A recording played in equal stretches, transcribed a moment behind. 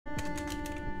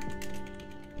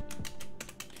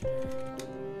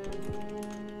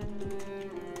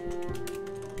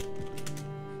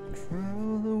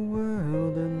Travel the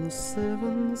world and the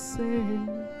seven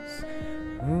seas.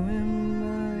 Who am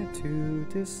I to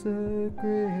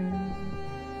disagree?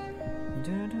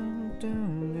 Dun, dun,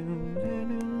 dun, dun,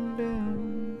 dun,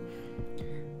 dun.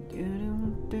 Dun,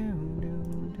 dun, dun,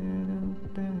 dun,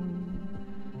 dun.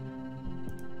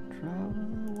 Travel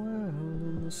the world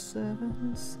and the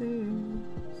seven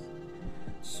seas.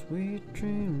 Sweet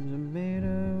dreams are made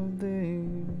of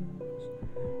these.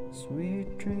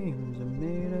 Sweet dreams are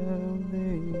made of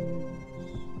these.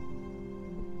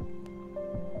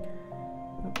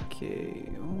 Okay,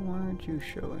 why aren't you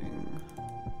showing?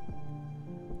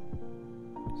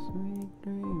 Sweet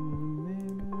dreams are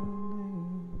made of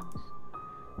these.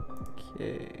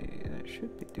 Okay, that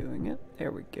should be doing it.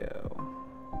 There we go.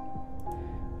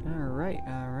 Alright.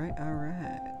 Alright.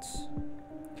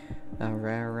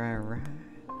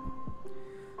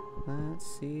 Let's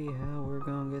see how we're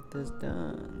gonna get this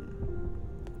done.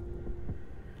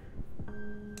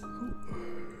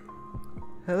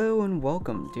 Hello and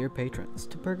welcome, dear patrons,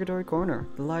 to Purgatory Corner,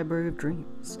 the Library of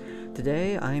Dreams.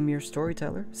 Today, I am your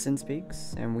storyteller,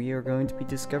 Sinspeaks, and we are going to be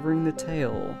discovering the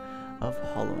tale of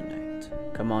Hollow Knight.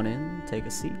 Come on in, take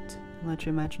a seat, and let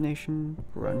your imagination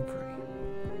run free.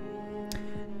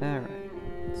 Alright,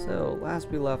 so last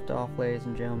we left off, ladies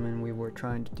and gentlemen, we were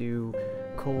trying to do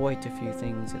quite a few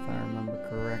things, if I remember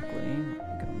correctly. Let me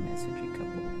go message a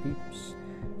couple of peeps,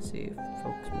 see if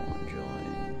folks want to join.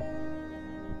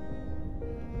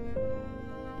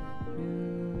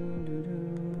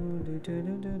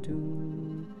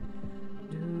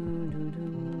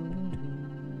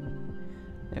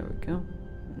 There we go.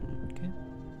 Okay.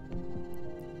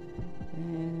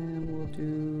 And we'll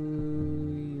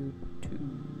do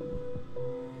YouTube.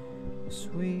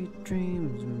 Sweet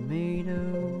dreams made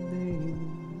of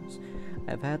these.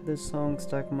 I've had this song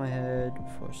stuck in my head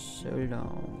for so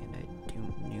long, and I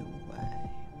don't know why.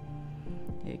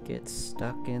 It gets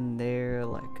stuck in there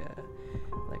like a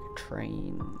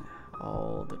train.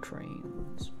 All the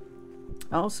trains.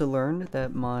 I also learned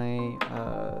that my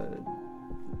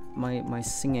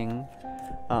singing,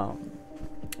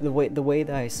 the way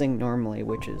that I sing normally,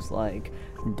 which is like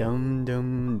dum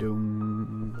dum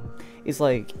dum, is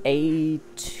like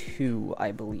A2,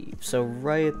 I believe. So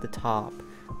right at the top,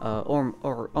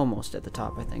 or almost at the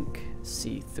top. I think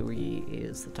C3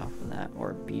 is the top of that,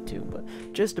 or B2, but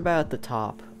just about at the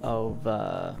top of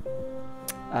the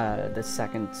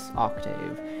second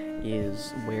octave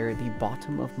is where the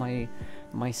bottom of my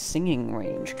singing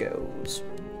range goes.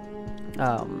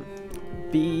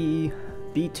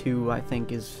 B2 I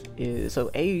think is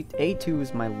so A2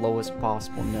 is my lowest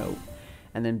possible note,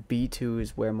 and then B2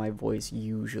 is where my voice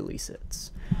usually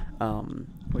sits,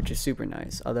 which is super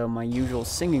nice. Although my usual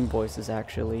singing voice is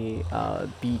actually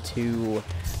B2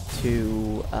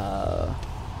 to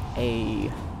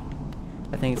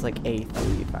I think it's like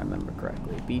A3 if I remember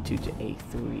correctly. B2 to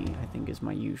A3 I think is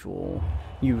my usual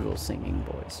singing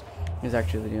voice. I was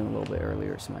actually doing a little bit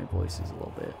earlier, so my voice is a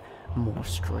little bit more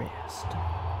stressed.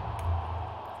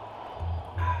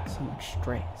 So much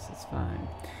stress, it's fine.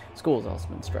 School's also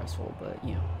been stressful, but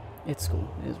you know, it's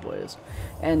school, it is what it is.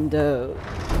 And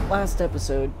last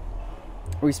episode,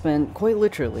 we spent quite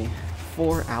literally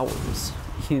 4 hours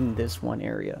in this one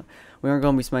area. We aren't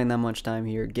going to be spending that much time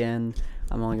here again.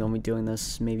 I'm only going to be doing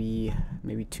this maybe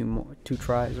 2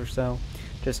 tries or so,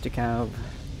 just to kind of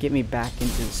get me back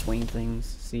into the swing of things,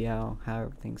 see how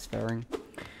everything's faring.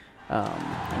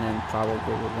 And then probably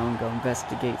we're going to go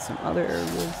investigate some other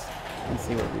areas and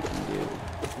see what we can do.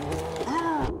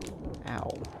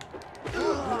 Ow.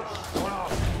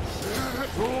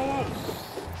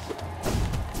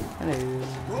 Hello.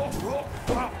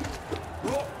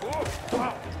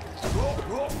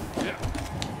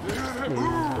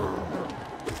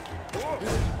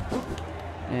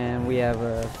 And we have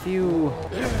a few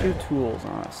tools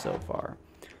on us so far.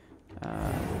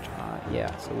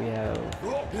 Yeah, so we have...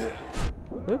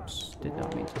 Oops, did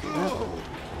not mean to do that.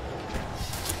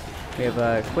 We have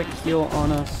a quick heal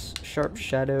on us, sharp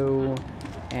shadow,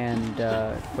 and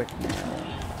quick nail.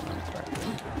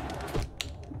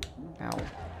 Ow.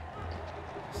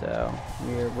 So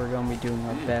we're going to be doing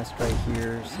our best right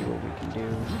here, see what we can do.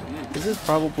 This is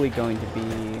probably going to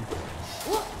be,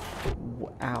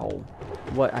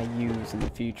 what I use in the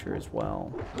future as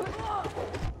well.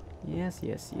 Yes,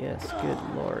 good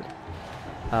lord.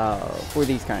 For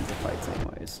these kinds of fights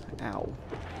anyways. Ow.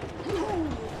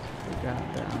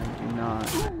 Forgot that I do not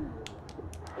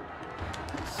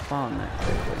spawn that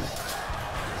quickly.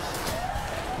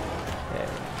 Okay.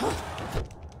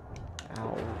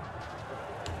 Ow.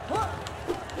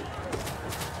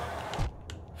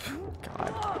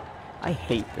 I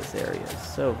hate this area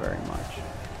so very much.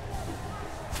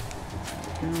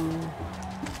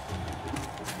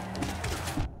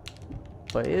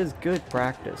 But it is good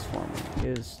practice for me.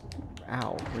 It is,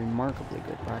 remarkably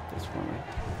good practice for me.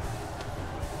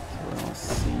 So we'll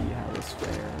see how this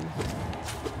fares.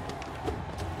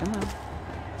 Come on.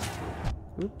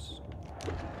 Oops.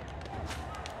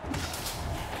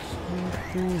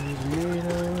 Something's made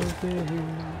of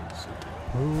this.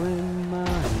 Who am I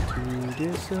to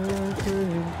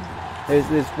disagree?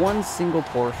 There's one single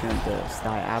portion of this that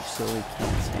I absolutely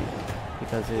can't stand.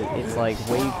 Because it's like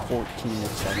wave 14 to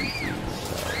 17 or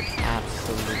so. It's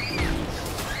absolutely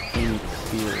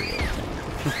infuriating.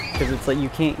 Because it's like you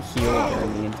can't heal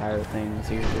during the entire thing,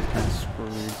 so you're just kind of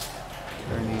screwed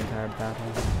during the entire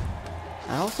battle.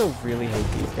 I also really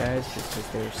hate these guys just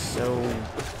because they're so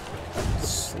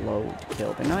slow to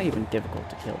kill. They're not even difficult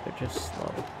to kill, they're just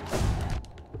slow.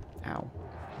 Ow.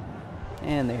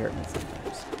 And they hurt me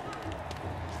sometimes.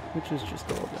 Which is just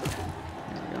a little bit.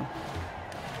 There we go.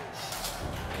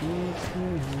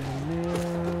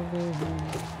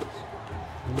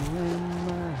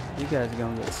 You guys are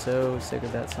gonna get so sick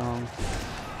of that song.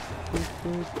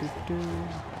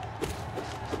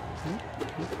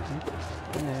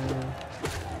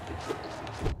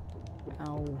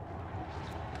 Ow.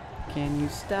 Can you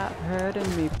stop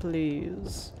hurting me,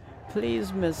 please?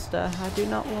 Please, mister, I do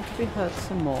not want to be hurt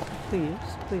some more.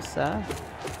 Please, please, sir.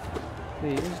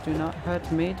 Please, do not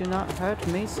hurt me,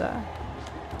 sir.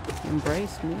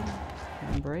 Embrace me.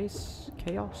 Embrace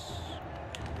chaos.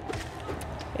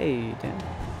 Hey, Dan.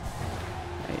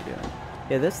 How you doing?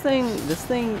 Yeah, this thing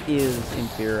is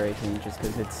infuriating just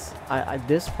because it's...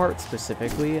 this part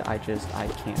specifically, I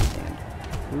can't stand.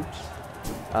 Oops.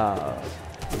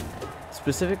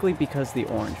 Specifically because the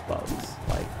orange bugs.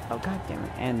 Like, oh god damn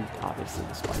it. And obviously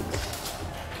the spikes.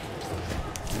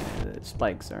 Yeah, the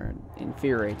spikes are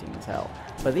infuriating as hell.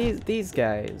 But these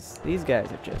guys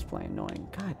are just plain annoying.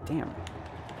 God damn.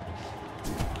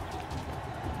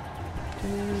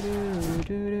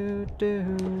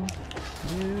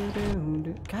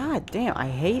 God damn, I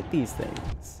hate these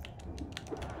things.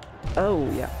 Oh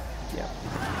yeah, yeah.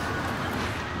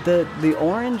 The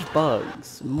orange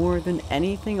bugs, more than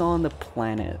anything on the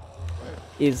planet,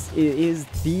 is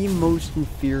the most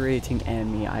infuriating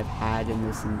enemy I've had in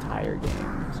this entire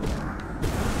game. So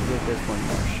give this one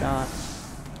more shot,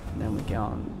 and then we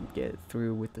can get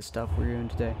through with the stuff we're doing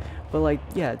today. But like,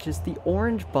 yeah, just the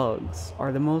orange bugs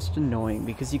are the most annoying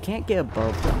because you can't get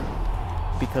above them,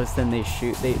 because then they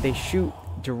shoot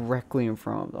directly in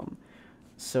front of them.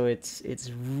 So it's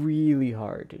really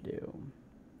hard to do.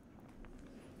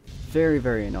 Very,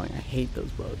 very annoying. I hate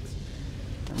those bugs.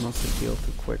 I mostly feel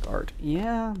through quick art.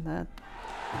 Yeah, that...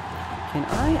 Can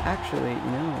I actually... You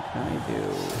know, what can I do?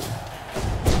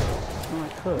 Oh, I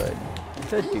could. I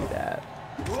could do that.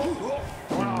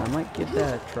 I might give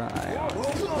that a try,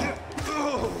 honestly.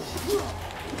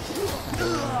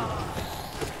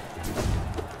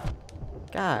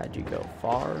 God, you go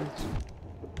far.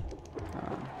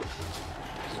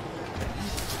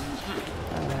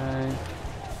 Bye.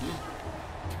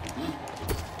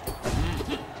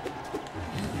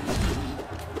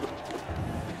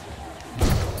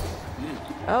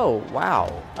 Oh,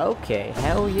 wow. Okay,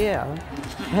 hell yeah.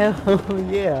 Hell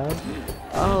yeah.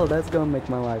 Oh, that's gonna make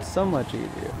my life so much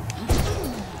easier.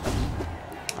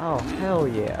 Oh, hell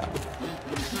yeah.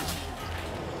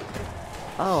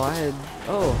 Oh,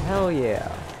 hell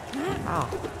yeah. Oh,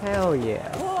 hell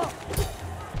yeah.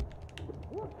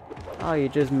 Oh, you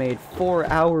just made 4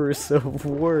 hours of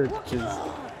work just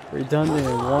redundant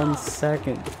in 1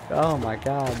 second. Oh my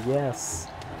god, yes.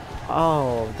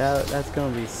 Oh, that's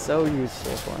gonna be so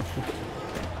useful for me.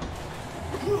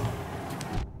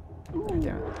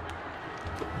 Damn it.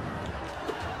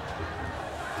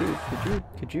 Dude,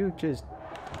 could you just...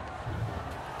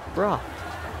 Bruh.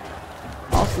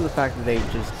 Also the fact that they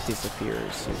just disappear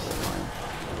is super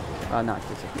annoying. Not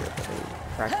disappear, but they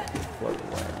practically float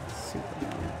away. Super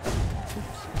annoying.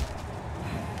 Oops.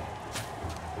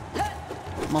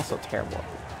 I'm also terrible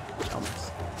at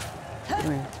jumps.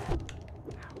 Anyway.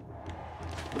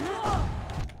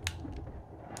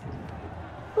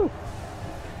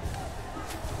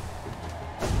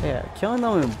 Yeah, killing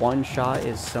them in 1 shot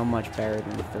is so much better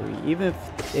than 3, even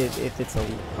if it's a...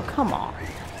 Oh, come on!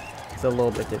 It's a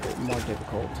little bit more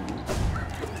difficult and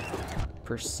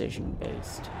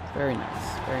precision-based. Very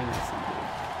nice indeed.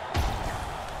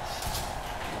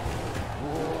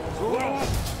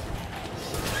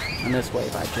 And this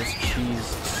wave, I just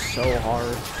cheesed so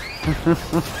hard.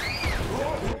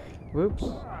 Whoops.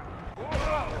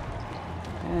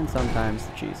 And sometimes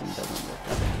the cheesing doesn't work.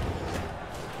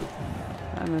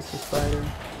 Hi, Mr. Spider.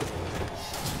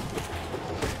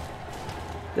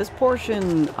 This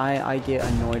portion I get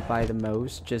annoyed by the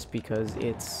most just because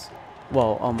it's,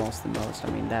 well, almost the most.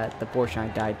 I mean, the portion I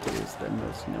died to is the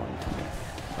most annoying to me.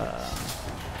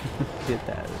 Did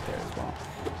that there as well.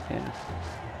 Yeah.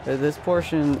 This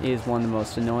portion is one of the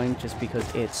most annoying just because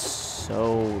it's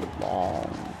so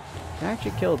long. I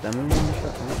actually killed them in one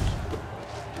shot.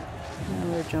 Yeah,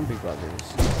 they're jumpy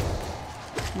buggers.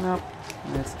 Nope.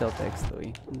 It still takes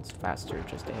 3. It's faster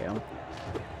just to hit them.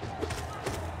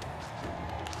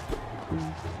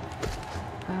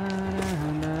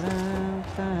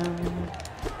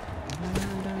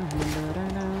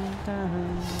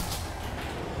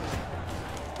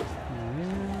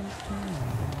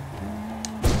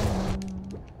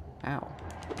 Ow.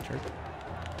 Jerk.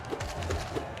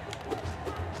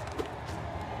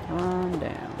 Come on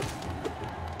down.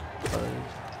 Buzz.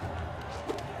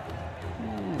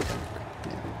 And dunk.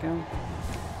 There we go.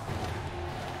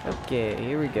 Okay,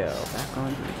 here we go. Back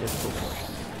on to the difficult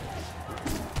portion.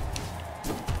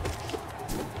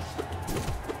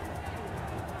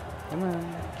 Come on.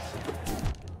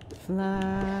 Fly.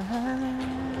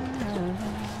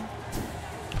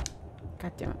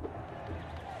 God damn it.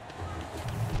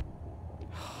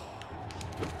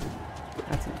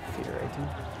 That's infuriating.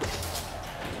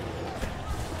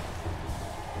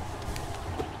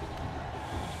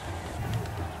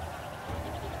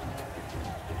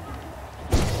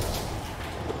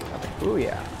 Ooh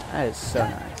yeah, that is so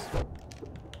nice.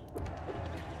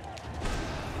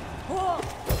 Ow,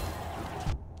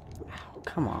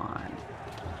 come on.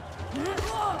 Okay.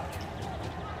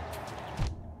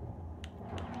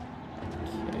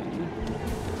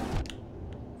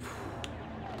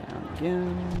 Down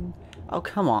again. Oh,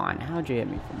 come on. How'd you hit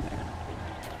me from there?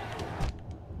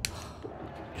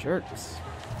 Jerks.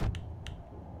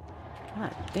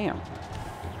 God damn.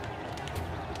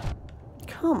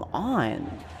 Come on.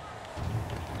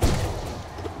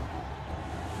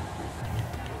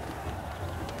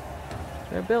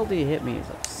 Their ability to hit me is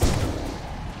obscene.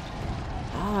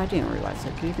 Oh, I didn't realize I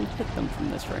could even hit them from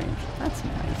this range. That's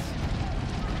nice.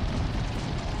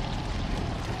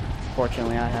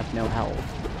 Fortunately, I have no health.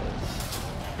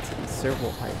 It's a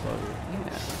considerable type of... Yeah,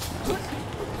 that's nice.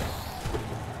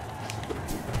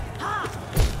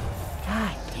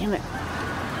 God damn it.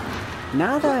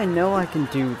 Now that I know I can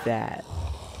do that,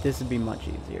 this would be much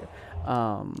easier.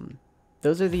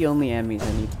 Those are the only enemies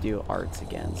I need to do arts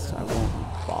against. I won't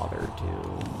bother to...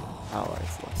 Oh,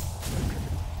 it's less.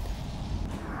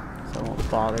 So I won't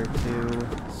bother to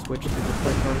switch to the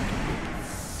quick art.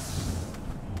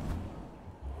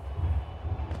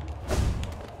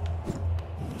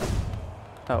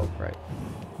 Oh, right.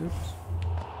 Oops.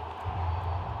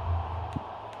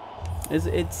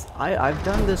 I've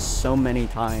done this so many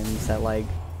times that, like,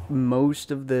 most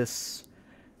of this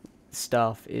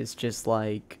stuff is just,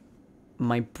 like,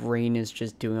 my brain is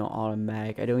just doing it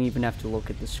automatic. I don't even have to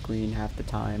look at the screen half the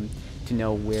time to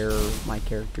know where my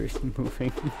character is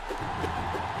moving.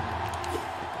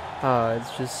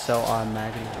 It's just so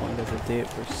automatic at this point because I did it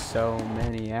for so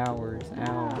many hours.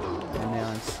 Ow. And now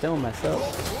I still mess up.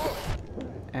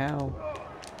 Ow.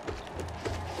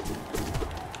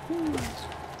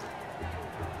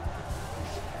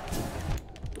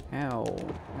 Ow.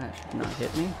 That should not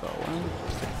hit me, but well.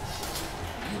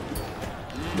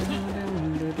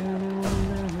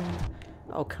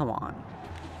 Oh, come on.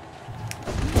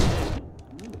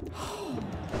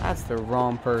 That's the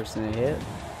wrong person to hit.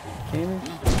 Kidding me?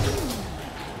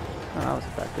 Oh, that was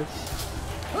effective.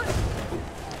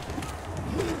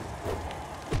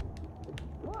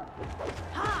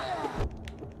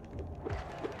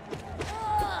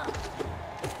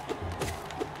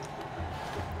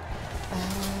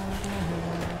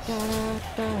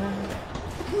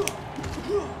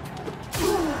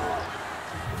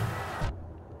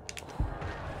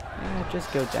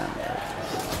 Just go down there.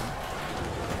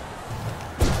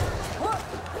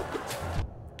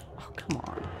 Oh, come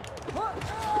on.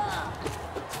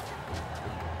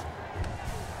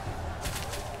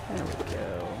 There we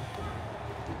go.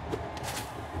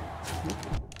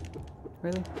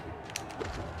 Really?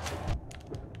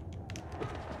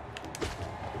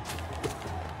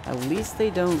 At least they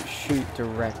don't shoot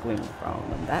directly in front of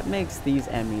them. That makes these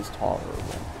enemies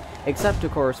tolerable. Except, of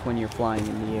course, when you're flying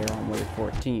in the air on wave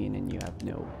 14 and you have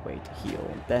no way to heal.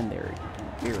 Then they're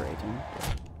infuriating.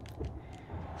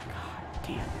 God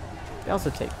damn. They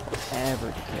also take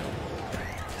forever to kill.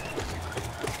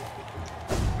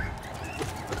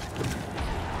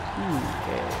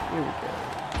 Okay, here we go.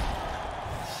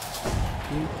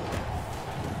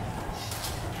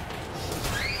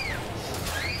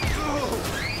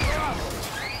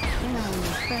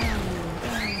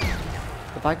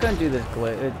 If I couldn't do this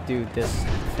do this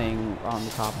thing on the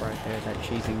top right there, that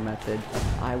cheesing method,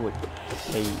 I would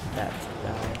hate that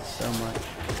so much.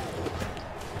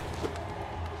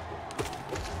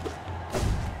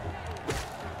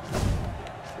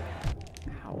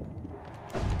 Ow.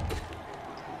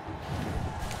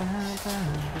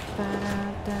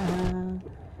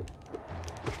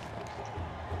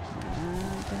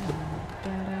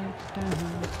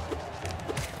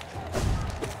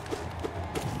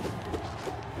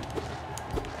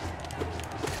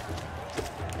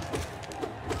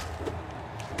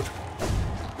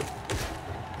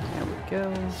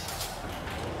 Go.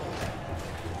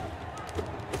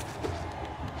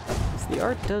 The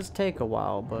art does take a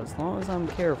while, but as long as I'm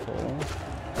careful,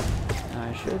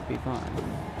 I should be fine.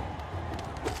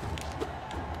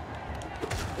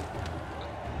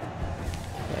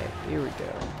 Okay, here we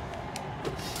go.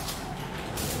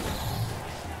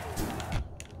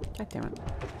 God damn it.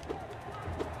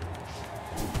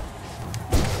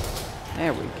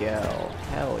 There we go.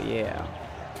 Hell yeah.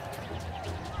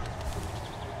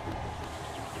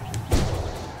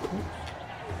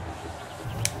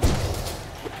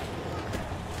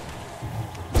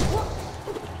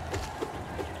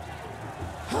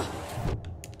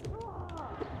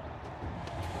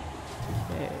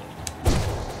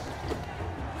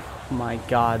 My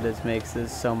god, this makes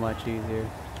this so much easier.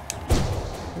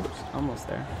 Oops, almost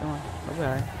there. Come on.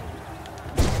 Okay.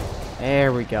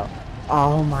 There we go.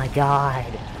 Oh my god.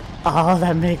 Oh,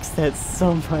 that makes that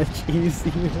so much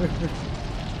easier.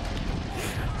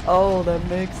 Oh, that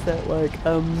makes that like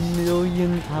a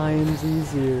million times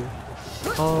easier.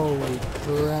 Holy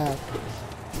crap.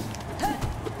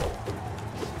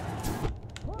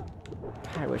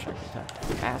 I wish I could touch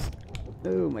ass.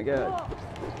 Oh my god.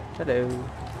 Hello.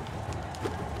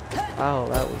 Oh,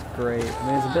 that was great. I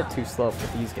mean, it's a bit too slow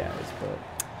for these guys, but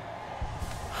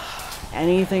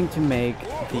anything to make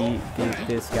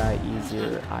this guy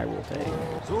easier, I will take.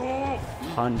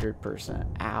 100%.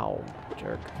 Ow,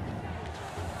 jerk.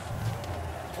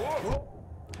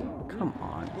 Come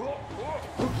on.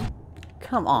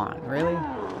 Come on, really?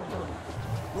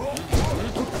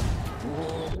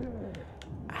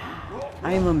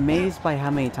 I am amazed by how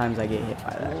many times I get hit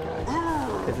by that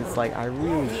guy. Because it's like, I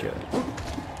really should.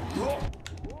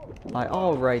 By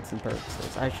all rights and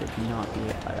purposes, I should not be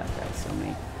hit by that guy so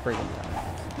many friggin' times.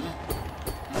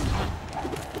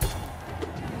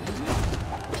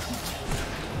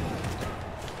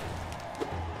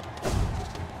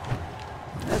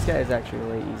 This guy is actually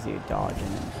really easy to dodge and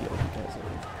then heal because of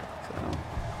it, so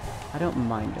I don't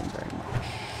mind him very much.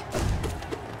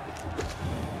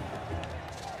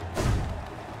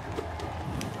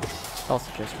 It's also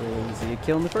just really easy to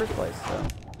kill in the first place, so.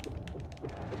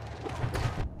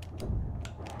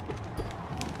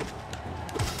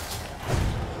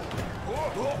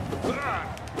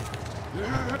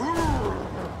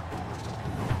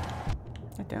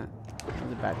 That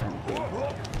was a bad time to kill.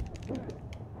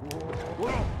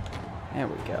 There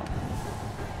we go.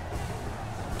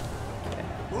 Okay.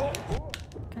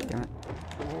 God damn it.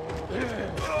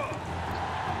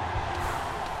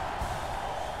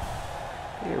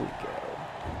 Here we go.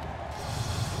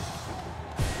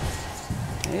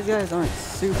 These guys aren't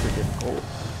super difficult.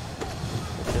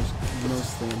 They're just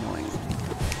mostly annoying.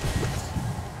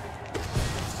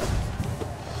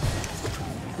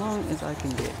 As long as I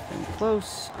can get them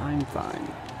close, I'm fine.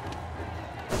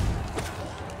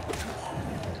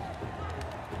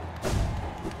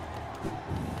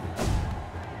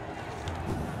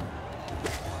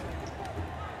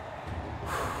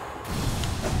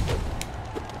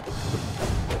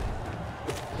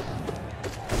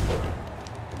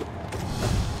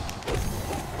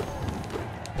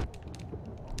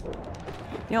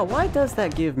 You know, why does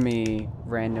that give me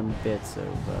random bits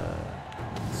of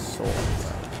soul?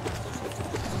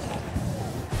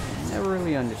 Never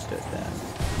really understood that.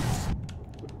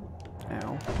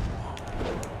 Ow.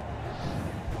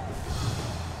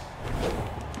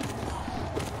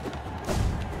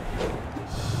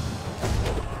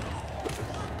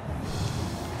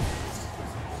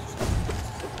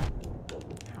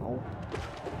 Ow.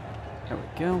 There we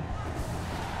go.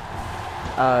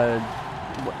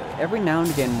 Every now and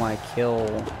again when I kill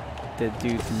the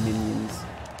dude's minions,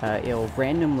 it'll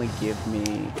randomly give me,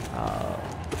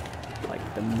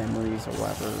 like, the memories or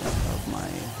whatever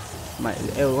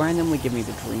of it'll randomly give me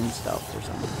the dream stuff or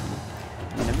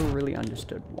something. I never really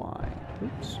understood why.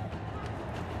 Oops.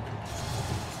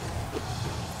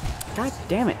 God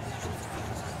damn it!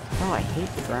 Oh, I hate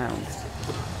the ground.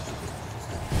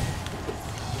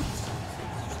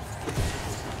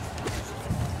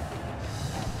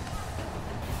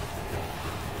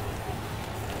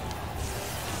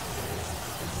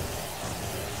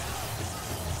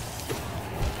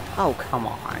 Oh, come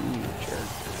on, you jerk.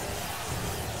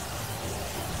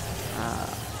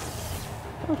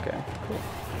 Okay, cool.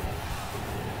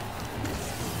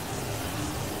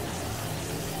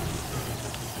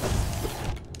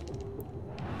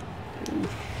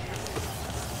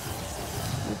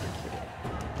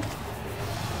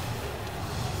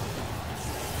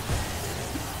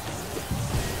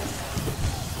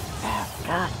 Oh,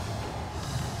 God.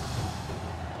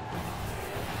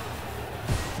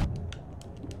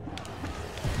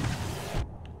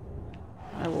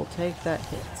 I will take that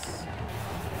hits.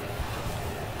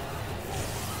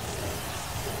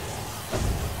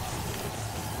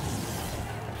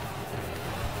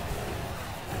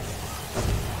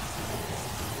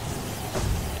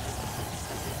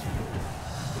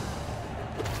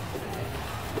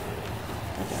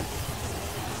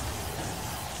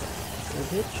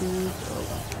 Hit you. Oh.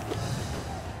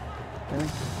 Okay.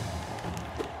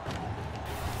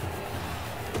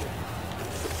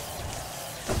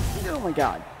 Oh my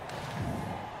god.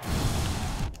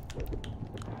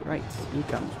 Right, he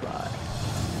comes by.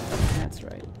 That's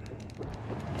right.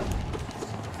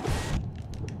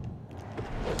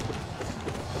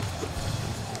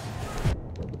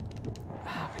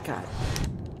 Oh my god.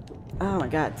 Oh my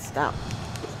god, stop.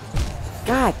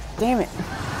 God damn it.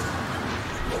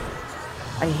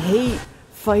 I hate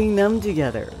fighting them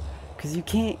together, because you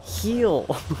can't heal.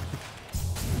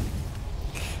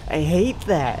 I hate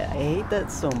that. I hate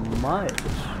that so much.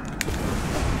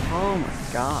 Oh my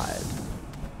god.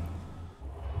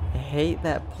 I hate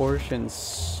that portion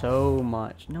so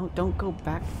much. No, don't go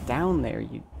back down there,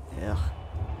 you... Ugh.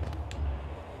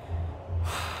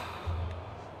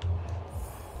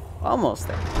 Almost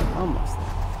there. Almost there.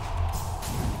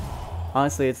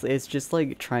 Honestly, it's just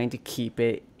like trying to keep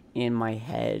it in my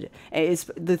head.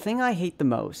 It's the thing I hate the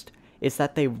most is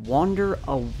that they wander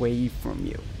away from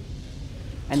you,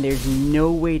 and there's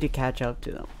no way to catch up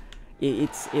to them.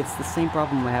 It's the same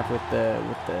problem I have with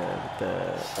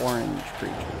the orange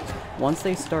creatures. Once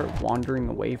they start wandering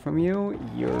away from you,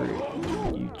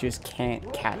 you just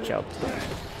can't catch up to them.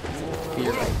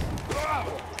 Fear right.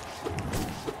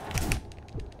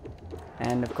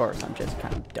 And of course, I'm just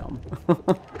kind of dumb.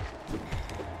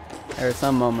 There are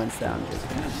some moments that I'm just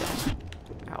kind of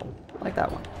dumb. Ow. Like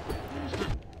that one.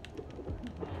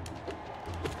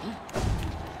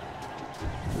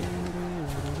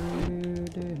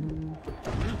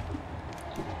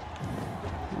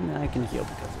 And I can heal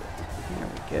because of it. There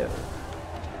we go.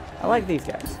 I like these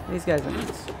guys. These guys are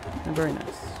nice. They're very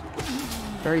nice.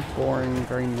 Very boring,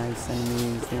 very nice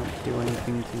enemies. They don't do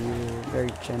anything to you.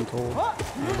 Very gentle.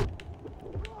 Yeah.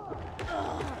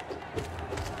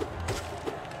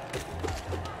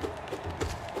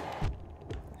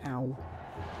 Ow.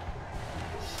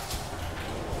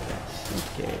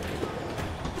 Okay.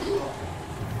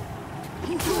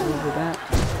 Over that.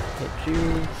 Hit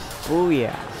you. Oh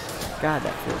yeah. God,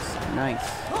 that feels so nice.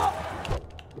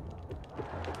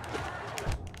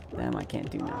 Damn, I can't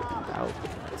do nothing about it.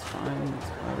 That's fine. It's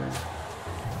better.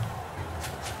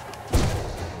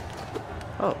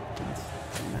 Oh, that's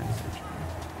nice.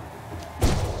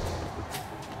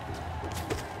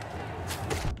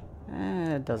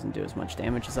 It doesn't do as much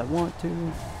damage as I want to.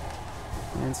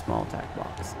 And small attack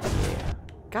box. Yeah.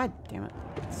 God damn it.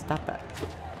 Stop that.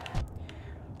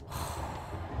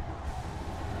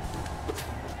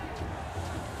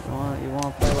 You want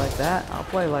to play like that? I'll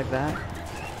play like that.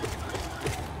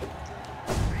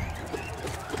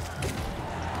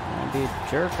 I'll be a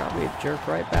jerk. I'll be a jerk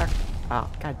right back. Oh,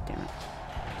 god damn it.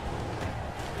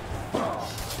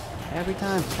 Every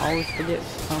time. I always forget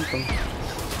something.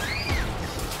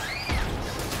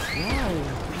 Yow,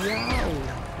 yow,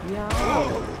 yow.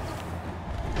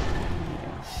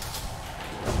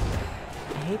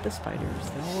 I hate the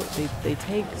spiders. They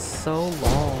take so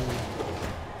long.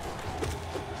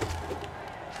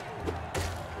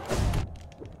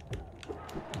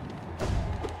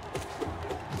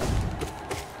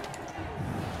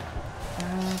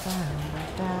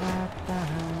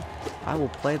 I will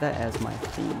play that as my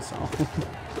theme song.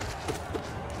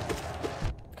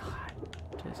 God,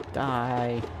 just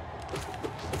die.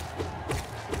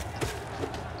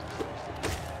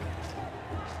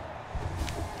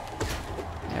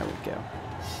 There we go.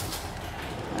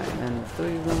 Alright, and then the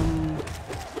three of them.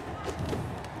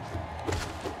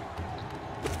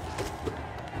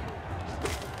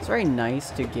 It's very nice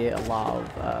to get a lot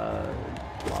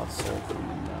of soul from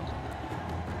them, though.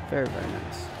 Very, very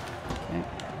nice. Okay,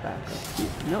 back up.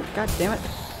 Nope, god damn it.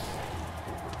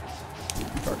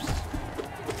 First.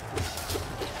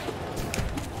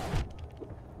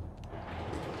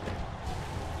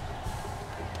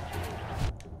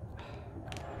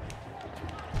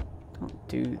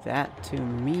 that to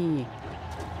me.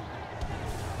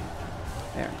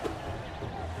 There.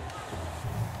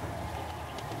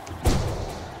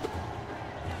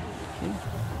 Okay.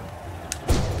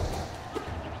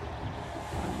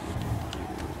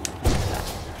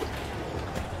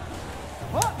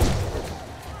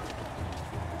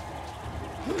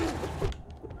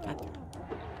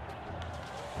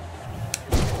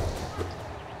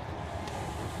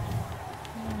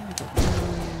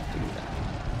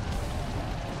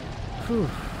 Whew.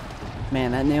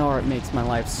 Man, that nail art makes my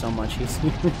life so much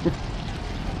easier.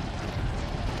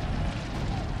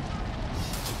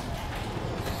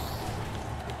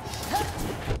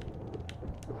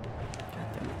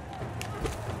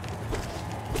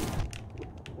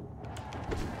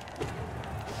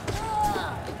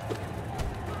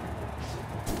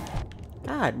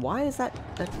 God, why is that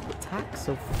attack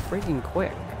so freaking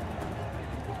quick?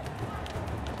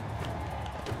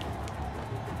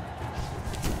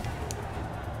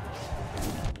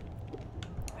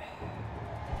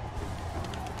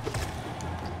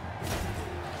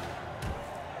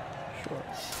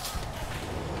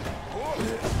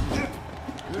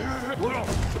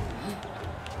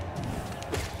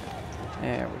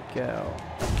 There we go.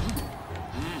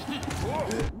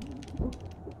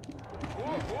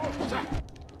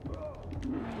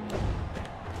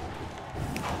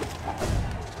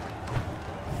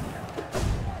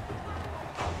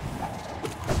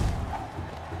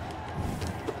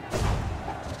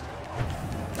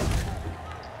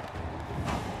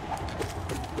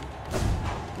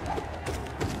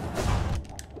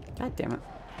 God damn it.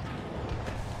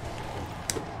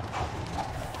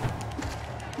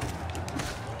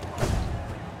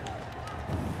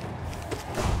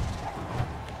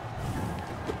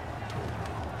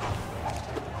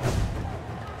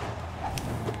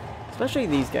 Especially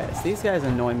these guys. These guys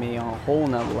annoy me on a whole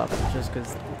nother level just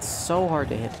because it's so hard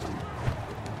to hit them.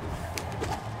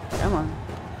 Come on.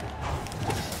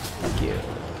 Thank you.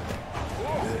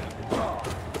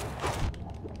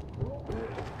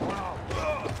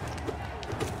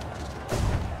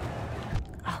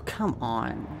 Oh, come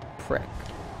on, prick.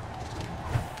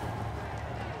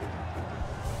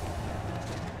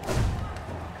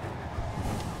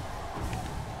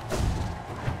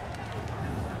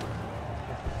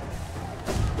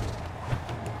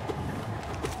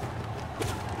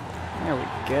 There we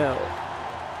go.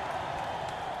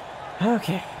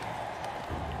 Okay.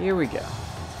 Here we go.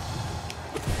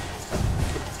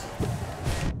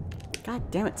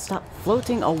 God damn it, stop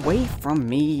floating away from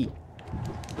me.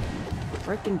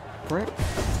 Freaking prick.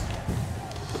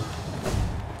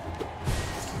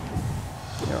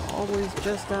 You're always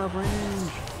just out of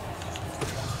range.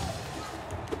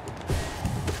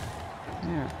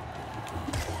 There.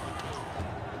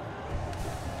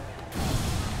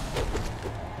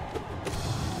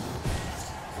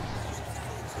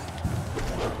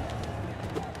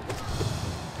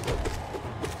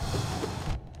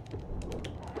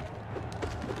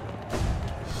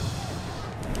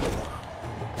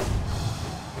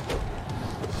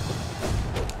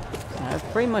 I have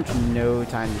pretty much no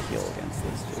time to heal against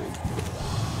this dude.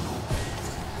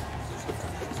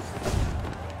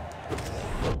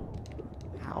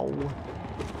 Ow.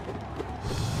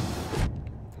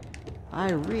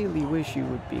 I really wish you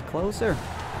would be closer.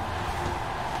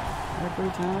 Every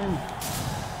time.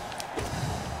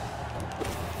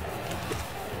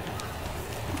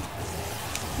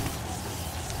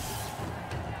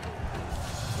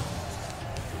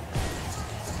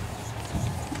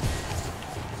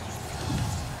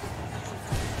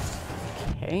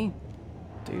 Okay.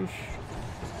 Douche.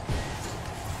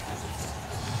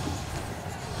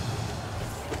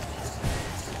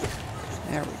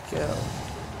 There we go.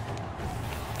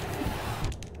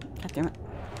 God damn it.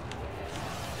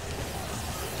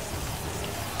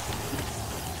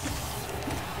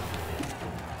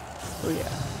 Oh yeah.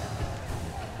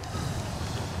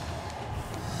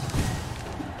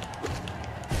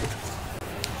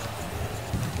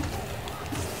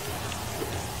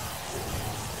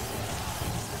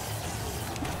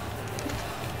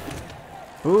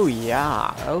 Oh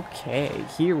yeah. Okay,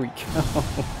 here we go.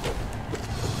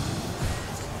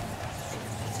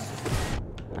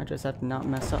 I just have to not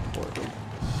mess up for them.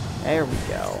 There we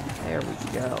go. There we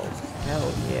go.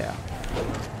 Hell yeah.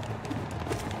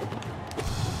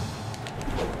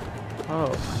 Oh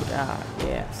my god,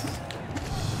 yes.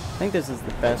 I think this is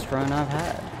the best run I've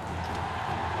had.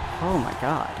 Oh my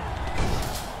god.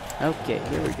 Okay,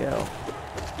 here we go.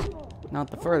 Not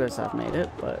the furthest I've made it,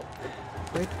 but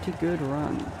pretty good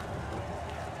run.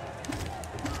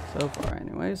 So far,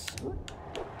 anyways.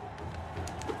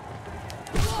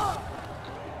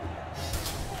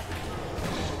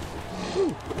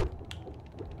 Whew.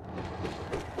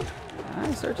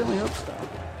 I certainly hope so.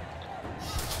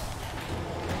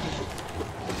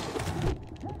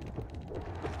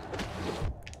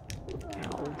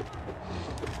 Ow.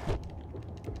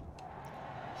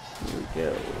 Here we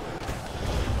go.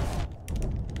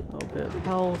 A little bit of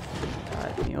health.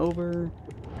 Tide me over.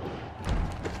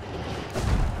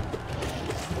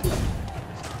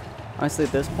 Honestly,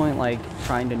 at this point, like,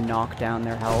 trying to knock down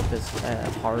their health as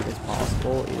hard as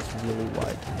possible is really what I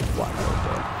would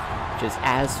do. Just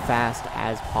as fast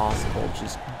as possible,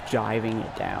 just jiving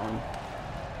it down.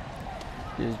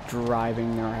 Just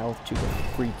driving their health to the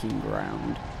freaking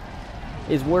ground.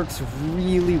 It works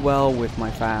really well with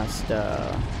my fast, with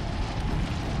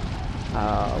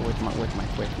my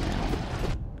quick now.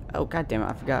 Oh, goddammit,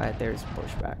 I forgot there's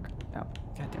pushback. Oh,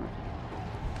 goddammit.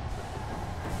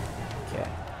 Okay.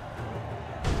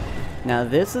 Now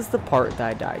this is the part that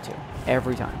I die to,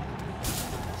 every time.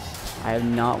 I have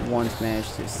not once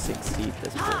managed to succeed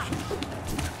this portion.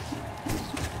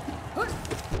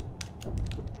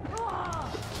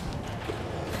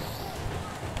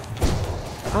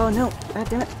 Oh no, god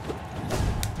damn it.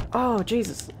 Oh,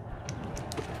 Jesus.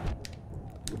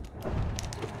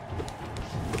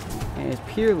 And it's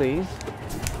purely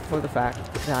for the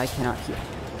fact that I cannot heal.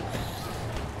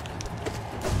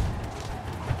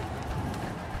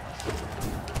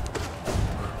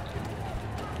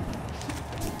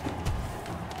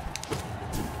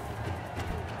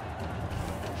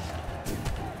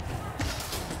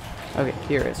 Okay,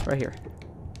 here it is, right here.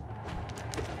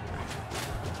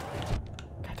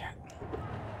 God damn it.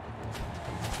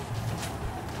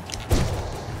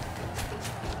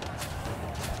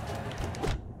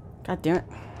 God damn it.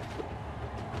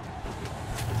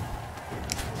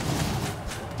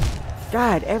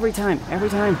 God, every time.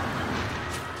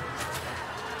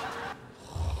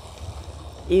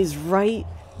 Is right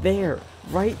there.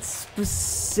 Right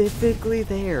specifically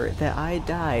there that I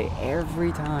die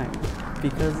every time.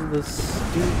 Because of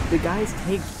the guys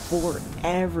take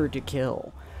forever to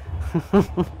kill.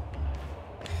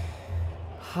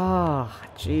 Ah,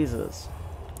 Jesus.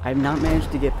 I've not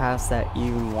managed to get past that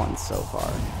even once so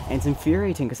far. And it's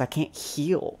infuriating because I can't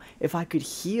heal. If I could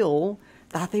heal,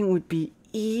 that thing would be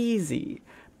easy.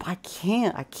 But I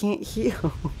can't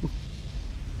heal.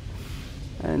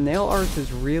 And nail art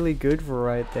is really good for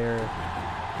right there.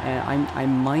 And I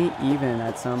might even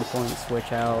at some point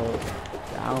switch out,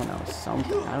 I don't know,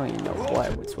 something. I don't even know what I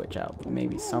would switch out, but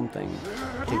maybe something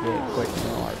to get quick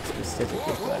nail art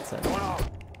specifically for that setting.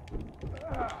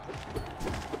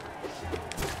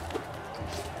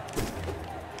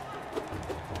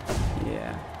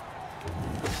 Yeah.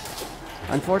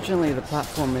 Unfortunately, the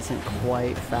platform isn't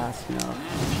quite fast enough.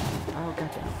 Oh,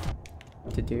 goddamn.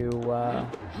 To do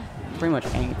pretty much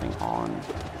anything on.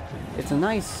 It's a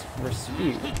nice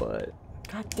dispute, but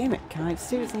god damn it, can I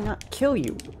seriously not kill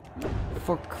you?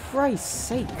 For Christ's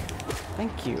sake.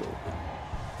 Thank you.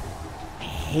 I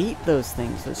hate those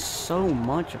things with so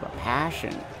much of a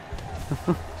passion.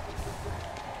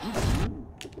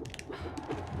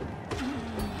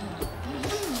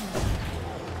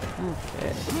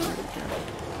 Okay, here we go.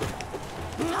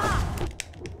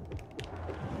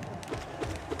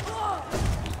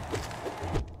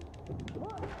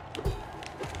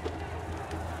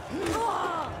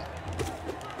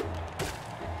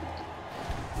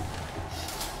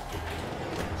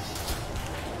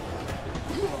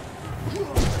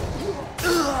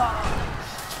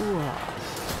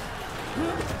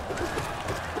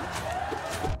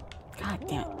 God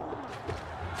damn it.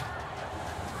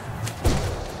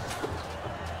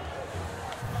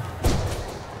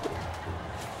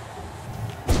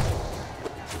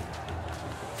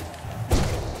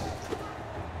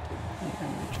 Yeah,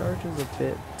 the charge is a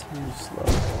bit too slow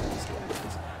for these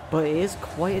guys. But it is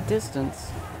quite a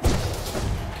distance.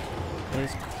 It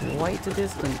is quite a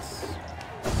distance.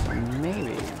 So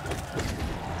maybe.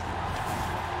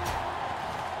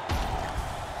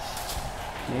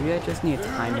 Maybe I just need to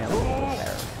time it a little bit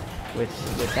better.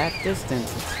 With that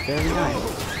distance, it's very nice.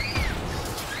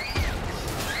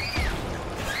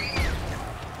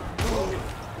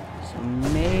 So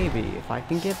maybe if I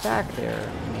can get back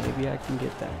there, maybe I can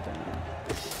get that done.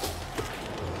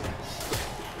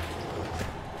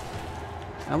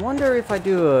 I wonder if I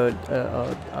do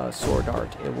a sword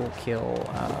art, it will kill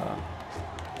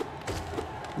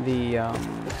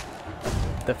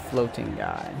the floating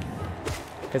guy.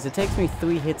 Because it takes me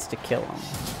 3 hits to kill him.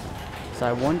 So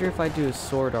I wonder if I do a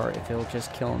sword art, if it'll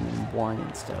just kill him in 1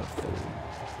 instead of 3.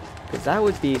 Because that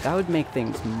would make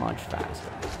things much faster.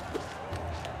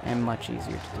 And much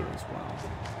easier to do as well.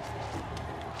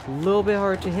 A little bit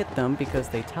hard to hit them because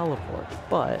they teleport,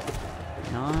 but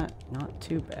Not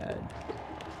too bad.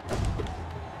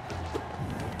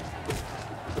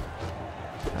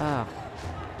 Ah,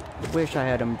 wish I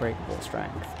had unbreakable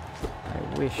strength. I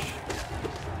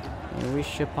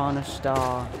wish upon a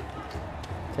star.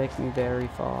 Take me very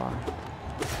far.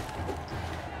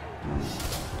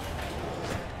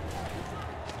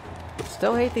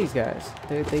 Still hate these guys.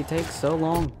 They take so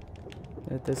long.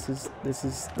 This is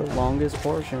the longest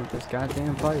portion of this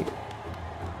goddamn fight.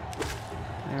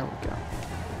 There we go.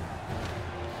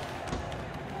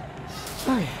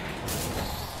 Okay.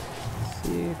 Let's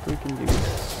see if we can do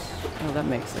this. Oh, that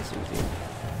makes this easy.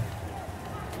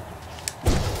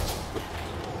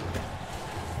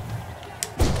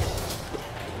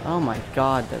 Oh my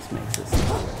god, this makes this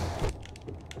easier.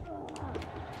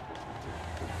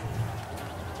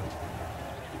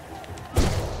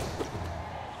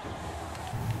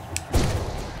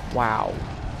 Wow.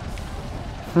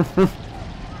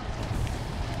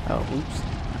 Oh, oops.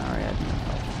 Alright, I didn't know.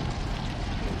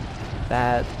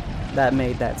 That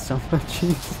made that so much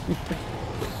easier.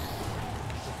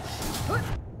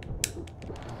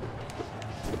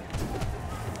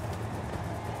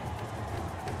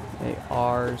 They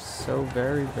are so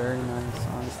very, very nice,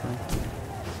 honestly.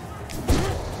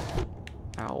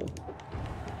 Ow.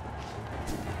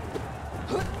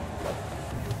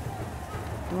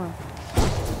 Come on.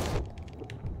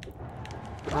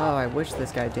 Oh, I wish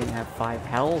this guy didn't have 5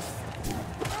 health.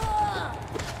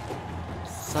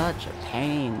 Such a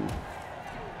pain.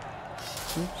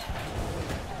 Oops.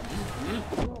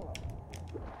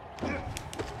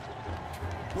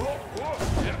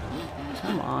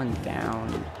 Come on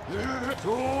down.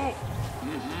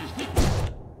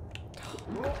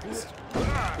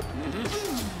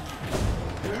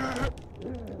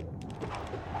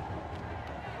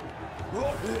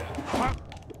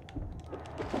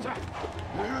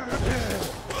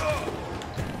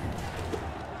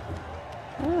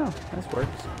 Oh, this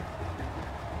works.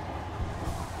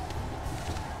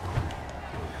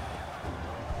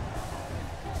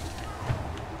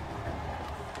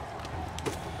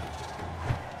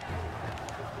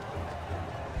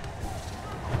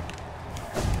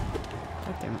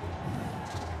 God damn it.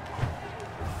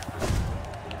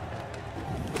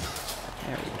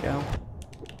 There we go.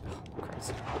 Oh,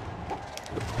 Christ.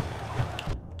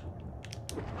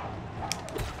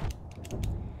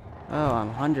 Oh,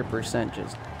 I'm 100%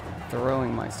 just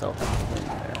throwing myself in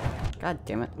there. God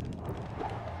damn it.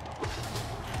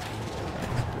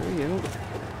 Screw you.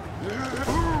 There we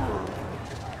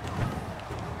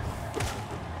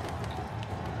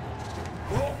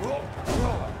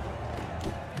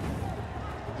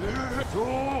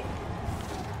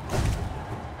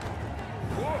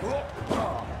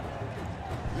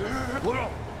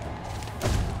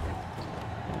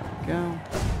go.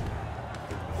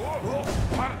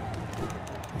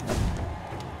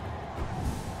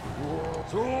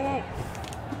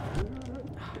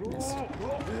 Missed. There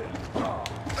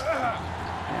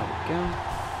we go.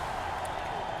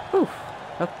 Whew.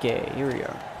 Okay, here we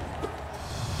are.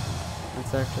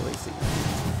 Let's actually see.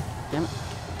 Damn it.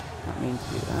 Not mean to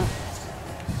do that.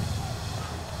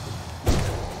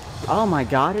 Oh my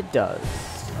god, it does.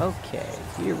 Okay,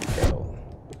 here we go.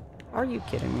 Are you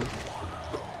kidding me?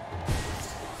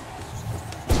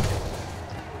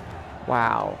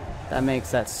 Wow, that makes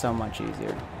that so much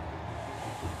easier.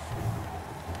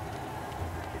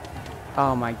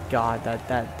 Oh my god,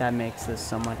 that makes this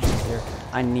so much easier.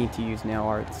 I need to use nail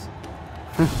arts.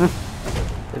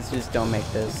 Let's just don't make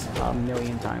this a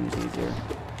million times easier.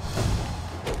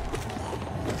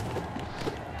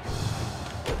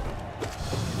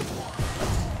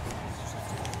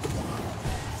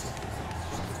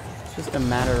 It's just a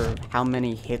matter of how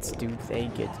many hits do they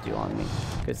get to do on me.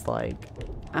 Because, like,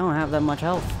 I don't have that much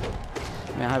health.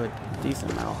 I mean, I have a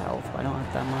decent amount of health, but I don't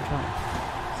have that much health.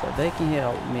 So they can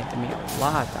hit me a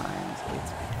lot of times.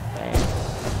 It's bad.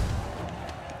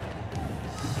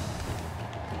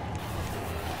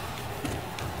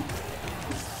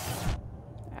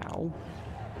 Ow.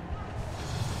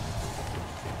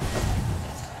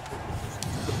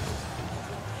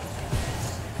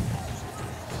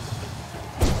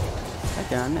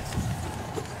 Okay, I missed.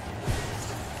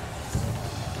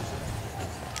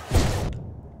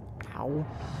 Ow.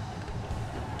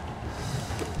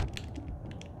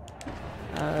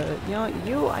 You know,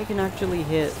 you I can actually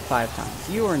hit 5 times.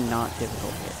 You are not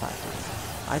difficult to hit 5 times.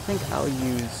 I think I'll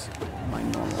use my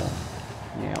normal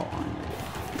nail on you.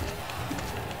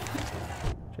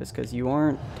 Just because you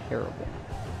aren't terrible.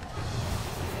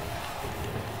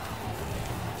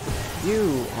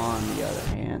 You, on the other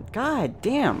hand... God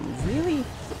damn, really?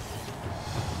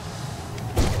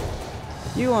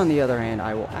 You, on the other hand,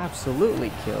 I will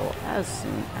absolutely kill as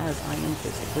soon as I am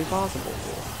physically possible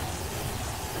for.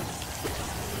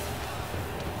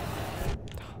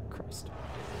 Oh, Christ.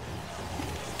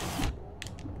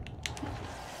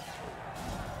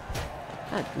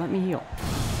 God, let me heal.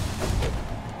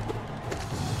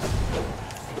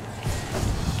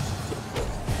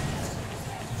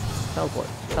 Teleport,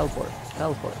 teleport,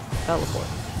 teleport, teleport.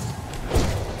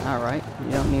 Alright, you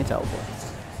don't need a teleport.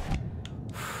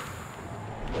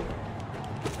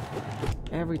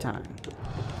 Every time.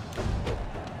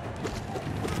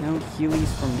 No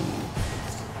Heelys for me.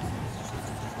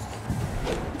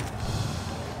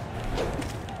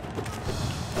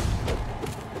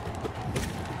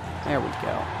 There we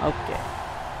go. Okay.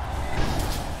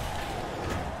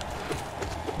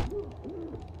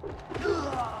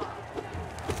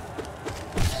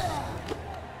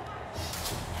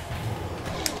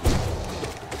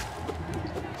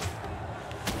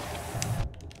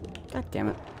 God damn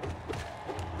it.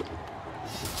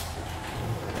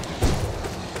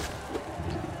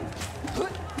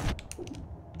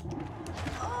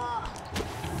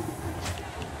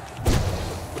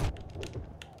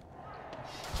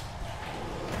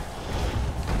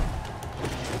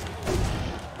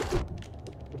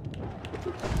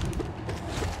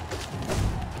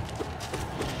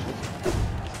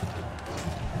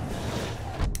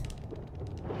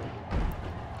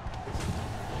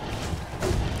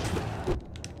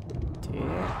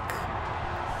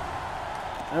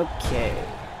 Okay.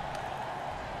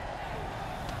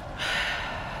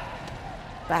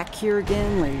 Back here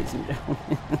again, ladies and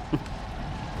gentlemen.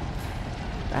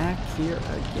 Back here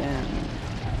again.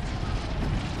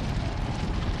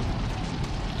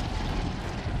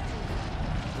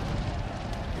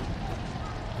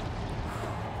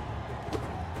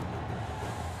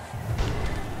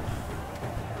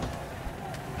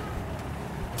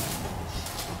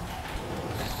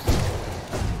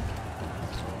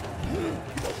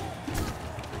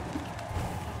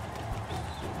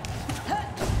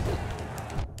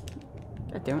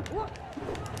 God damn it.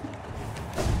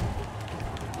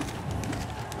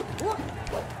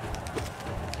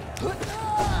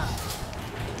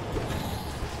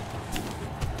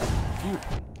 Damn it.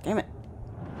 Damn it.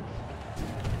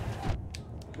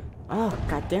 Oh,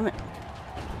 god damn it.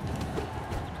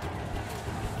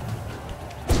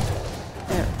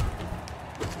 There.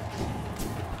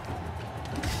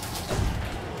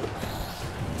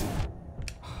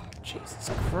 Oh, Jesus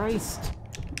Christ.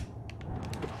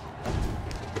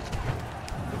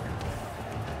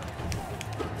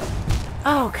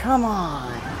 Oh, come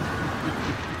on.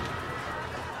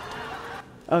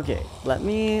 Okay, let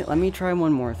me try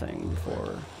one more thing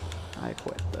before I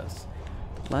quit this.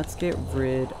 Let's get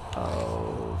rid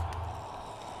of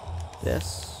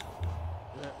this.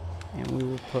 And we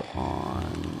will put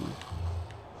on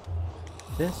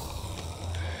this.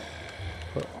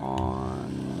 Put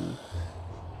on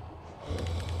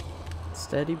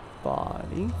steady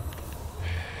body.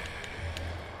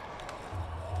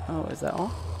 Oh, is that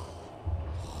all?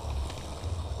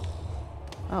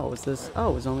 Oh, was this?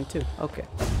 Oh, it was only 2. Okay.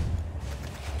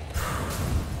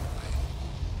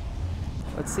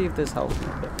 Let's see if this helps me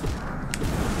a bit.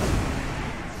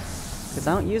 Because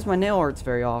I don't use my nail arts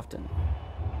very often.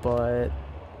 But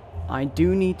I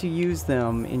do need to use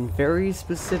them in very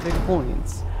specific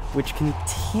points, which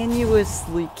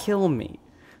continuously kill me.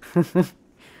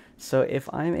 So if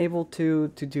I'm able to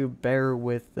do better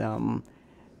with them,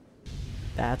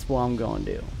 that's what I'm going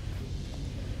to do.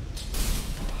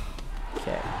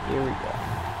 Okay, here we go.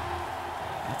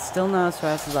 It's still not as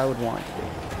fast as I would want it to be.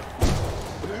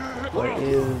 But it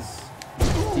is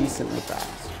decently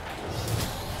fast.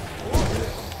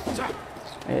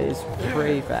 It is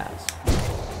pretty fast.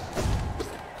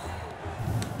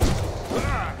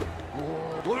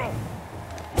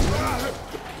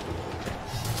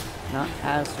 Not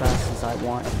as fast as I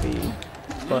want to be,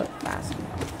 but fast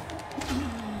enough.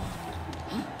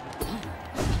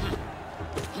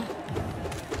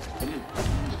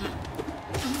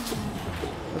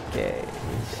 Okay.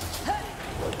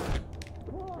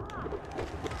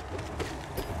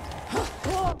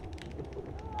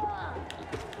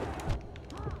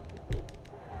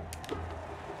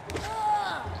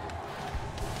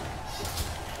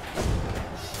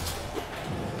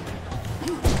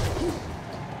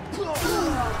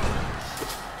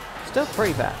 Still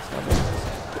pretty fast.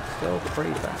 Still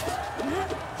pretty fast.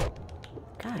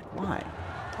 God, why?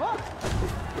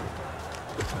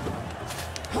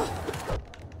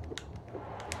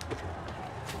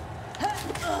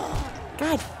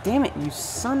 God damn it, you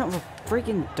son of a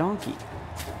freaking donkey.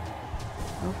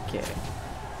 Okay.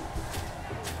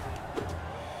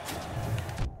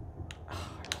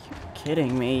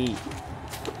 kidding me?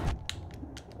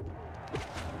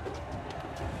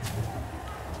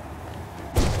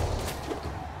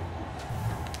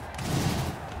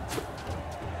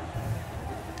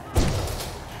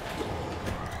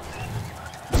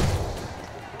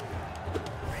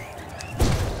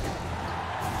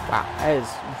 Wow, that is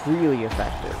really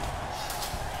effective.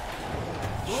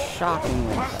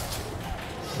 Shockingly effective.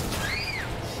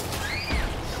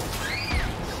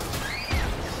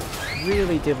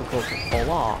 Really difficult to pull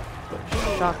off, but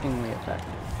shockingly effective.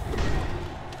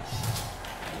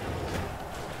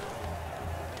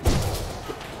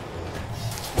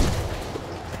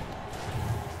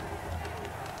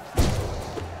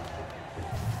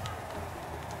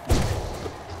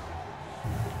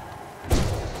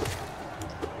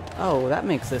 Oh, that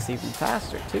makes this even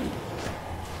faster, too.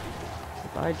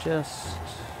 If I just...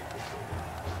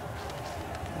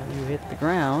 have you hit the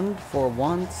ground for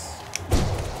once...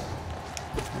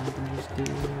 I can just do...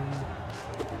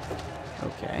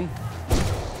 okay.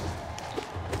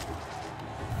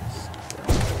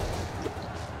 Still.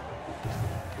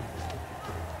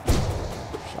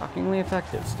 Shockingly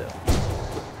effective still.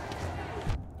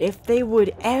 If they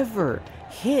would ever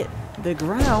hit the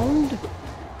ground...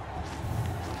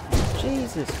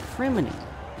 Jesus criminy.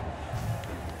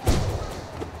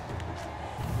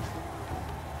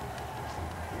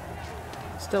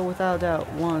 Still, without doubt,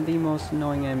 one of the most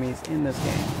annoying enemies in this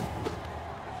game.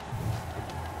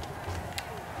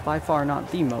 By far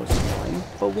not the most annoying,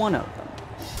 but one of them.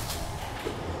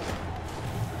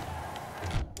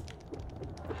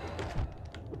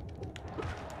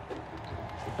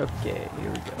 Okay,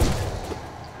 here we go.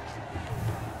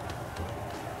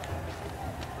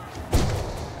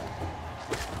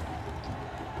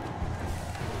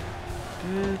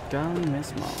 Good golly,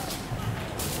 Miss Molly.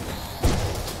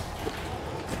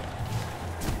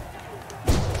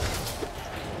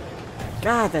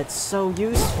 God, that's so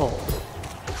useful.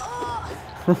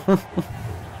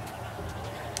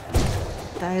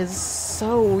 That is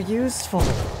so useful.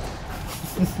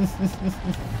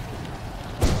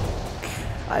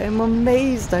 I am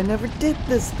amazed I never did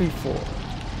this before.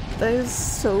 That is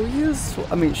so useful.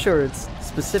 I mean, sure, it's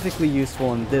specifically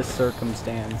useful in this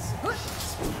circumstance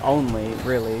only,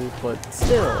 really, but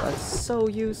still, that's so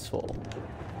useful.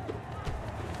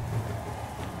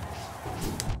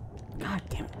 God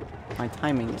damn it. My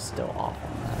timing is still off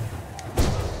on that.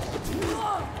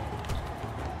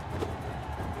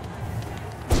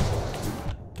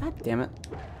 God damn it.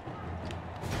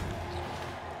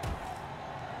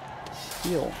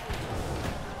 Heal.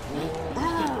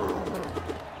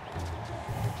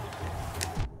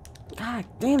 God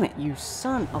damn it, you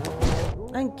son of a...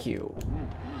 Thank you.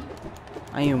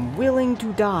 I am willing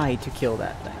to die to kill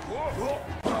that thing.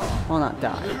 Well, not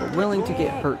die, but willing to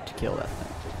get hurt to kill that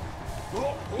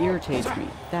thing. Irritates me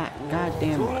that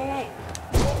goddamn much.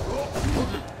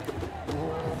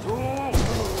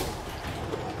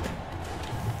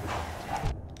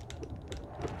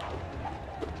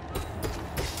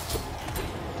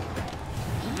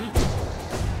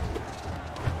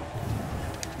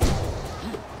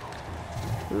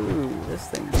 Ooh, this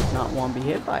thing does not want to be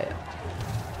hit by it.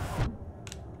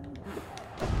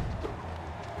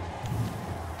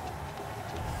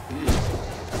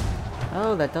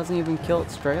 Oh, that doesn't even kill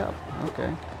it straight up.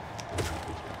 Okay.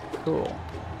 Cool.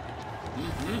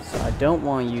 So I don't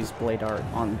want to use Blade Art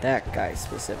on that guy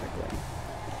specifically.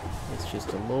 It's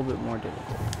just a little bit more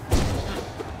difficult.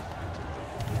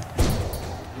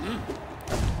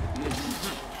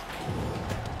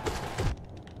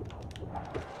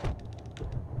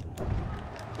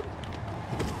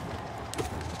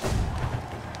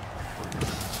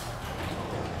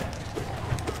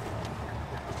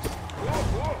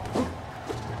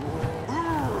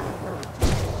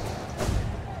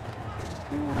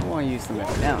 I want to use them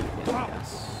every now and again, I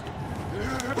guess.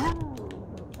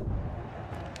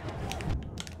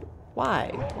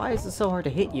 Why? Why is it so hard to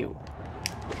hit you?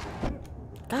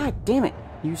 God damn it!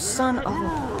 You son of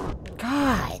a...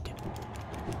 God!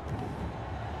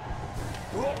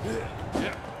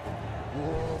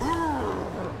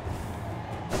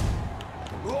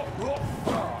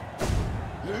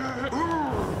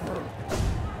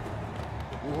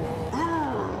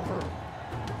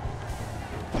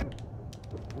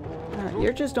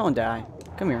 You're just don't die.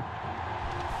 Come here.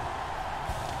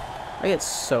 I get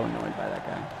so annoyed by that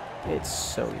guy. It's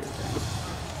so irritating.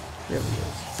 It really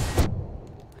is.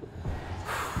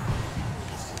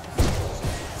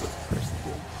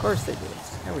 Of course they do.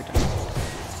 Every time.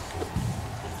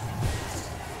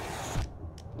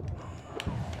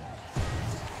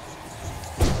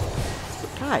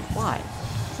 God, why?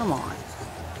 Come on.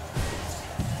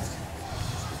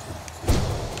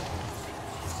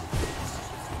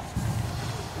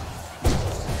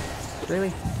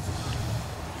 Really?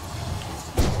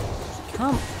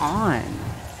 Come on.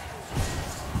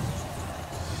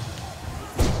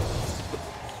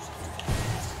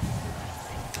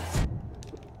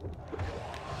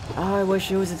 Oh, I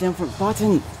wish it was a different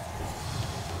button.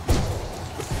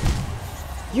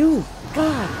 You,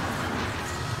 God.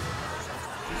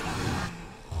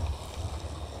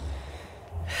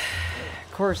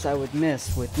 Of course I would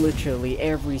miss with literally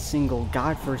every single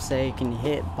godforsaken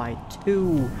hit by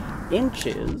 2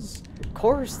 inches. Of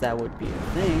course that would be a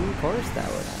thing. Of course that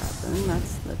would happen.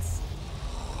 That's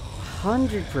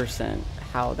 100%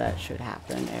 how that should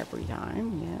happen every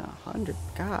time. Yeah, 100.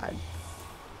 God.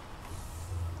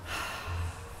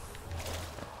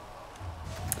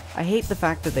 I hate the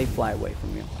fact that they fly away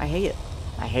from you. I hate it.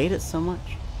 I hate it so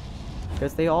much.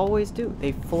 Because they always do.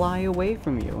 They fly away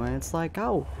from you. And it's like,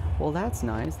 oh, well, that's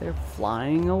nice. They're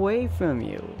flying away from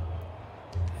you.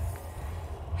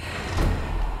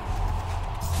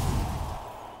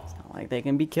 It's not like they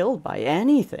can be killed by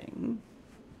anything.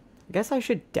 I guess I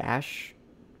should dash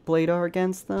Bladar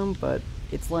against them, but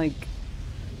it's like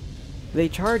they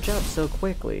charge up so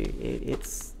quickly.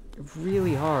 It's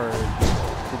really hard to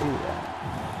do that.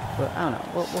 But I don't know.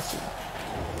 We'll see.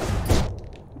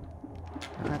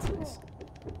 Oh, that's nice.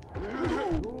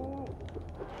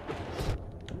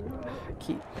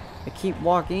 I keep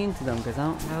walking into them because I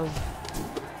don't have.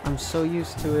 I'm so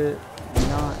used to it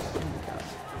not. Oh my God.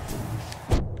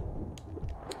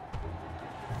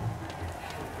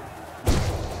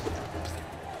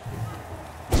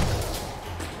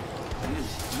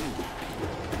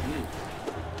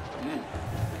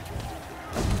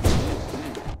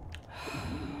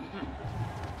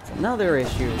 It's another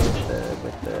issue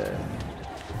with the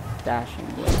dashing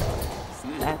blade.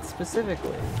 That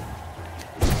specifically.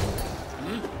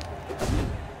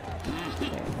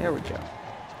 Okay, there we go.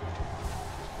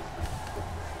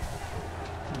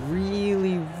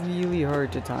 Really, really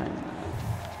hard to time that.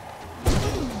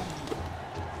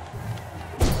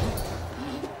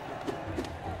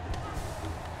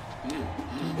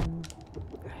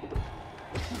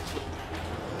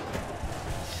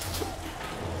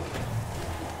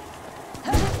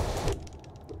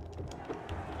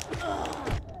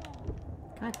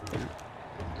 God damn it.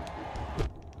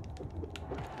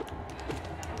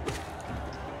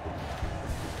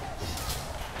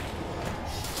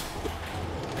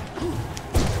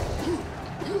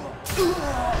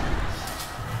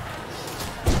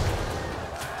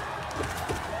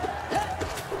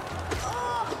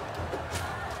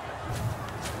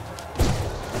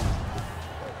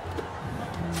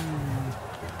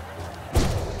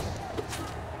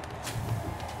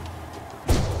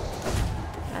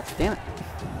 Damn it.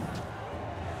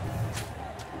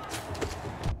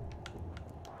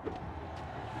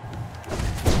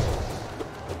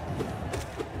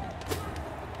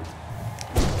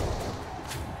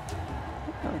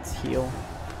 Let's heal.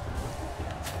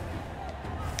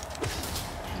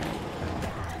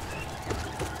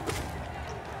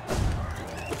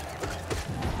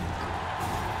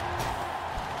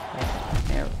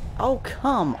 There. Oh,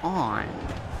 come on.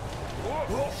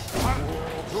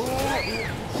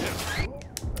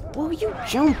 Will you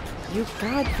jump, you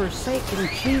godforsaken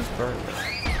cheeseburger?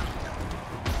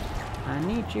 I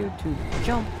need you to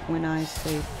jump when I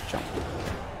say jump.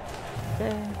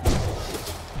 Okay.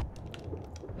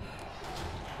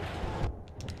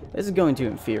 This is going to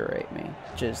infuriate me.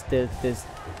 Just this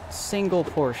single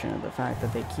portion of the fact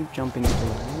that they keep jumping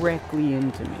directly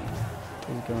into me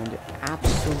is going to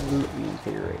absolutely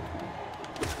infuriate me.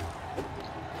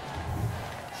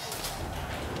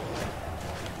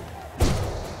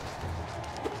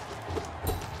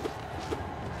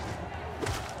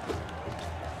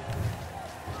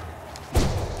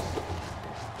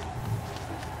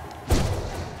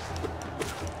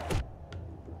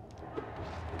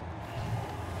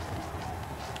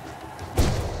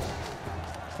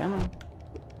 Come on.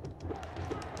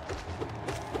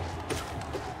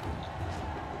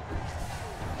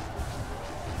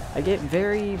 I get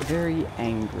very, very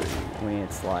angry when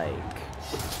it's like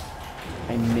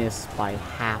I miss by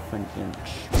half an inch.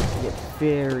 I get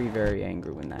very, very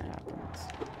angry when that happens.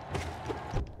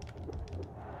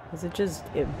 Because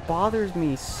it bothers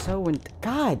me so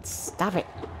God, stop it!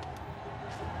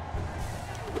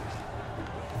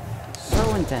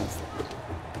 So intensely.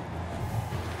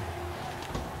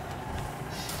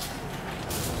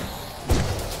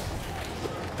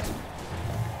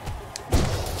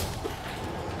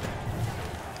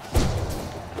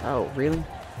 Oh, really?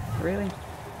 Really?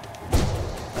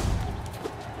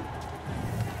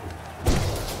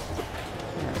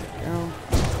 There we go.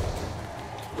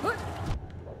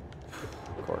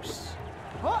 Of course.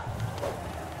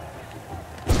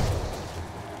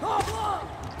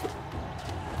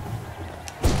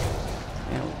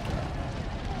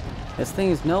 This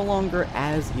thing is no longer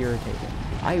as irritating.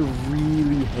 I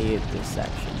really hated this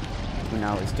section when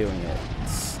I was doing it,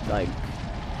 like,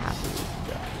 half a week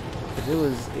ago.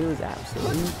 Because it was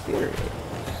absolutely infuriating.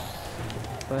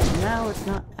 But now it's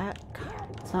not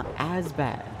as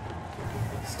bad.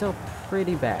 It's still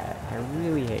pretty bad. I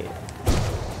really hate it.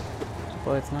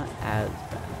 But it's not as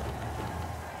bad.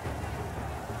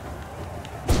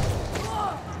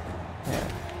 There.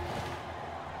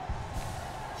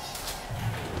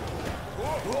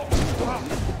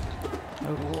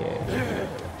 Okay.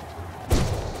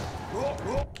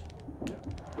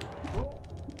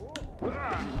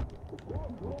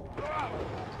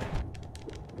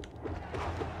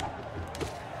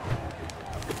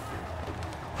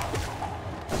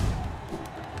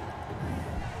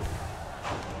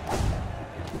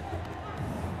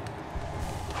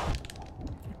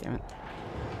 Damn it.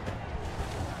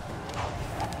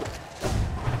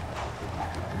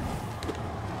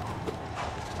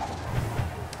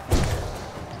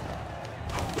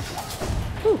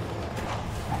 Whew.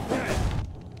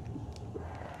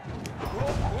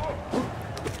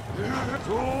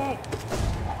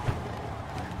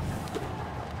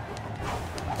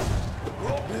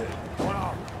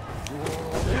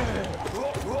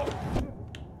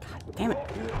 God damn it.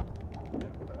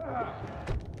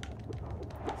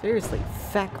 Seriously,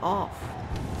 feck off.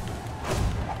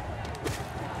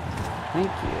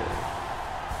 Thank you.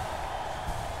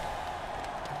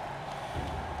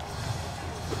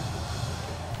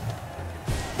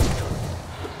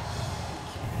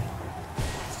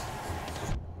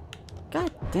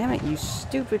 God damn it, you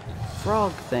stupid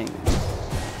frog thing.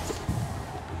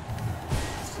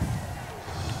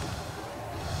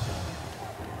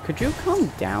 Could you calm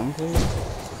down, please?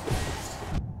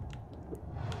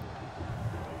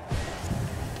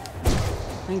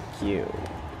 Thank you.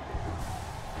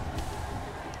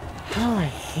 Oh, I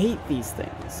hate these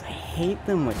things. I hate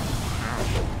them with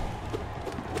passion.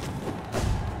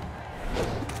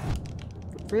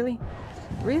 Really?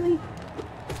 Really?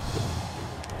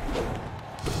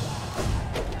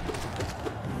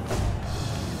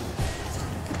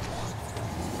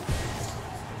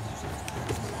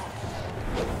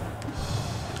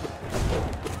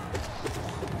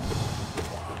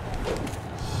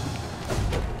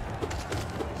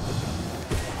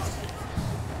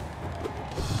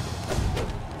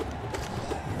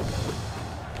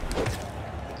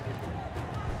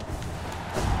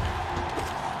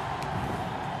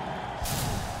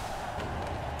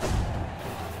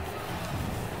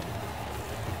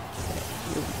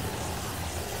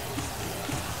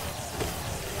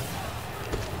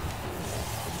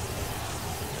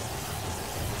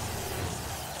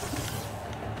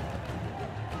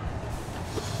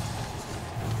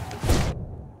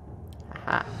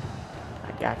 Aha.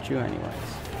 I got you anyways.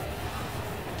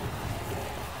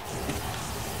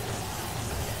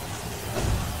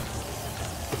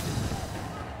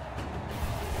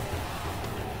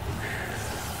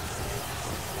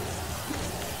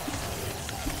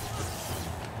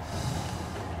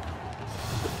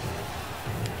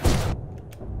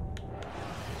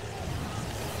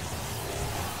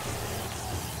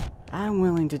 I'm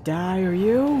willing to die, are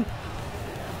you?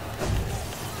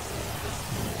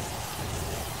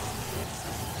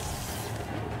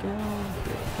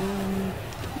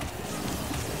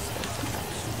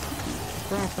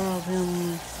 Crap out of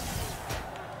him.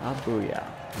 Ah, booyah.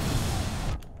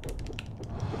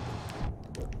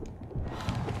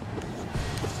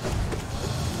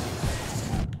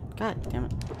 God damn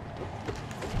it.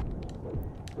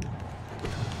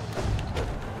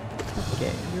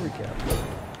 Okay, here we go.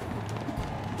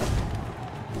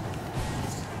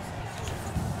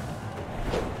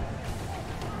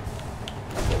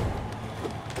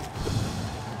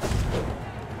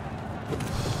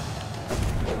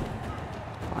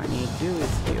 Do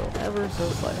is heal ever so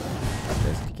slightly,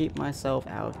 just to keep myself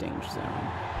out of danger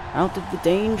zone. Out of the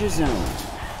danger zone.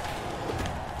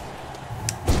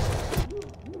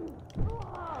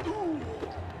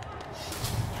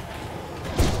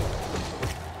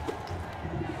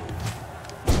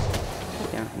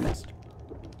 God damn it, I missed.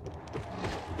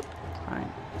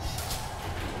 Fine.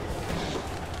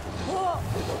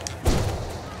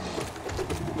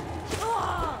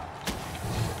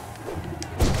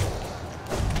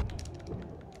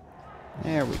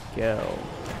 There we go.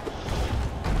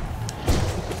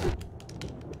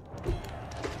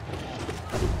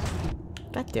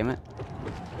 God damn it.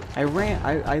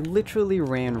 I literally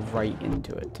ran right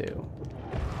into it too.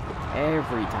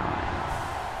 Every time.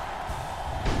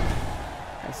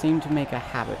 I seem to make a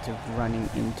habit of running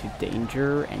into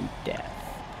danger and death.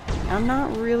 I'm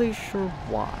not really sure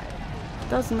why.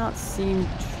 does not seem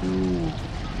too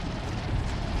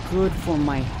good for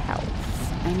my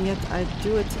health, and yet I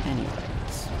do it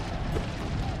anyways.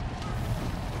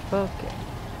 Okay.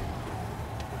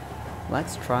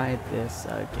 Let's try this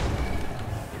again.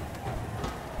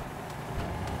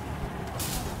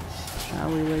 Shall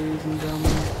we, ladies and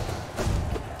gentlemen?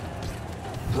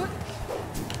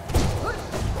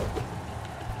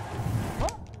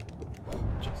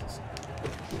 Jesus.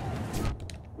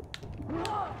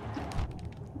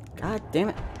 God damn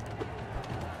it.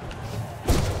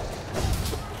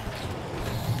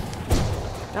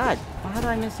 God, how did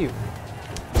I miss you?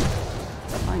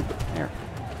 Fine, there.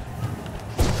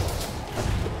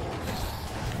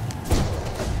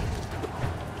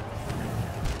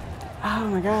 Oh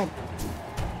my god.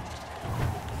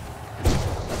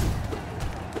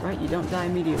 Right, you don't die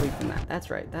immediately from that. That's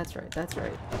right, that's right, that's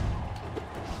right.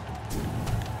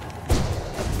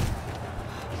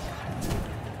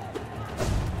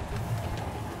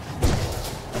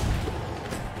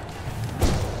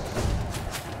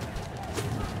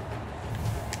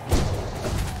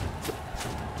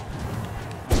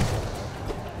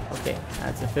 Okay,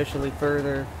 that's officially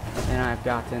further than I've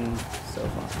gotten so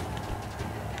far.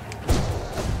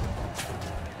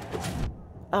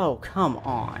 Oh, come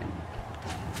on.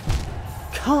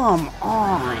 Come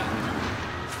on!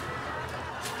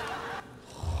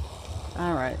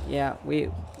 Alright, yeah,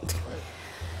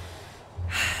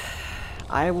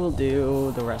 I will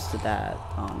do the rest of that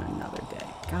on another day.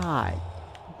 God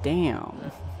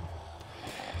damn.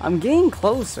 I'm getting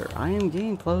closer. I am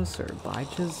getting closer, but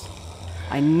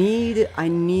I need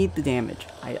the damage.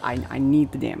 I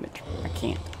need the damage.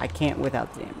 I can't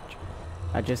without the damage.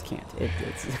 I just can't.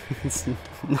 It's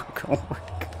not gonna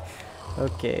work.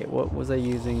 Okay, what was I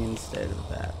using instead of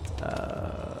that?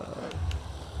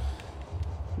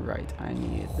 Right, I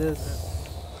need this,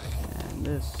 and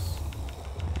this,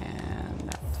 and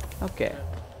that. Okay.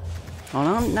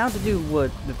 Well, now to do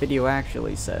what the video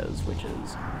actually says, which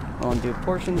is, I want to do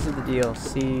portions of the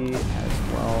DLC as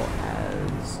well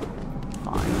as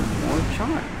find more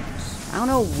charms. I don't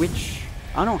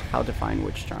know how to find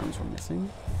which charms we're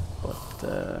missing,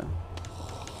 but,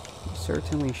 we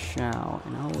certainly shall,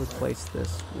 and I'll replace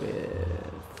this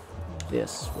with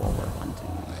this while we're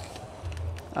hunting.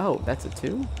 Oh, that's a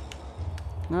 2?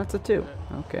 No, that's a 2.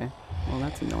 Okay. Well,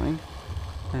 that's annoying.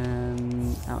 I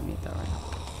don't need that right now.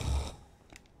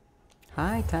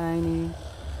 Hi, Tiny.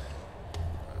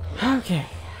 Okay.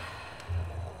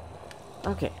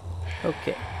 Okay.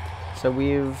 Okay. So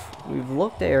we've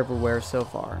looked everywhere so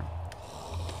far.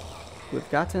 We've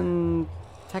gotten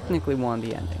technically one of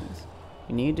the endings.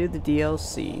 We need to do the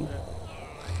DLC.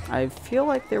 I feel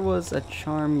like there was a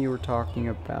charm you were talking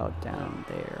about down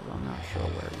there, but I'm not sure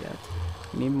where yet.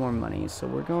 We need more money, so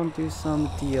we're going to do some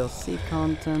DLC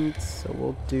content. So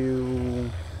we'll do...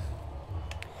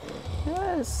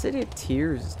 City of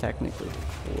Tears is technically the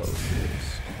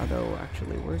closest. Although,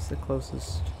 actually, where's the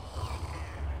closest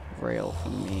rail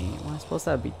from me? Well, I suppose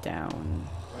that would be down.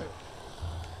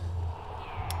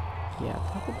 Yeah,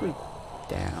 probably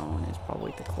down is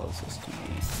probably the closest to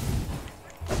me.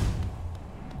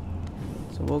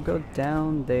 So we'll go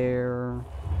down there.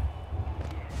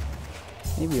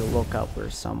 Maybe look up where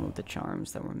some of the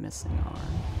charms that we're missing are.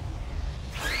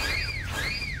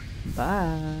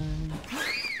 Bye.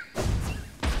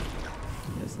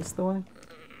 Is this the way?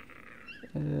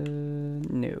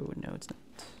 No, it's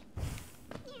not.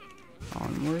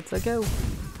 Onwards I go.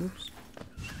 Oops.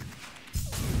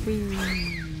 Whee.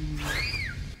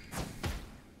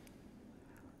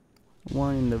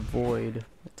 One in the void.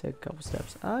 We'll take a couple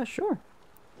steps. Sure.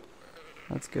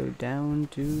 Let's go down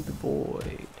to the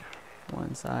void.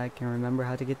 Once I can remember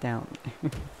how to get down.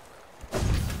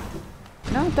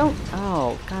 No, don't.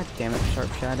 Oh, god damn it,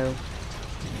 Sharp Shadow.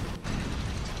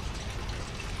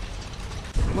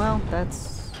 Well,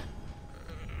 that's...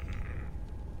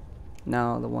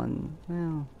 No, the one...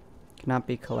 Well, cannot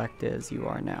be collected as you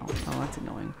are now. Oh, that's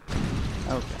annoying.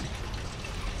 Okay.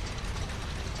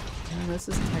 Well, this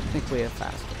is technically a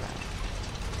faster route.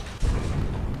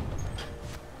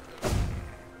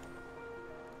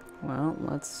 Well,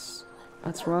 let's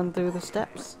run through the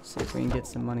steps. See if we can get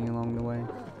some money along the way.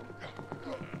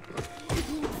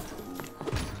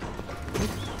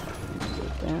 Go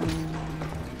down.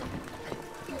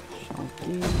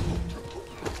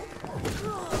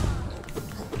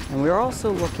 And we're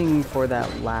also looking for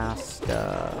that last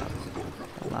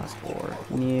floor.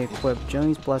 We need to equip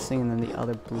Johnny's Blessing and then the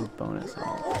other blue bonus.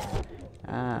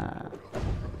 That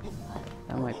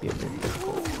might be a bit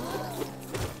difficult.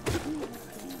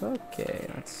 Okay,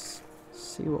 let's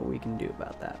see what we can do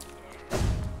about that.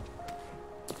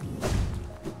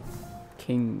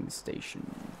 King Station.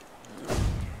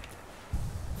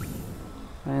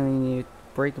 Finally need to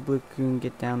break a blue cocoon,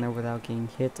 get down there without getting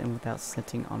hit and without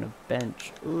sitting on a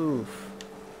bench. Oof.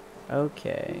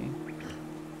 Okay.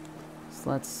 So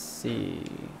let's see.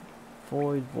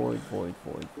 Void, void, void,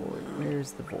 void, void.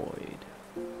 Where's the void?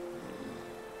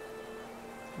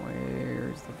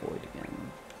 Where's the void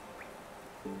again?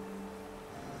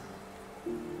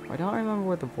 I don't remember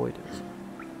where the void is.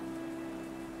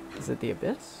 Is it the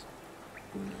abyss?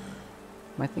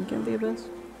 Am I thinking of the abyss?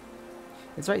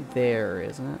 It's right there,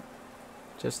 isn't it?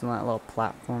 Just on that little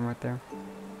platform right there.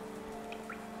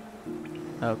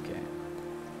 Okay.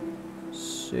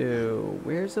 So,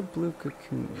 where's a blue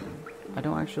cocoon? I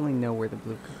don't actually know where the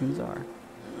blue cocoons are.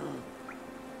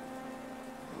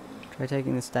 Try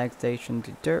taking the stag station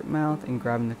to Dirtmouth and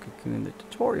grabbing the cocoon the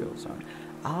tutorials on.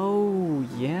 Oh,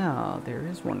 yeah, there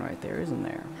is one right there, isn't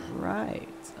there? Right.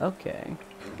 Okay.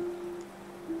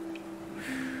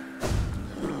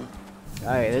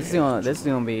 Alright, this is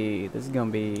gonna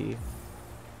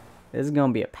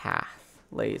be a path,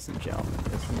 ladies and gentlemen.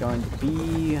 This is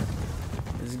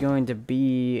going to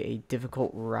be a difficult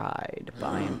ride, but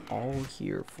I am all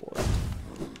here for it.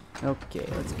 Okay,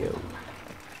 let's go.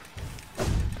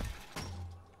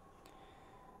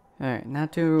 Alright, now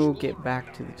to get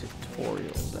back to the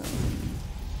tutorial then.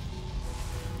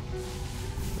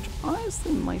 Which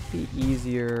honestly might be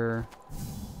easier.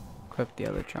 Equip the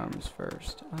other charms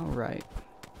first. Alright.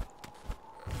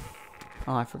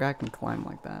 Oh, I forgot I can climb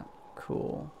like that.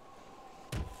 Cool.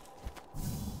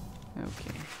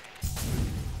 Okay.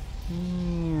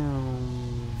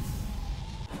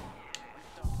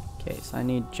 Okay, so I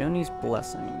need Joni's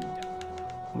Blessing,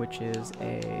 which is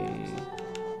a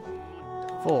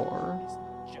 4.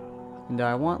 And do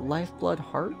I want Lifeblood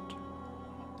Heart?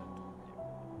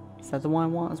 Is that the one I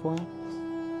want as well?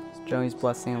 Joni's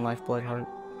Blessing and Lifeblood Heart?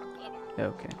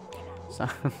 Okay. So,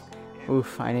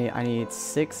 oof, I need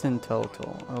 6 in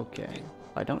total. Okay.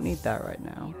 I don't need that right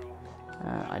now.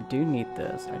 I do need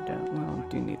this. I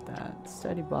do need that.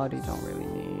 Steady body don't really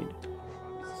need.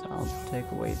 So I'll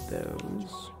take away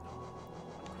those.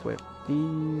 Equip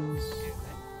these.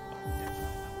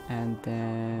 And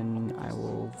then I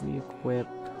will re-equip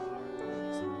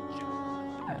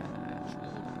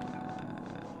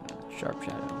Sharp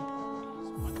Shadow.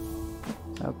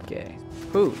 Okay.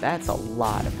 Ooh, that's a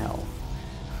lot of health.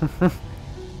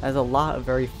 That's a lot of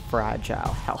very fragile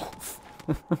health.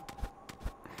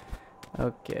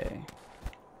 Okay.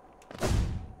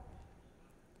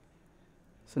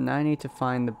 So now I need to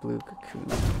find the blue cocoon.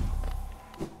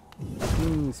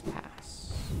 King's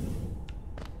Pass.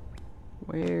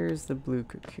 Where's the blue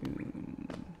cocoon?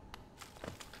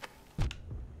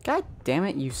 God damn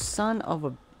it, you son of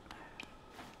a...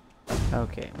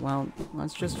 Okay, well,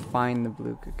 let's just find the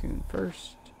blue cocoon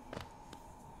first.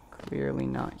 Clearly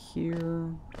not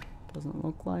here. Doesn't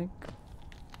look like.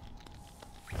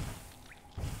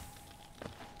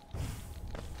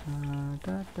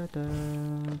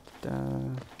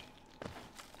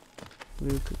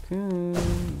 Blue cocoon,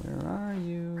 where are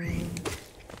you?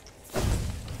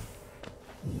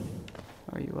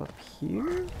 Are you up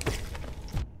here?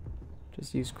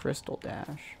 Just use Crystal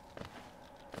Dash.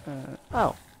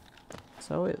 Oh.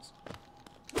 So is.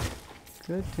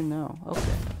 Good to know.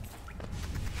 Okay.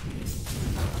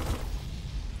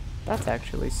 That's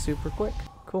actually super quick.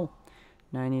 Cool.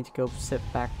 Now I need to go sit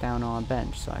back down on a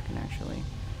bench so I can actually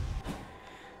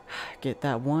get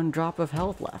that one drop of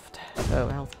health left. Oh,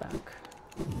 health back.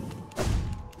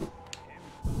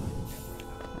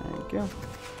 There you go.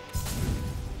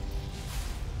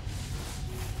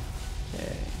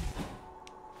 Okay.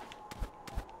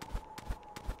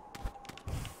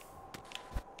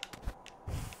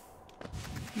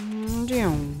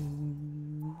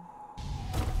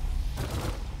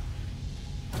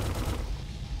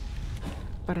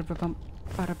 Ba-da-ba-bum,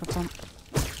 ba-da-ba-bum.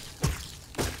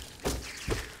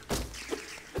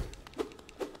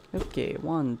 Okay,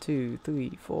 1, 2,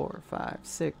 3, 4, 5,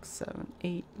 6, 7,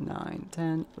 8, 9,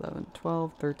 10, 11,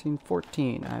 12, 13,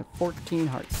 14. I have 14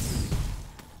 hearts.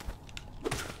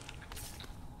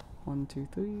 1, 2,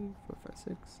 3, 4, 5,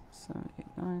 6, 7, 8,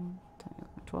 9, 10,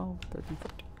 11, 12, 13,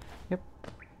 14. Yep.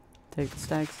 Take the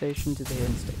stag station to the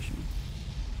hidden station.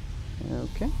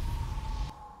 Okay.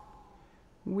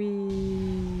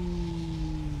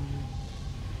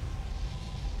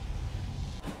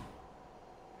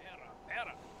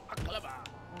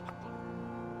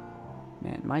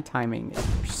 Man, my timing is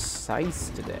precise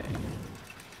today.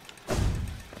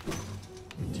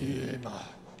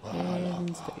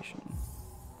 Hidden station.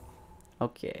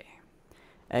 Okay.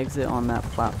 Exit on that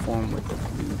platform with the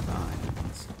blue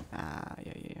vines. Ah,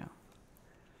 yeah.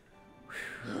 Whew.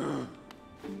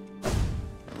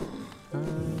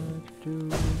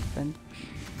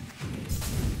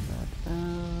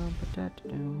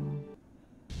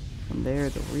 From there,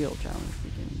 the real challenge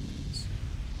begins.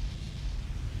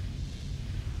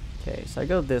 Okay, so I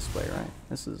go this way, right?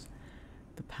 This is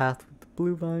the path with the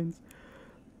blue vines.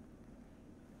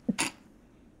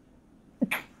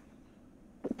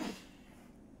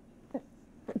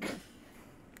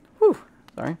 Whew,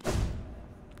 sorry.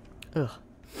 Ugh.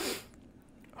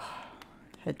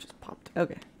 Head just popped.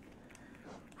 Okay.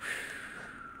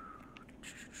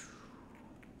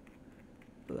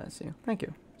 Bless you. Thank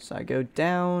you. So I go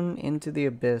down into the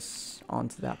abyss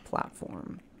onto that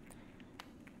platform.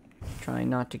 Trying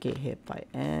not to get hit by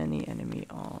any enemy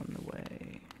on the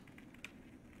way.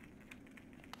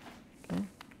 Okay.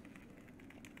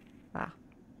 Ah.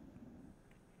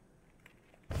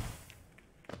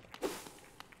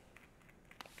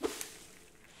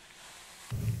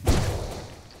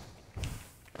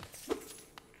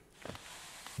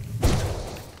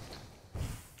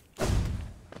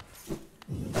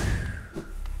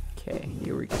 Okay,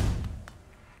 here we go.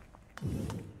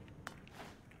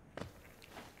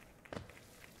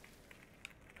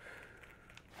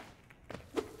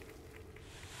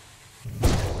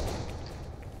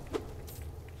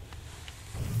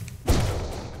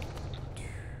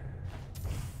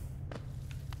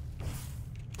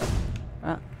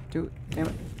 Ah, do it. Damn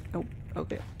it. Nope.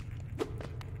 Okay.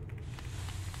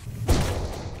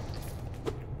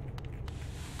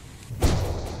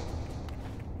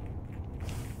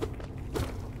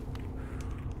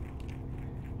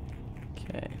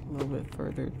 Okay, a little bit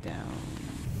further down.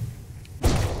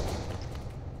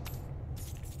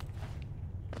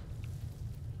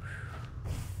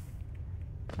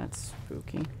 That's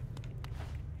spooky.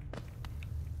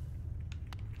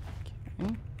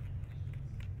 Okay.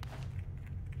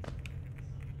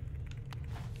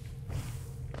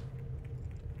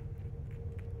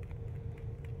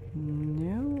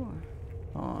 No.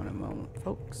 Hold on a moment,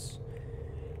 folks.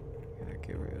 Gotta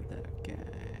get rid of that guy.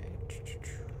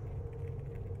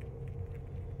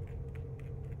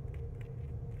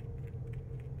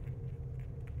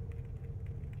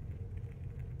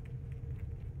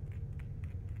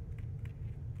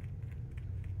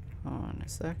 Hold on a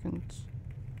second.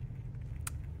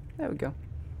 There we go.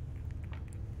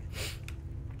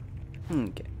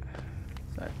 Okay.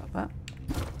 Sorry about that.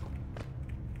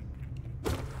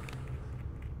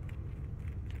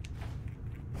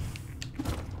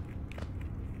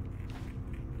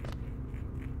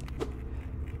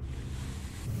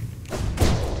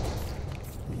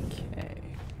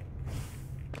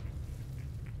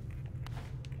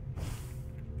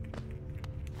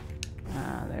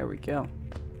 There we go.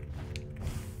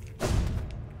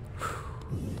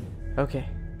 Okay.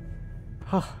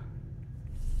 Oh.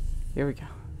 Here we go.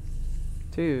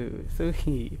 2,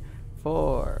 3,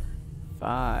 4,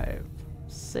 5,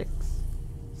 6,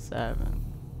 7,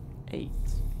 8,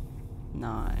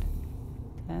 9,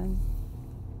 10,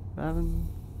 11,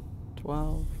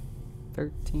 12,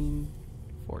 13,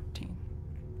 14.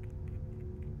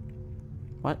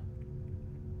 What?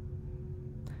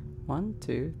 1,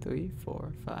 2, 3,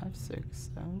 4, 5, 6,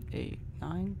 7, 8,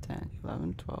 9, 10,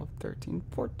 11, 12, 13,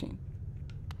 14.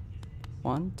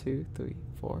 1, 2, 3,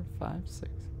 4, 5,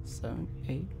 6, 7,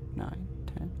 8, 9,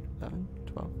 10, 11,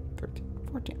 12, 13,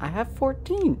 14. I have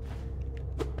 14!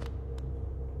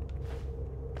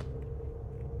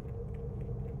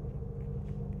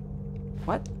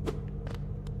 What?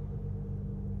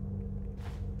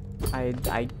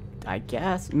 I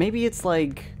guess. Maybe it's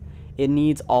like it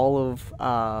needs all of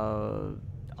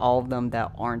them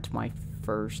that aren't my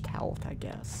first health, I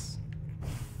guess.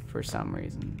 For some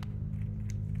reason.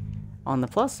 On the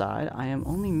plus side, I am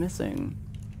only missing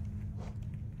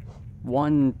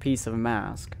one piece of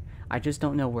mask. I just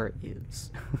don't know where it is.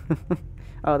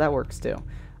 Oh, that works too.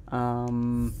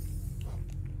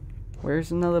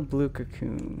 Where's another blue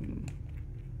cocoon?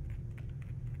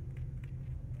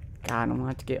 God, I don't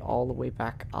want to get all the way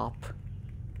back up.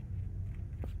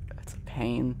 That's a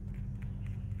pain.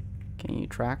 Can you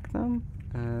track them?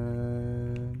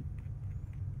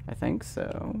 I think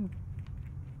so.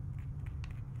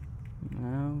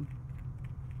 No.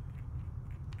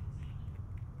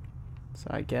 So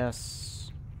I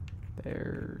guess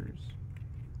there's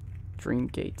Dream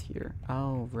Gate here.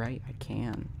 Oh, right, I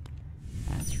can.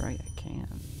 That's right, I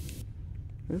can.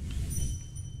 Oops.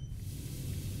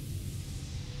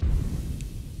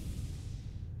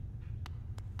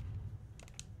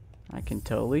 I can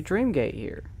totally Dream Gate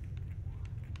here.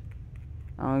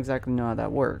 I don't exactly know how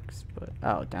that works, but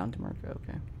oh, down to marker,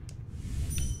 okay.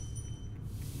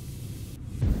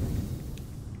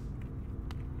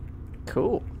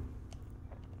 Cool.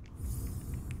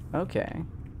 Okay.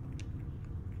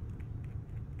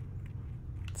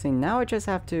 See, now I just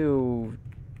have to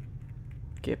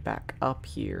get back up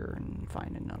here and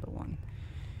find another one.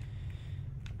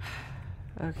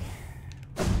 Okay.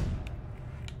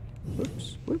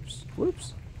 Whoops, whoops,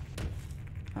 whoops.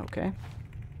 Okay.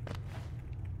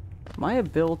 My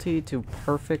ability to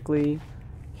perfectly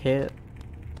hit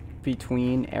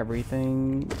between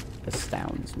everything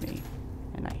astounds me,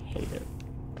 and I hate it.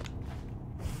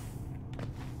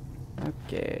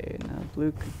 Okay, now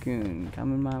blue cocoon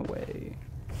coming my way,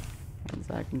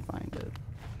 as I can find it.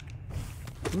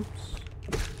 Oops.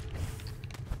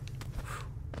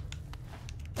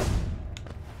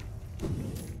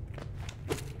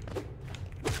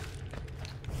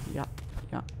 Yeah.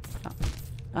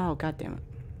 Oh, god damn it.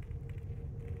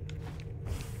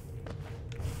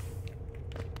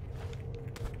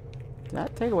 Did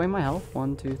that take away my health?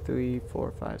 1, 2, 3,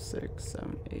 4, 5, 6,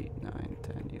 7, 8, 9,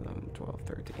 10, 11, 12,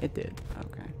 13. It did.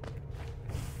 Okay.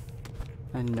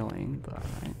 Annoying, but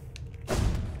alright.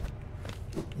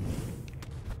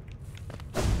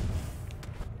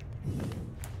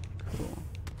 Cool.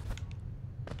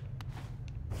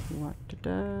 What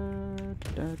da-da.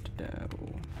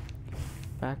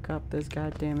 Back up this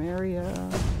goddamn area,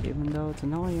 even though it's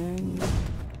annoying.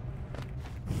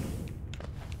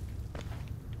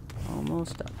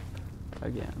 Almost up.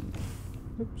 Again.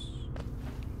 Oops.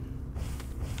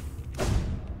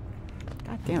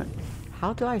 God damn it.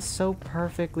 How do I so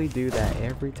perfectly do that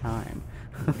every time?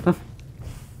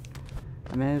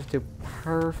 I managed to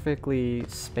perfectly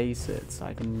space it so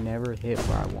I can never hit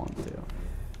where I want to.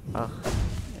 Ugh.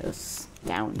 It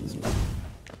astounds me.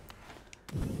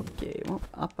 Okay, well,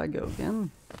 up I go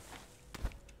again.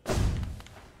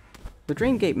 The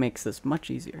Dream Gate makes this much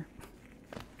easier.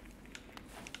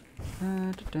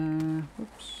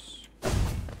 Oops.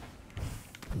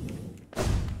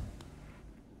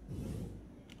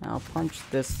 I'll punch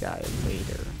this guy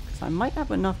later, because I might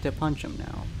have enough to punch him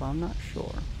now, but I'm not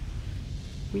sure.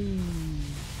 Whee!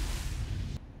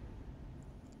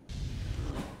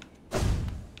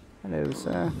 Hello,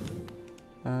 sir.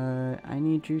 I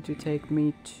need you to take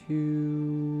me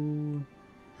to...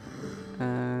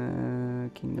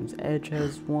 Kingdom's Edge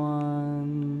has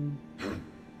one.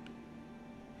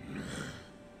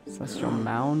 Celestial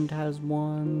Mound has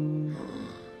one.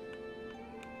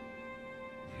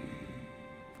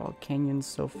 Fall Canyon's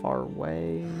so far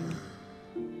away.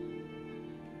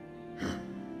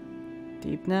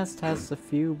 Deep Nest has a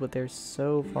few, but they're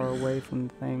so far away from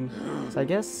the thing. So I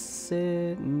guess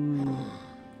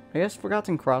I guess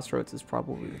Forgotten Crossroads is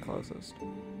probably the closest.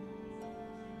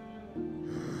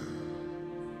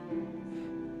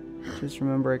 Just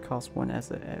remember it costs 1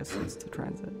 essence to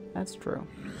transit. That's true.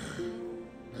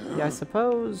 Yeah, I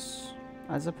suppose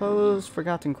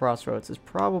Forgotten Crossroads is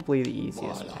probably the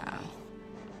easiest path.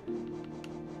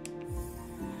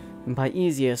 And by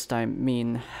easiest, I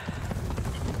mean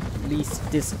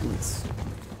least distance.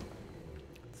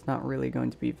 It's not really going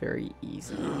to be very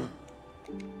easy.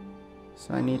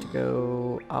 So I need to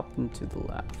go up and to the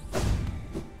left.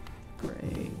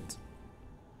 Great.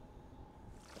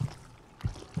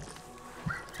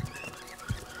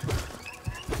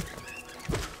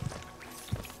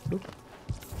 Oop.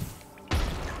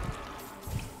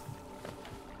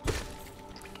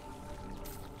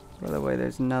 By the way,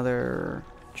 there's another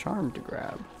charm to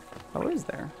grab. Oh, is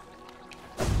there?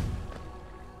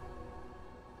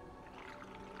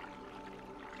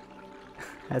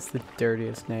 That's the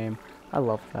dirtiest name. I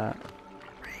love that.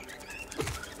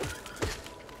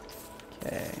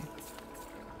 Okay.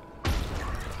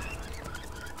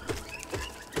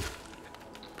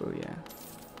 Oh yeah.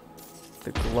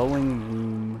 The glowing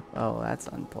womb. Oh, that's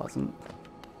unpleasant.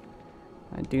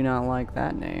 I do not like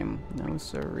that name. No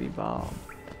sirree, Bob.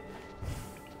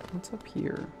 What's up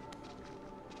here?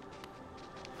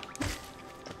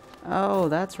 Oh,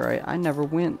 that's right. I never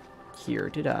went here,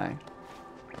 did I?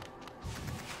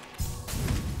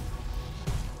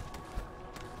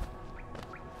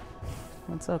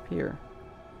 What's up here?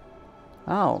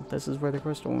 Oh, this is where the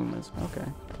crystal womb is. Okay.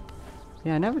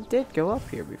 Yeah, I never did go up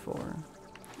here before.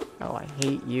 Oh, I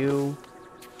hate you.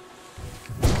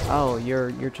 Oh, you're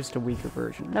just a weaker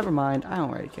version. Never mind. I don't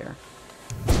really care.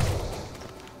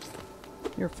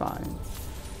 You're fine.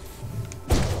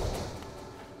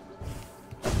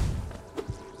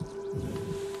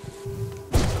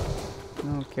 I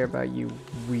don't care about you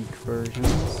weak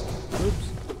versions. Oops.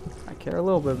 I care a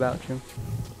little bit about you.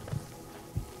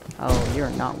 Oh, you're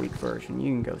a not weak version.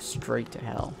 You can go straight to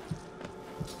hell.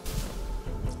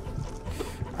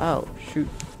 Oh, shoot.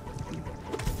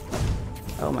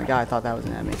 Oh my god, I thought that was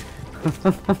an enemy.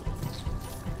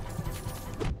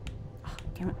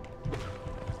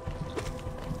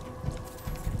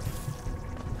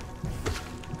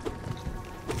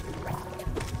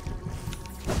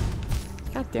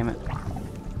 Damn it.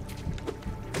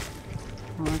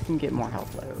 Well, I can get more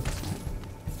health later.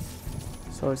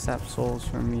 So sap souls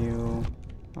from you.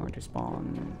 Or to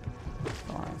spawn.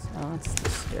 Oh, that's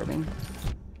disturbing.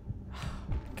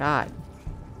 God.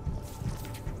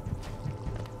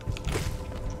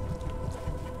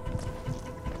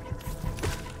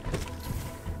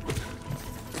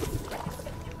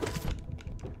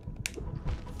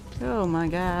 Oh my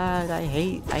god, I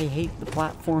hate the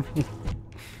platforming.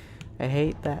 I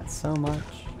hate that so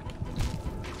much.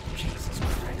 Jesus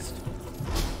Christ.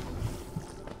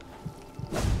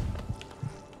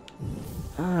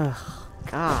 Ugh,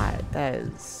 God, that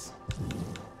is...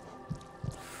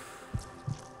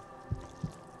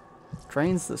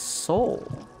 drains the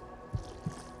soul.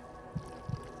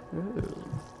 Ooh.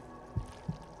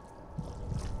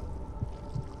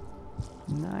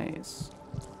 Nice.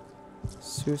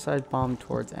 Suicide bomb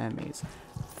towards enemies.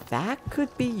 That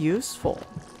could be useful.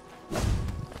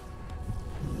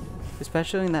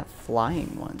 Especially in that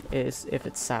flying one, is if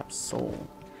it saps soul.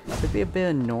 Could be a bit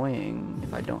annoying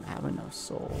if I don't have enough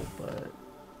soul, but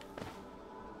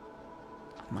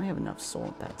I might have enough soul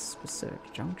at that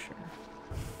specific juncture.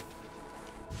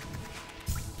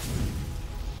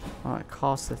 Oh, it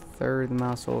costs a third the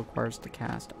amount of soul requires to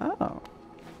cast. Oh.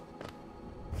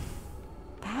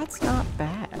 That's not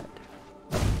bad.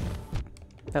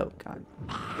 Oh, God.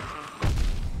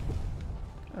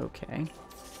 Okay.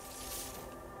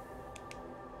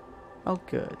 Oh,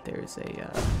 good. There's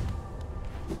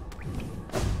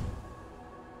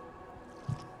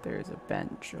a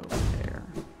bench over there.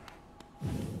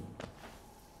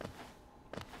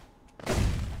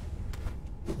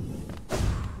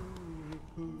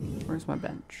 Where's my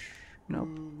bench? Nope.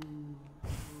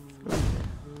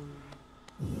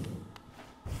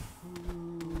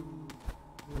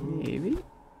 Maybe?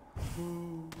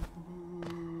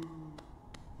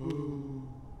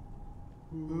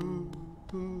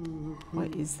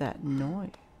 What is that noise?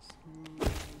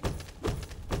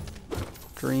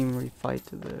 Dream refight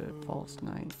to the false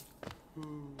knight.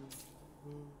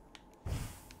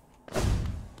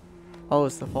 Oh,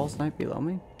 is the false knight below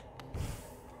me?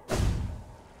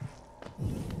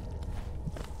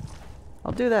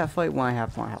 I'll do that fight when I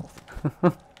have more health.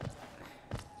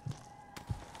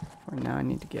 For now, I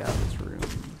need to get out of this room.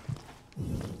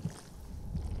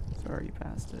 Sorry, you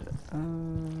passed it.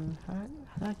 How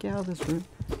did I get out of this room?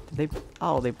 Did they?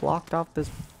 Oh, they blocked off this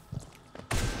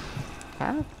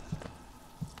path?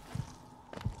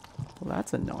 Well,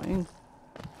 that's annoying.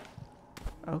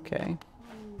 Okay.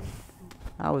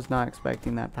 I was not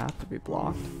expecting that path to be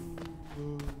blocked.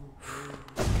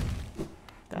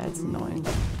 That's annoying.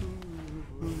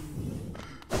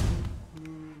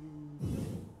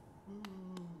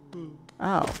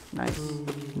 Oh, nice.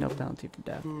 No penalty for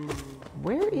death.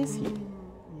 Where is he?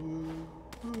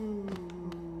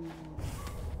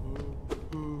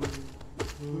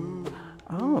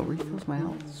 Oh, refills my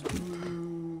health. Sweet.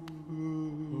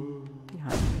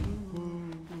 Behind me.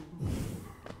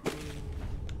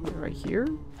 Right here?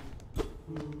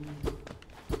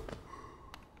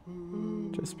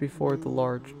 Just before the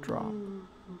large drop.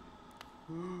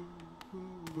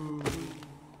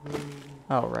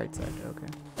 Oh, right side, okay.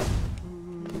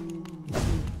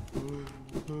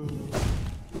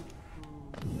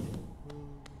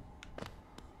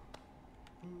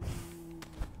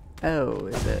 Oh,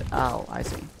 is it? Oh, I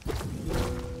see.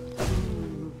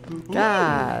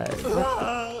 God!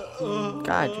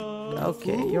 God,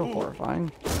 okay, you're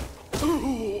horrifying.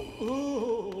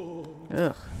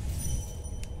 Ugh.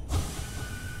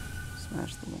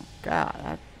 Smash the wall.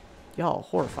 God, y'all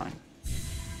horrifying.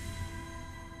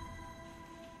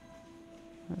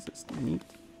 This is neat.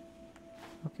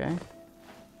 Okay.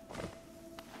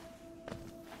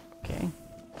 Okay.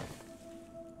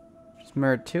 Just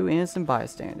murdered 2 innocent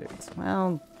bystanders.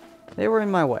 Well, they were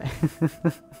in my way.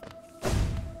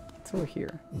 It's over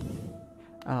here.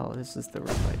 Oh, this is the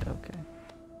refight. Okay.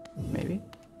 Maybe?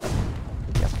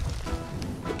 Yep.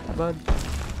 Hi, bud.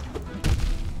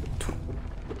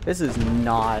 This is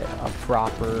not a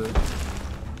proper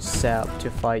setup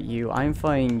to fight you. I'm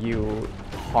fighting you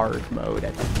hard mode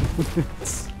at the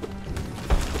moment.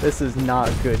 This is not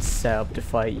a good setup to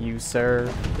fight you,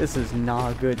 sir. This is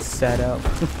not a good setup.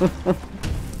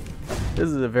 This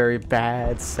is a very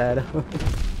bad setup.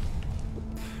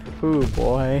 Ooh,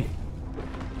 boy.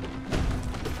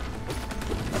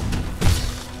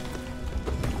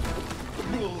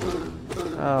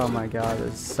 Oh my god,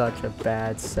 this is such a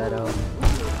bad setup.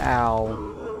 Ow.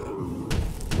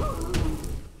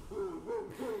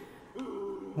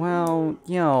 Well,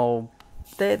 you know,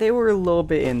 they were a little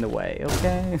bit in the way,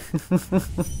 okay?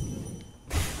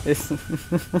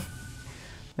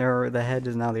 The head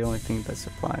is now the only thing that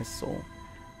supplies soul.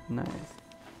 Nice.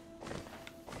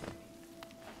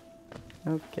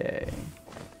 Okay.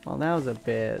 Well, that was a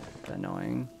bit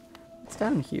annoying. It's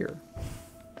down here.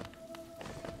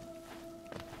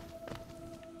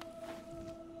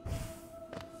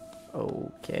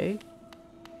 Okay.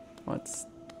 What's...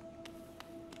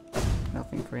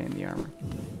 Nothing for him, the armor.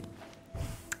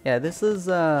 Yeah, this is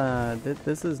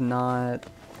this is not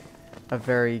a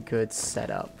very good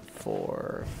setup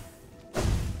for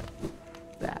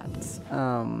that.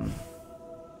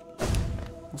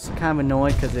 Also kind of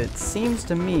annoyed because it seems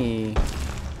to me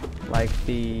like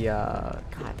the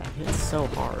God, that hits so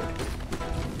hard.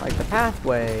 Like the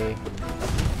pathway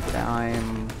that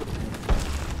I'm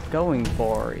going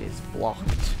for is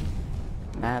blocked.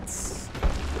 And it's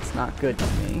not good to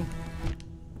me.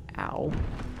 Ow.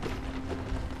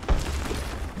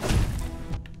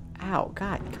 Ow,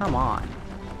 God, come on.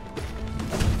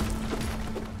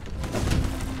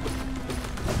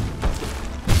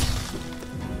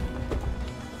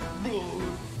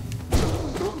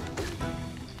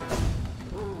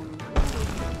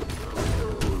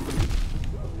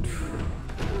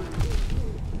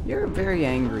 You're very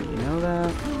angry, you know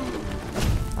that?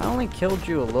 I only killed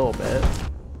you a little bit.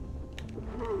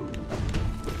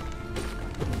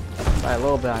 By a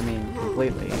little bit, I mean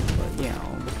completely, but you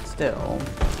know, still.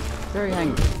 Very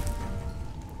angry.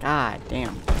 God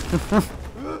damn.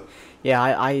 Yeah,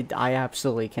 I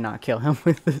absolutely cannot kill him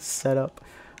with this setup.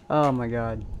 Oh my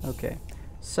god. Okay.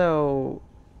 So...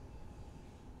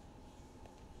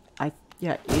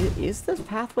 Yeah, is this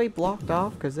pathway blocked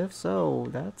off? Because if so,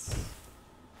 that's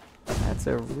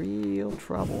a real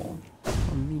trouble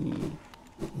for me.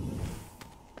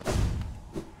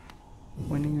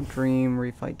 Winning a dream,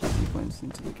 refight gives you glimpse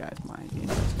into the guy's mind.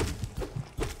 Interesting.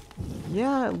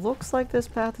 Yeah, it looks like this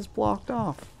path is blocked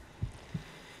off.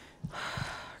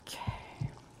 Okay.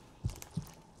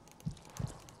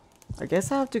 I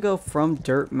guess I have to go from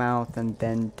Dirtmouth and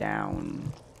then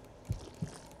down.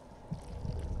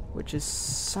 Which is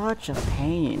such a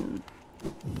pain.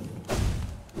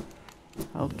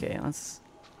 Okay, let's...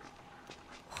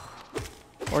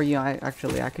 Or, you know, I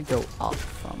could go up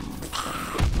from...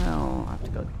 No, I have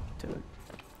to go to it.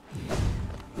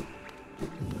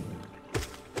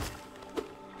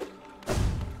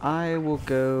 I will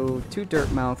go to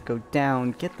Dirtmouth, go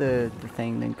down, get the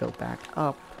thing, then go back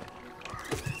up.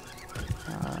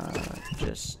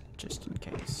 Just in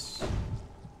case.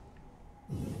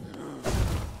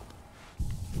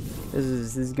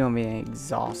 This is gonna be an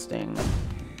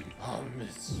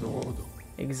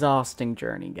exhausting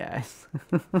journey, guys.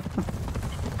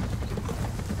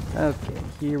 Okay,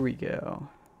 here we go.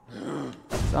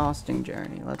 Exhausting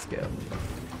journey, let's go.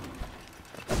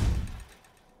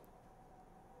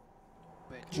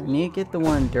 I need to get the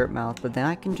one in Dirtmouth, but then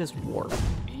I can just warp.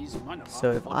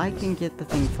 So if I can get the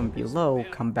thing from below,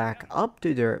 come back up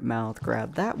to Dirtmouth,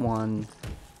 grab that one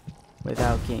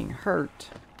without getting hurt.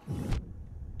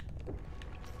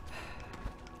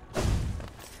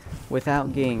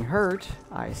 Without getting hurt,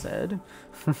 I said.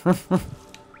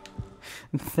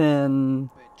 Then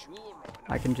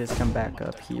I can just come back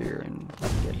up here and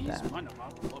get that.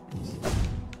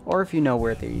 Or if you know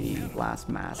where the last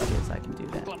mask is, I can do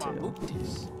that too.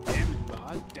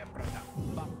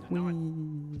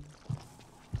 Whee.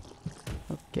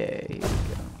 Okay, here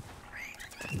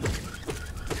we go.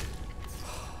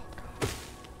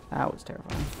 That was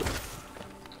terrifying.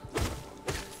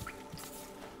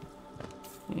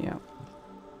 Yeah.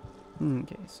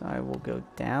 Okay, so I will go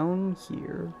down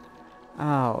here.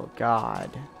 Oh, God.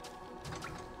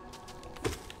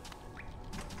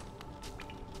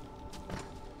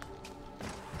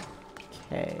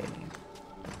 Okay.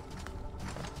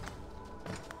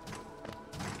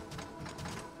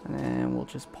 And then we'll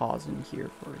just pause in here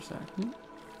for a second.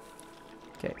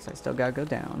 Okay, so I still gotta go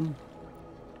down.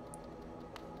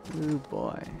 Ooh,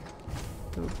 boy.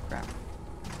 Ooh, crap.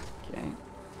 Okay.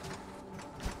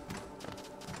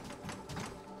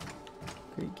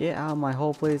 Could you get out of my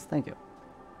hole, please? Thank you.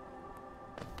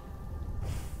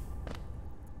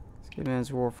 Skip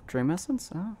man's war for dream essence?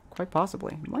 Oh, quite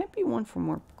possibly. Might be one for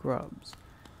more grubs.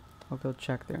 I'll go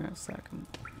check there in a second.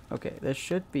 Okay, this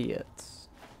should be it.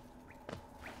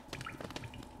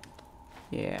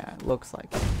 Yeah, looks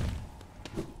like it.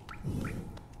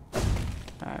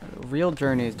 Real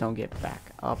journeys don't get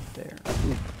back up there.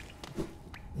 Ooh.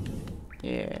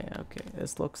 Yeah, okay,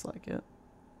 this looks like it.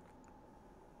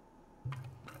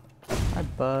 Hi,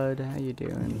 bud. How you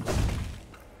doing?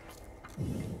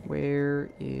 Where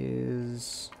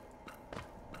is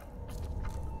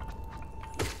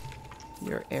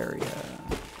your area?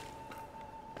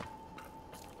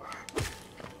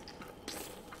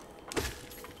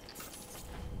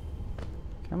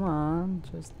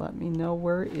 Just let me know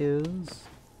where it is.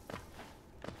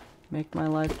 Make my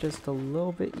life just a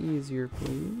little bit easier,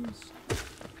 please.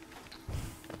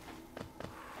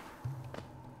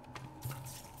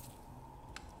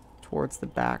 Towards the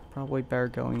back. Probably better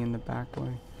going in the back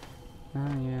way.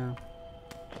 Oh, yeah.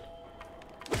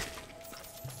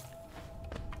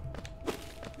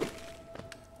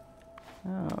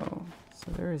 Oh,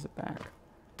 so there is a back.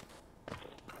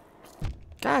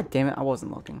 God damn it, I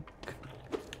wasn't looking.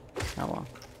 Oh well.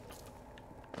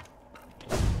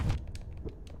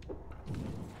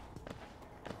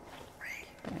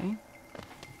 Okay.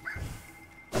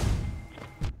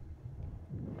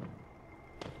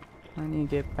 I need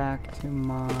to get back to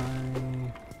my...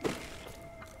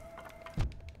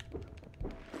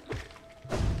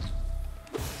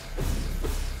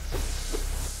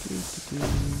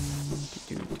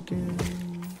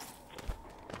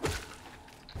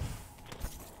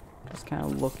 Just kind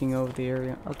of looking over the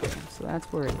area. Okay, so that's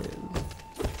where it is.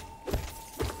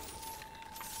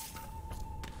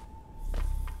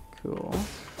 Cool.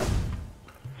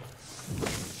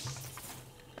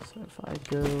 So if I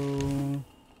go...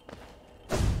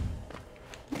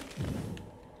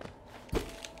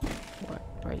 What,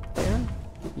 right there?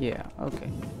 Yeah,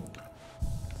 okay.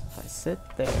 So if I sit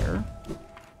there,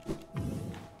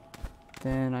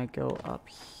 then I go up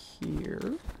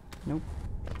here. Nope.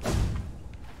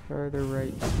 Further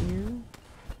right here.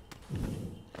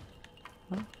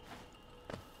 Huh?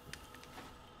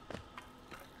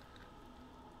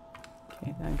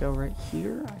 Okay, then I go right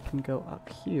here. I can go up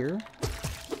here.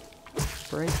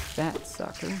 Break that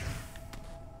sucker.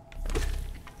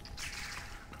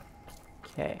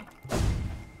 Okay.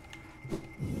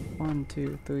 1,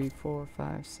 2, 3, 4,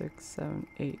 5, 6, 7,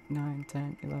 8, 9,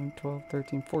 10, 11, 12,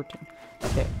 13, 14.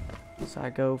 Okay. So I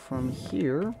go from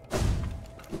here.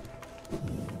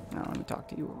 Now let me talk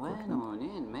to you real quick.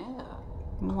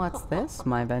 What's this?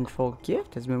 My vengeful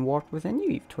gift has been warped within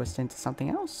you. You've twisted into something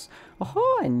else.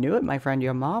 Oh, I knew it, my friend.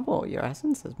 You're a marvel. Your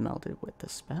essence has melted with the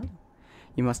spell.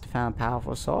 You must have found a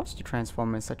powerful source to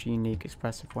transform in such a unique,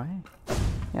 expressive way.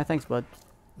 Yeah, thanks, bud.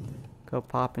 Go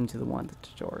pop into the one, the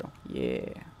tutorial.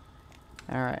 Yeah.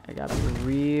 Alright, I gotta be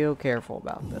real careful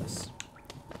about this.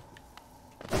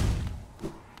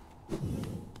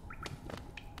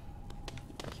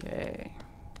 Okay.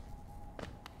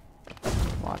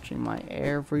 Watching my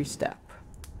every step.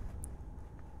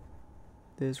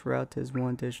 This route has 1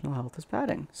 additional health as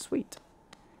padding. Sweet.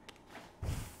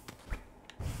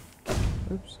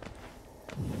 Oops.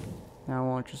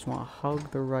 Now I just want to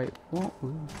hug the right wall.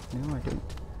 Ooh, no, I don't.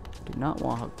 Do not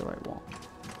want to hug the right wall.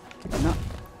 Do not.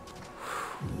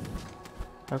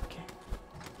 Okay.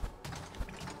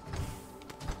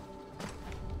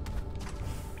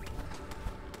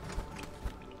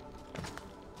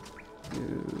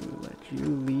 Let you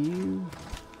leave.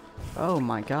 Oh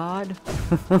my god.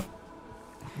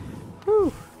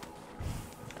 Whew.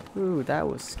 Ooh, that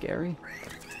was scary.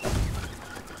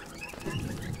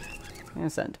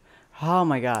 And send. Oh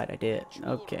my god, I did.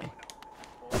 Okay.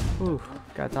 Ooh,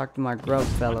 gotta talk to my grub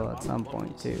fellow at some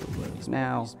point too. But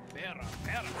now,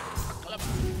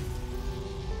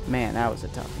 man, that was a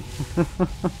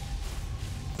toughie.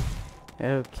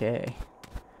 Okay.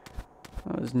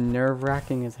 That was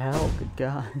nerve-wracking as hell. Good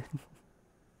god.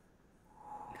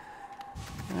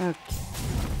 Okay.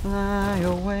 Fly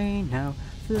away now.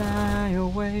 Fly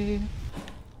away.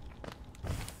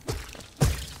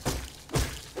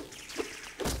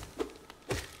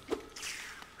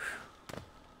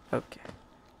 Okay.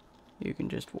 You can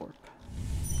just warp.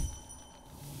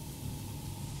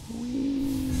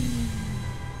 Whee.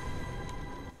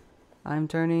 I'm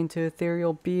turning into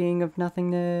ethereal being of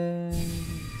nothingness.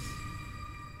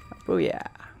 Booyah.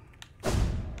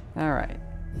 Alright.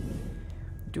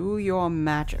 Do your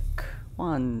magic.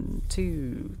 1,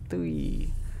 2,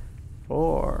 3,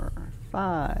 4,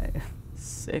 5,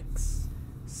 6,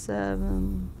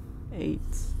 7, 8,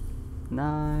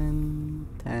 9,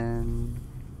 10,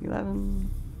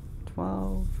 11,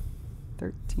 12,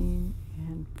 13,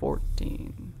 and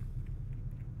 14.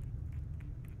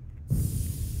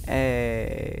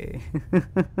 Hey.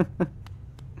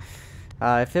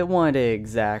 If it wanted it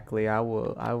exactly, I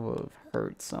would have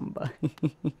hurt somebody.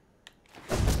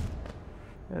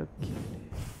 Okay.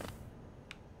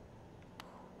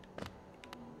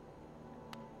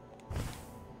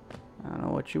 I don't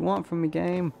know what you want from me,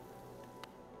 game.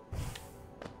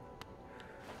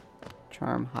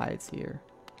 Charm hides here.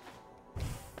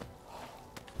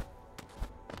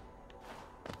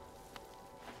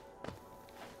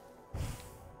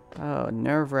 Oh,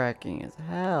 nerve-wracking as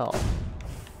hell.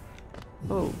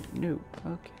 Oh, no.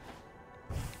 Okay.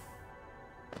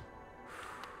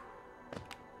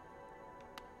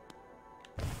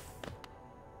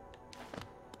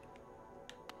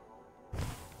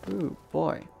 Ooh,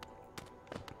 boy.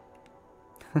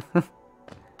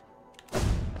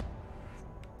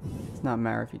 It's not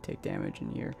matter if you take damage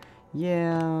in here.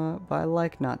 Yeah, but I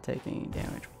like not taking any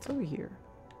damage. What's over here?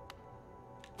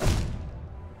 As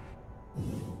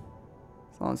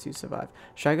long as you survive.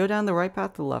 Should I go down the right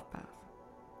path or the left path?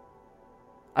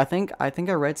 I think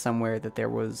I read somewhere that there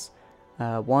was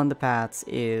one of the paths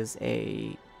is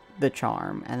the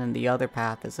charm, and then the other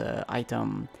path is a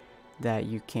item that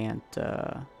you can't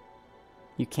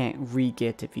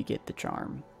re-get if you get the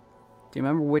charm. Do you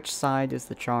remember which side is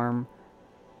the charm?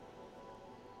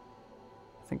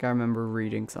 I think I remember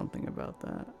reading something about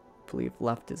that. I believe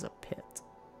left is a pit.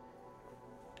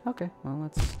 Okay, well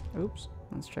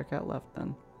let's check out left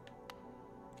then.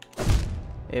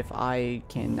 If I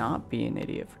cannot be an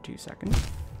idiot for 2 seconds.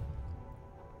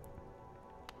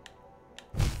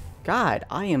 God,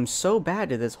 I am so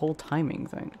bad at this whole timing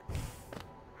thing.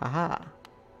 Haha.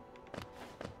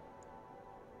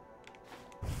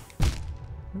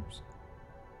 Oops.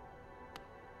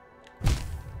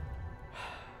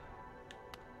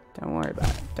 Don't worry about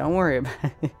it. Don't worry about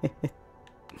it.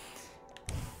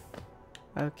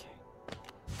 Okay.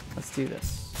 Let's do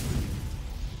this.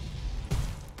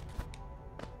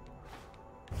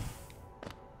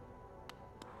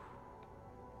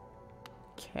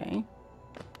 Okay.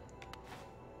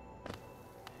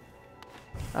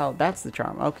 Oh, that's the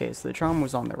charm. Okay, so the charm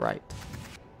was on the right.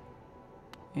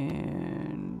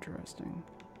 Interesting.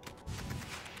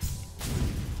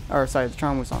 Or, sorry, the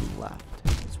charm was on the left.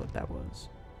 That's what that was.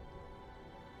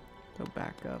 Go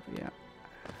back up, yeah.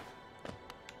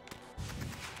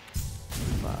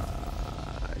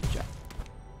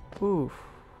 Oof.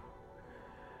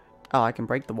 Oh, I can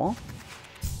break the wall?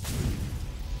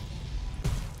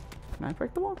 Can I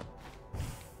break the wall?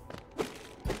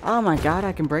 Oh my god,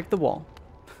 I can break the wall.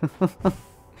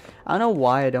 I don't know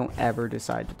why I don't ever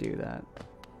decide to do that.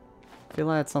 I feel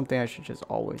like that's something I should just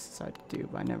always decide to do,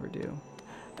 but I never do.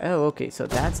 Oh, okay, so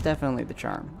that's definitely the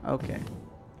charm. Okay.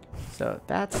 So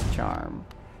that's the charm.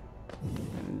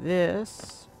 And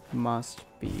this must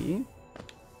be...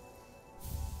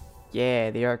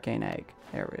 Yeah, the arcane egg.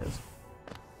 There it is.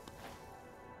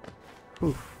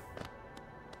 Whew.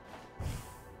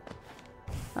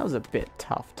 That was a bit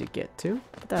tough to get to,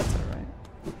 but that's alright.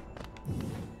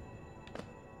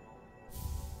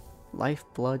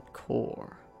 Lifeblood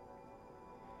core.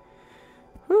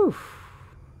 Whew.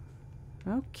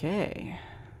 Okay.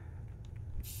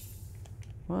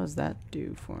 What does that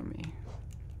do for me?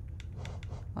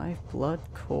 Lifeblood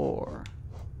core.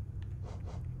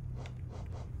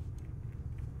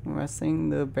 When resting,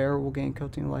 the bearer will gain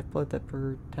coating of lifeblood that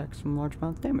protects from large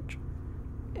amounts of damage.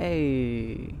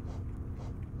 Hey.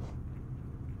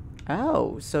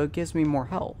 Oh, so it gives me more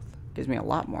health. Gives me a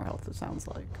lot more health, it sounds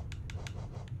like.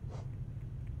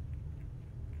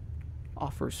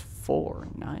 Offers 4.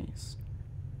 Nice.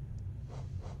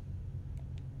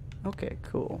 Okay,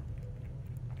 cool.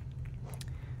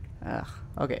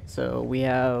 Okay, so we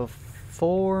have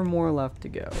 4 more left to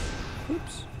go.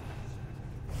 Oops.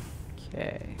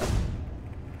 Okay.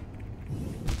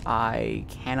 I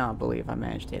cannot believe I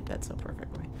managed to hit that so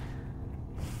perfectly.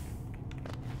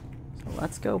 So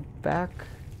let's go back,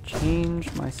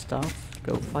 change my stuff,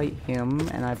 go fight him,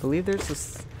 and I believe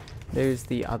there's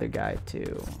the other guy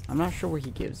too. I'm not sure what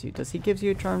he gives you. Does he give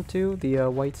you a charm too? The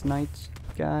White Knight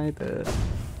guy, the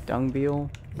dung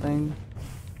beetle thing?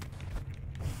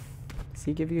 Does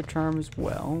he give you a charm as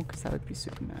well? Because that would be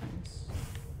super nice.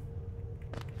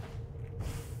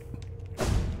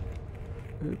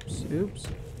 Oops, oops.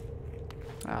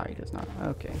 Ah, he does not.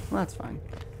 Okay, well, that's fine.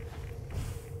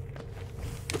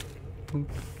 Boop.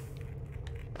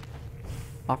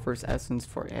 Offers essence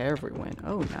for everyone.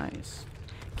 Oh, nice.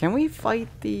 Can we fight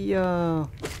the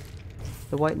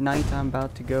White Knight I'm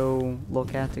about to go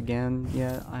look at again?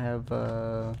 Yeah, I have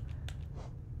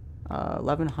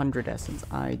 1100 essence.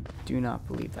 I do not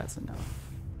believe that's enough.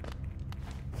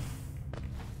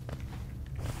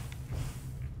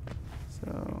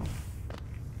 So,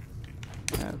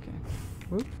 okay.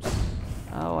 Whoops.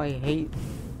 Oh, I hate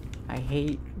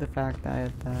the fact that I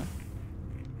have that.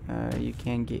 You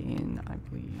can get in, I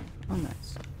believe. Oh,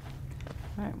 nice.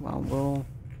 Alright, well, we'll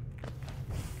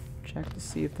check to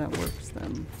see if that works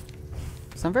then.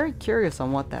 So I'm very curious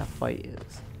on what that fight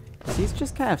is. 'Cause he's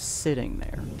just kind of sitting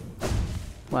there.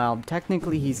 Well,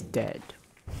 technically he's dead.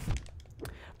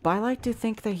 But I like to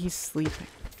think that he's sleeping,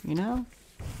 you know?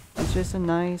 He's just a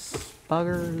nice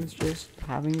bugger who's just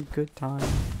having a good time.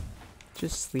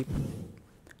 Just sleeping.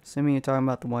 Assuming you're talking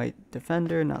about the White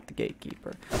Defender, not the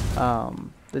Gatekeeper.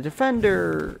 The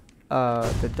Defender,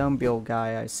 the dumbbell guy,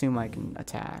 I assume I can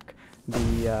attack.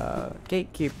 The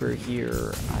gatekeeper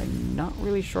here, I'm not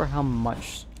really sure how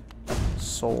much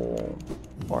soul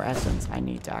or essence I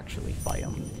need to actually fight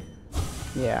him.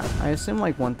 Yeah, I assume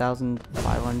like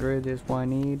 1,500 is what I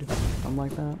need, something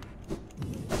like that.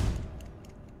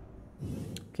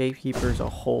 Gatekeeper's a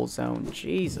whole zone,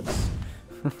 Jesus.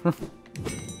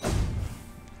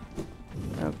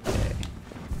 Okay.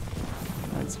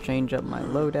 Let's change up my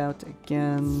loadout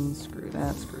again. Screw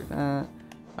that, screw that.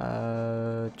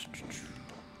 I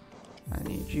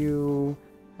need you.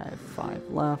 I have 5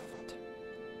 left.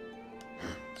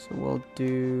 So we'll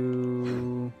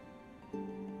do...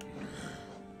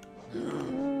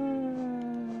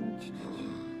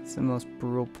 It's the most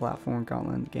brutal platform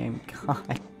gauntlet in the game.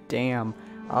 God damn.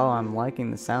 Oh, I'm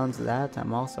liking the sounds of that.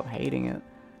 I'm also hating it.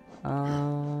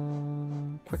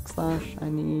 Quick slash, I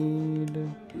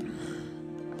need...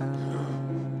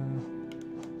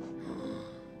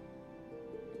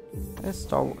 This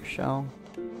Star Wars shell.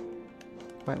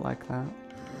 Quite like that.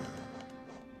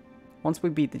 Once we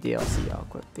beat the DLC, I'll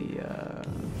equip the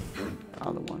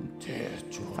other one. The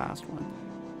fast one.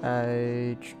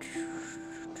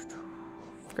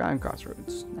 Forgotten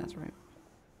Crossroads. That's right.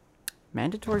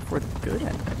 Mandatory for the good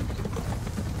ending.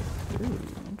 Ooh,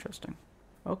 interesting.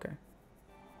 Okay.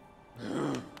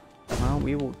 Well,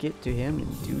 we will get to him in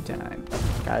due time.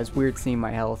 Guys, weird seeing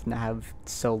my health and have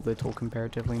so little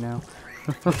comparatively now.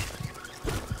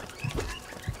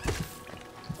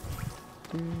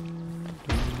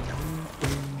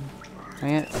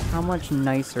 Man, how much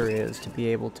nicer it is to be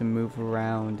able to move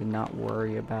around and not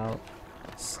worry about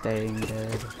staying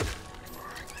dead.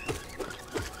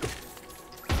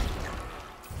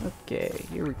 Okay,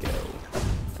 here we go.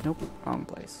 Nope, wrong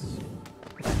place.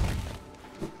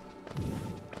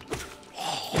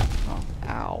 Oh,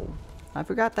 ow. I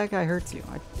forgot that guy hurts you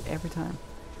every time.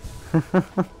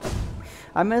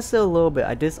 I messed it a little bit.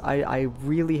 I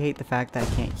really hate the fact that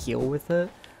I can't heal with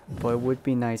it, but it would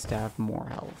be nice to have more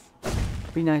health.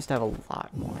 It'd be nice to have a lot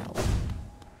more health.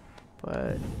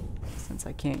 But since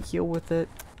I can't heal with it,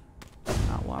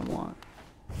 not what I want.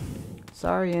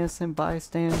 Sorry, innocent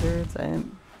bystanders. I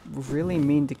didn't really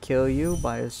mean to kill you, but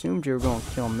I assumed you were going to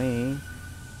kill me.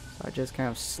 So I just kind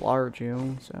of slaughtered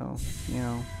you, so, you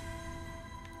know.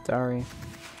 Sorry.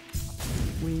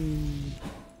 Whee.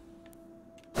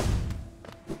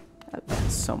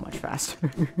 That's so much faster.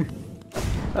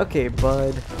 Okay,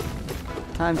 bud.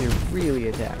 Time to really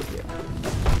attack you.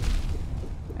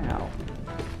 Ow.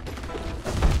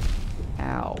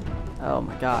 Ow. Oh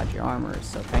my god, your armor is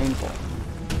so painful.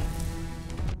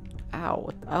 Ow.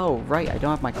 Oh, right, I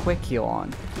don't have my quick heal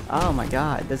on. Oh my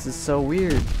god, this is so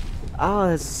weird. Oh,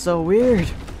 this is so weird.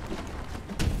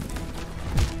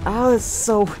 Oh, this is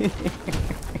so weird.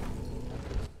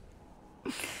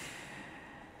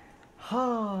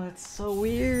 Oh, it's so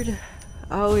weird.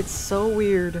 Oh, it's so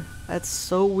weird. That's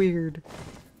so weird.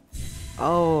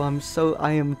 Oh,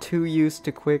 I am too used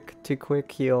to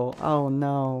quick heal. Oh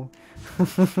no.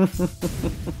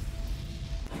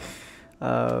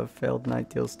 Failed knight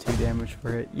deals 2 damage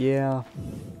for it. Yeah.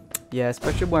 Yeah,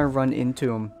 especially when I run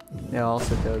into him. It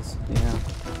also does. Yeah.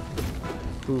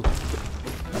 Ooh.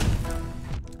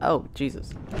 Oh,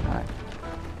 Jesus. Alright.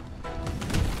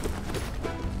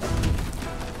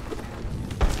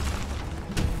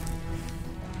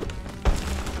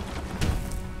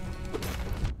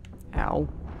 Ow.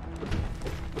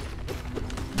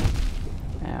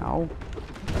 Ow.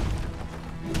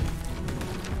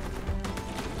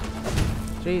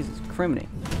 Jesus, criminy.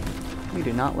 You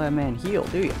do not let a man heal,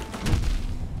 do you?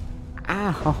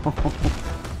 Ow.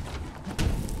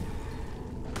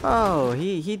 Oh,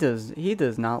 he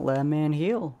does not let a man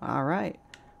heal. Alright.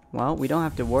 Well, we don't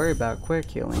have to worry about quick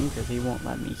healing because he won't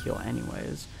let me heal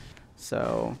anyways.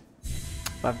 So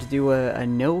we'll have to do a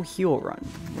no heal run.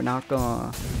 We're not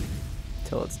gonna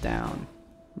till it's down.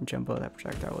 Jump over that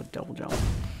projectile with double jump.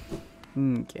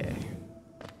 Okay.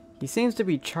 He seems to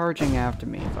be charging after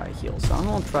me if I heal, so I'm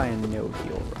gonna try a no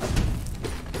heal run.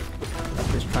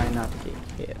 Just try not to get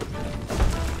hit.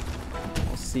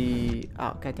 We'll see.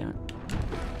 Oh, goddammit.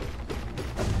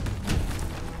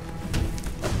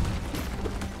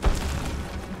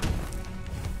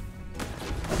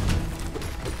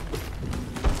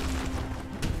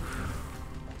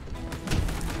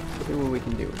 See what we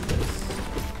can do with this.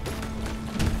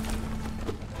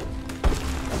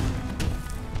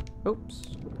 Oops.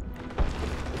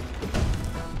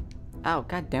 Oh,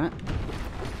 god damn it.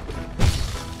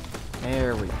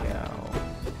 There we go.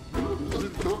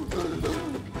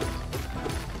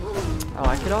 Oh,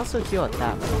 I could also heal at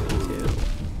that point too.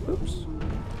 Oops.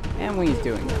 And when he's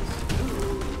doing this.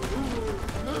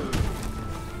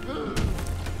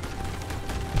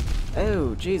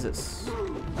 Oh, Jesus.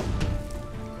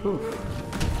 Oof.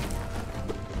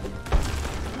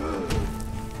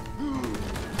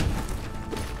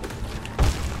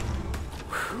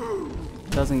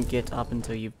 Doesn't get up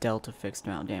until you've dealt a fixed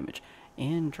amount of damage.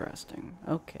 Interesting.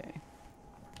 Okay.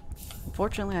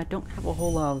 Unfortunately, I don't have a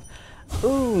whole lot of...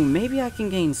 Ooh, maybe I can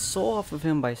gain soul off of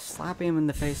him by slapping him in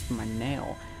the face with my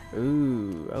nail.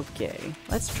 Ooh, okay.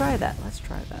 Let's try that. Let's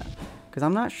try that. Because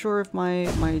I'm not sure if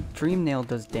my dream nail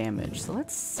does damage. So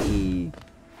let's see...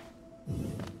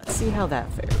 Let's see how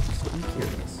that fares. I'm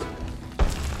curious.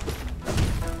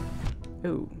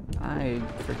 Ooh, I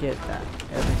forget that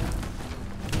every time.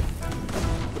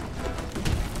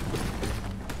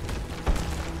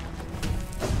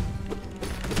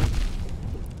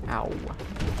 Ow.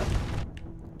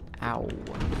 Ow.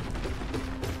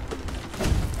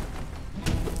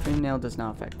 Dream nail does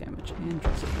not affect damage.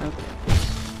 Interesting. Okay.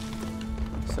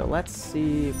 So let's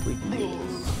see if we can do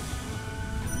this.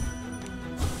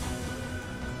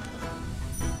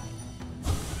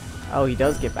 Oh, he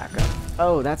does get back up.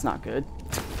 Oh, that's not good.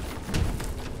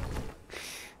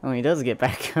 Oh, he does get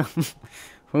back up.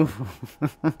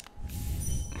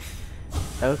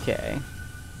 Okay.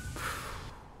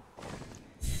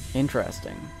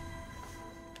 Interesting.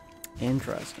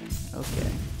 Interesting.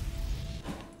 Okay.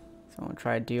 So I'm gonna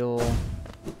try to deal...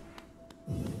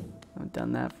 I've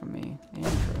done that for me.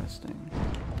 Interesting.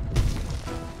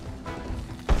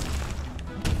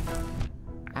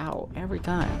 Ow, every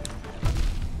time.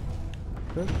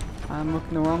 Oop, I'm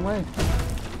looking the wrong way.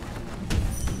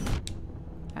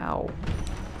 Ow.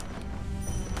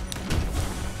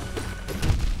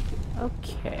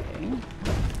 Okay.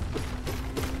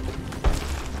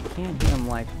 Can't hit him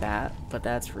like that, but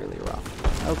that's really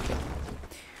rough. Okay.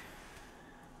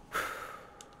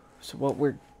 So what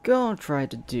we're gonna try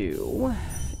to do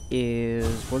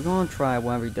is we're gonna try,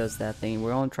 whenever he does that thing,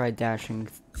 we're gonna try dashing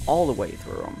all the way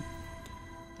through him,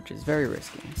 which is very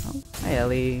risky. Oh, hi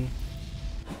Ellie.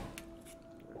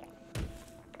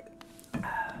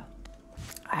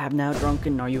 I have now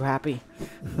drunken. Are you happy?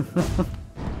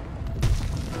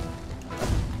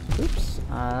 Oops.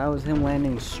 That was him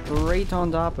landing straight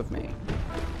on top of me.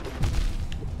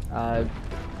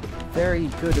 Very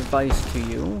good advice to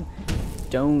you.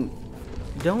 Don't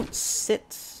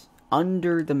sit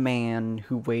under the man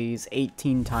who weighs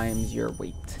 18 times your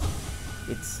weight.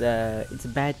 It's a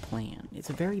bad plan. It's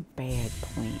a very bad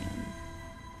plan.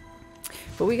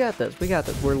 But we got this. We got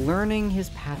this. We're learning his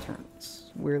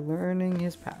patterns. We're learning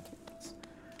his patterns.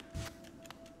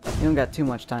 We don't got too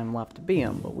much time left to be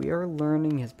him, but we are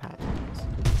learning his patterns.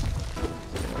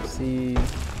 So let's see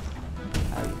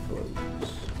how he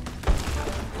flows.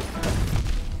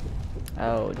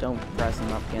 Oh, don't press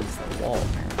him up against the wall,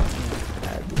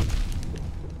 apparently.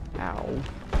 Ow.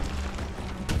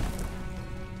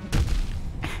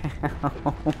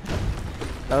 Ow.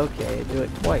 Okay, do it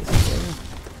twice, please.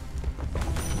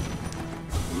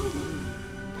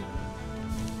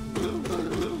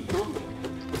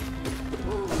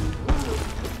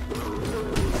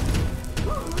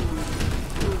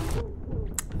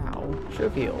 Should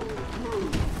have healed.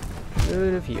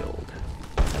 Should have healed.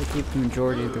 I keep the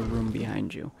majority of the room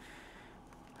behind you.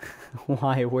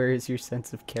 Why? Where is your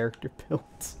sense of character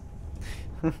built?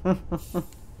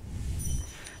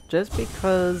 Just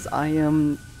because I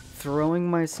am throwing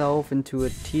myself into a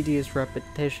tedious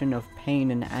repetition of pain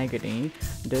and agony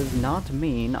does not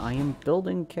mean I am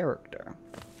building character.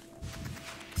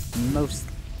 Most.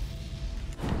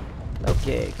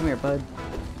 Okay, come here, bud.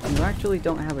 You actually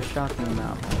don't have a shocking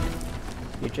amount.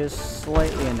 You're just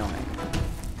slightly annoying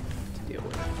to deal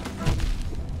with.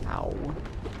 Ow.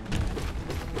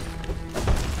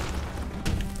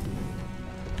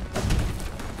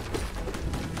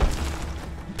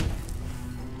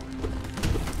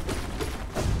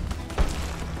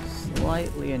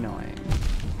 Slightly annoying.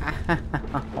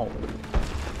 Ow.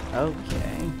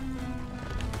 Okay.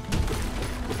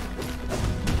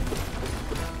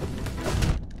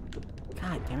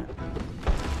 God damn it.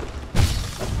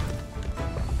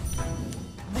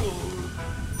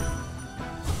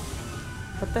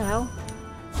 What the hell?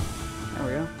 There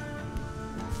we go.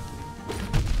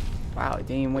 Wow, he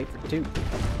didn't even wait for two.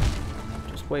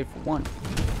 Just wait for one.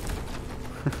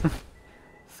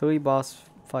 3 boss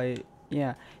fight.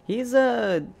 Yeah, he's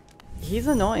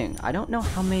annoying. I don't know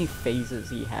how many phases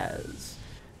he has,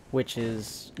 which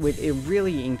is it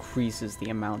really increases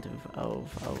the amount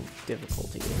of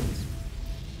difficulty it is.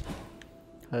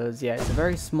 Because, yeah, it's a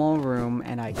very small room,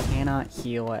 and I cannot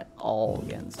heal at all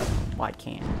against him. Well, I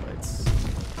can, but it's...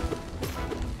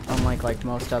 Unlike, like,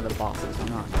 most other bosses, I'm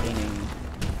not gaining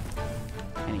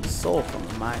any soul from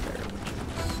them either, which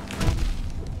is...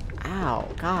 Ow,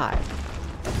 God.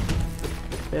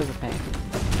 Bit of a pain.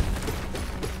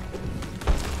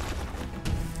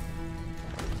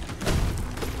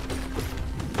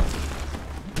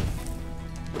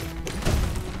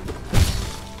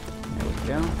 There we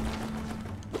go.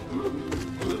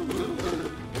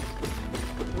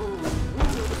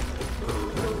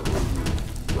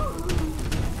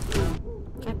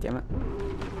 God damn it.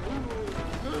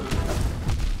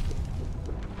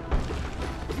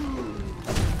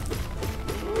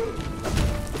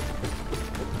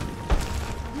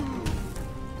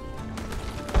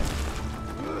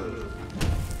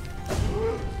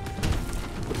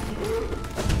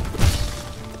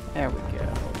 There we go.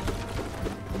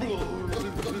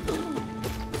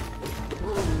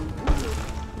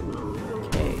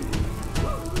 Okay.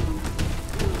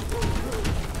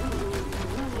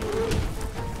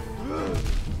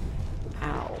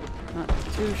 Ow. Not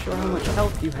too sure how much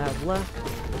health you have left,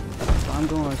 so I'm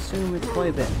going to assume it's quite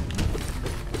a bit.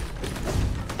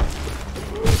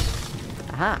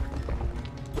 Aha!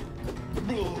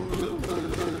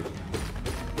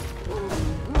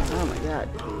 Oh my god.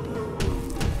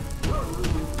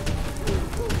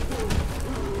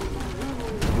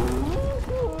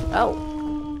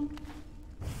 Oh!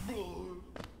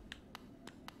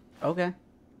 Okay.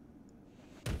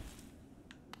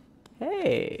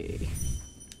 Hey!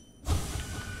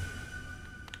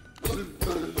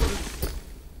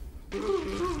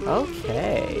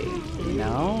 Okay.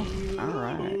 No?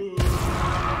 Alright.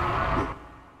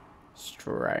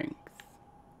 Strength.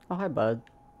 Oh, hi, bud.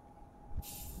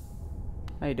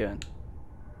 How you doing?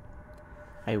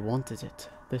 I wanted it.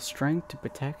 The strength to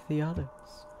protect the others.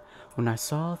 When I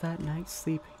saw that knight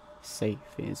sleeping, safe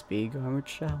in his big armored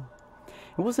shell,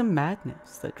 it wasn't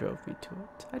madness that drove me to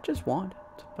it. I just wanted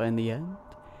it. But in the end,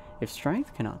 if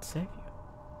strength cannot save you,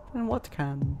 then what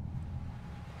can?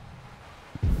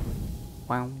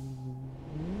 Wow.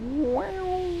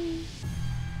 Wow.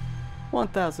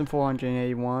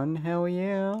 1,481. Hell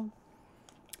yeah.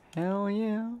 Hell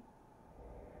yeah.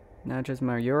 Not just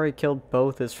Mario. You already killed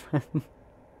both his friends.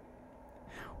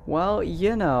 Well,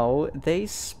 you know, they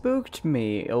spooked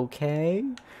me, okay?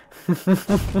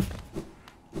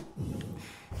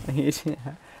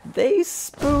 They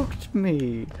spooked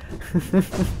me.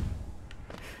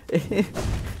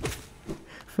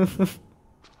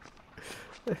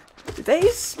 They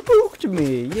spooked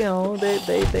me, you know,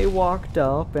 they walked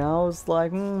up and I was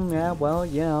like, yeah, well,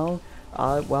 you know,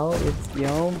 well, it's, you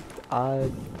know,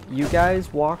 you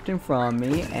guys walked in front of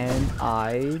me and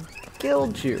I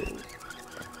killed you.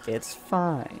 It's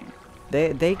fine.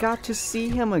 They got to see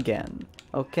him again,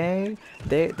 okay?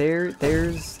 There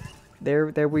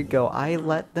we go. I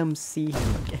let them see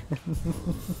him again.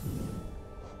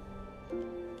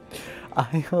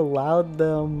 I allowed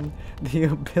them the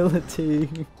ability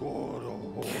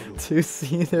to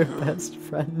see their best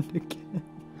friend again.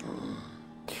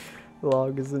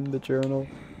 Log is in the journal.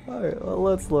 Alright, well,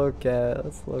 let's look at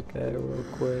it real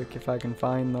quick if I can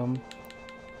find them.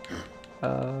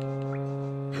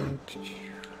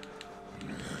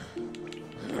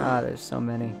 God, there's so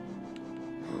many.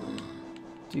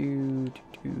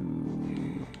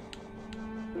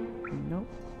 Nope.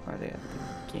 Are they at the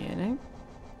beginning?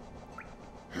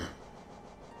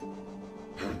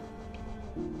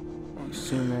 I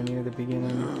assume they're near the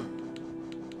beginning.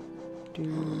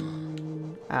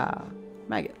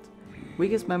 Maggots.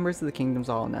 Weakest members of the kingdom's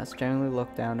all nest, generally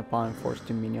looked down upon and forced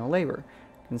to menial labor.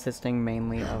 Consisting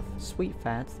mainly of sweet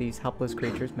fats, these helpless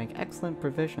creatures make excellent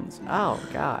provisions. Oh,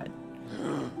 God.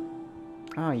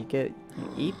 Oh, you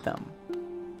eat them.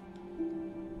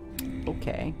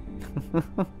 Okay.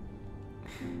 Well,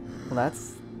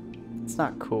 that's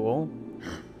not cool.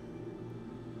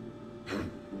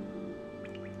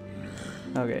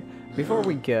 Okay, before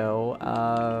we go,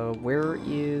 where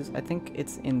is, I think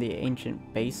it's in the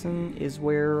ancient basin is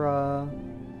where,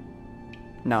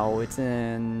 no, it's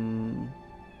in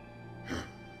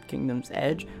Kingdom's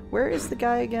Edge. Where is the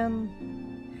guy again?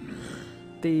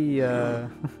 The,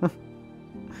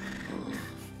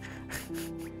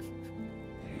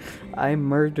 I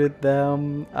murdered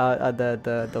them,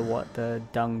 the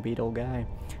dung beetle guy.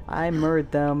 I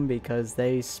murdered them because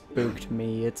they spooked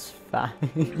me, it's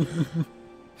fine.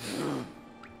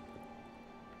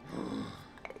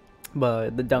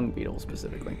 But the dung beetle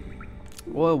specifically.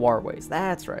 Well, Warways,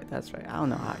 that's right. I don't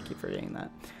know how I keep forgetting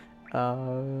that.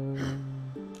 So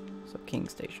King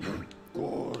Station.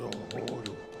 So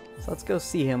let's go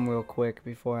see him real quick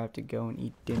before I have to go and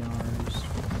eat dinners.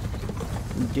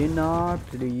 Dinner,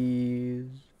 please.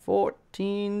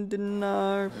 14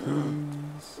 dinar,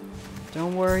 please.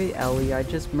 Don't worry, Ellie. I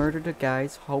just murdered a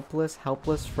guy's hopeless,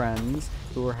 helpless friends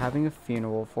who were having a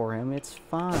funeral for him. It's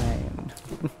fine.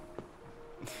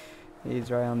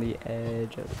 He's right on the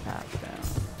edge of the path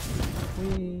down.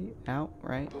 We out,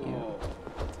 right? Yeah.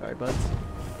 Sorry, buds.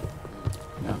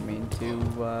 Not mean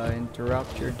to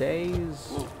interrupt your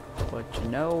days, but you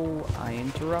know, I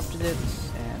interrupted it,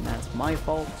 and that's my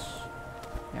fault.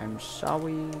 I'm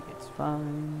sorry, it's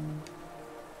fine.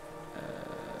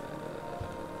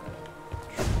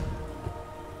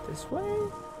 This way?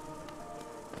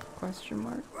 Question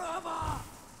mark?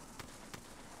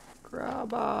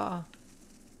 Grabba!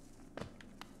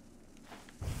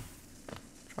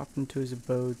 Drop into his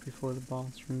abode before the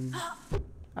boss room.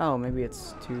 Oh, maybe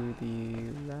it's to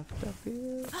the left up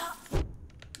here?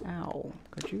 Ow.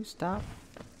 Could you stop?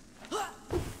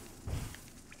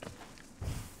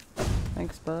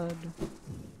 Thanks, bud.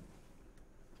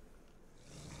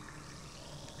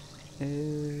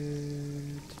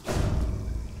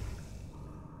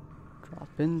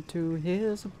 Drop into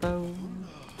his abode.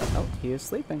 Oh, he is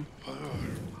sleeping.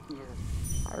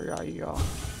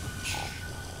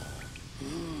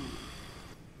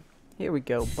 Here we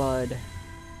go, bud.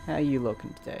 How you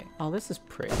looking today? Oh, this is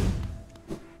pretty.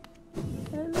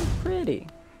 That is pretty.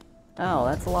 Oh,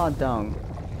 that's a lot of dung.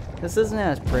 This isn't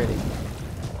as pretty. This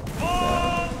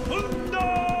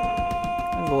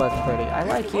is less pretty. I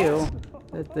like you.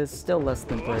 This is still less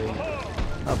than pretty.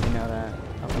 Hope you know that.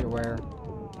 Hope you're aware.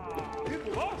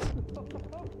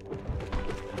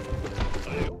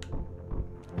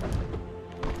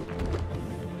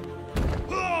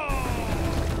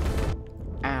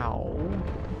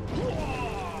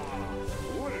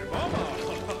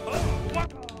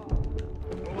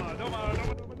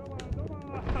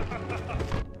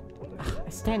 I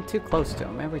stand too close to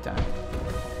him every time.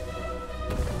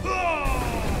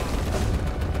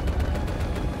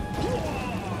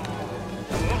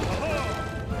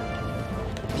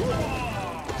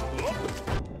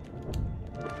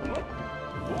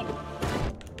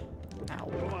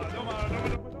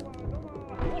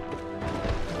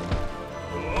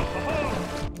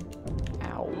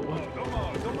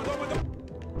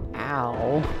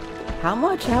 Ow. How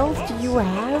much health do you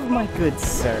have, my good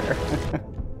sir?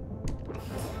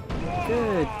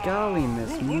 Good golly,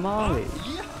 Miss Molly.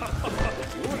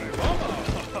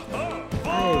 I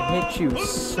have hit you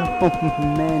so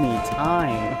many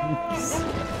times.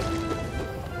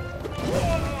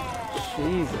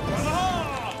 Jesus.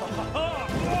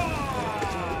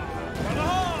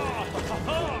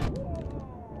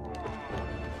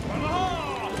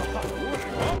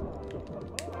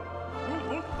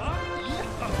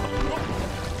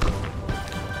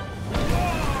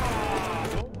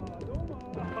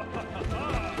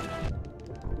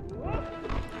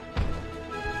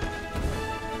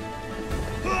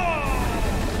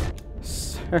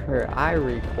 Sir, I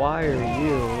require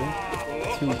you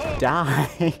to die.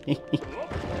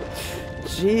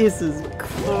 Jesus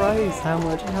Christ, how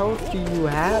much health do you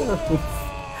have?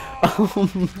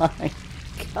 Oh my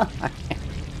God.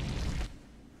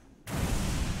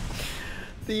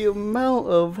 The amount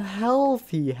of health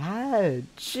he had.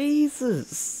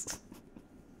 Jesus.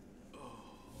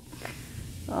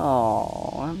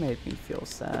 Oh, that made me feel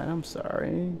sad. I'm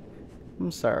sorry.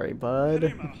 I'm sorry,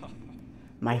 bud.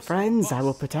 My friends, I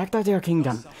will protect our dear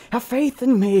kingdom. Have faith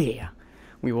in me.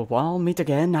 We will all meet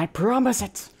again, I promise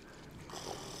it.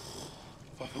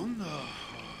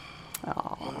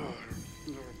 Aww.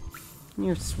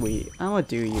 You're sweet. I'm gonna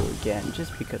do you again,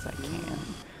 just because I can.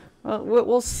 Well,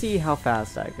 we'll see how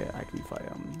fast I can fight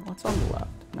him. What's on the left?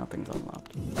 Nothing's on the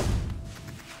left.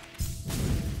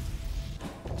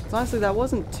 So honestly, that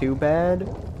wasn't too bad.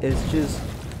 It's just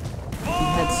he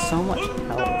had so much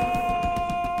health.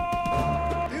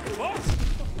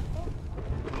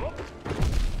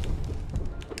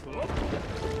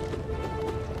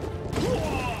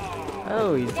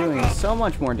 Oh, he's doing so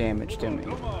much more damage to me.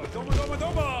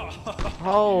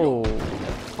 Oh.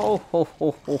 Oh, ho,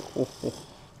 ho, ho, ho, ho.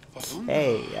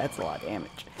 Hey, that's a lot of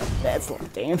damage. That's a lot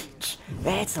of damage.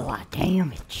 That's a lot of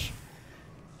damage.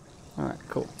 Alright,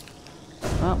 cool.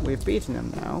 Well, we've beaten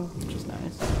him now, which is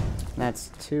nice. That's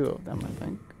 2 of them, I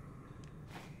think.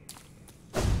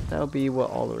 That'll be what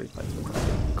all the replays will do.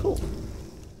 Cool.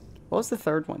 What was the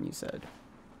third one you said?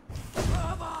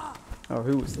 Oh,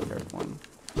 who was the third one?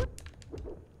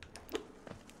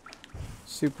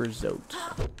 Super Zote.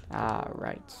 Ah,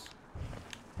 right.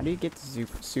 How do you get to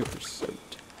Super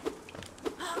Zote?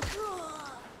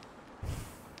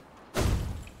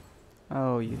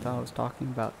 Oh, you thought I was talking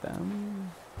about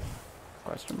them?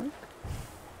 Question mark?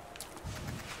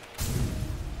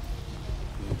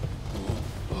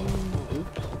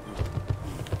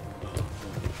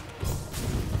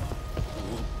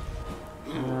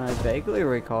 vaguely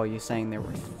recall you saying there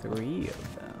were 3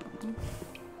 of them.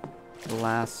 The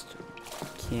last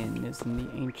kin is in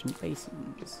the ancient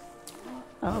basins.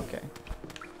 Oh, okay.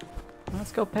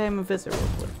 Let's go pay him a visit real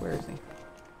quick. Where is he?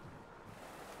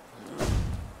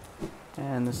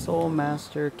 And the Soul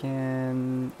Master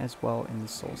can as well in the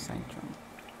Soul Sanctum.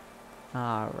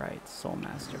 Alright, Soul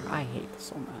Master. I hate the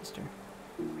Soul Master.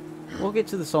 We'll get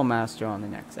to the Soul Master on the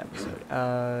next episode.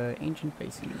 Ancient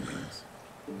Basins.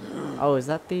 Oh, is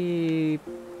that the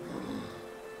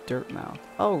Dirt Mouth?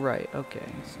 Oh, right.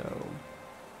 Okay, so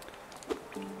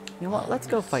you know what? Let's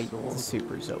go fight the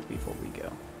Super Zope before we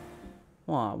go.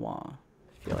 Wah wah.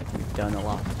 I feel like we've done a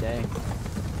lot today.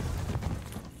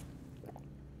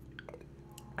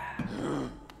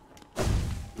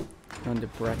 Going to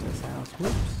Bretta's house.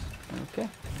 Whoops. Okay.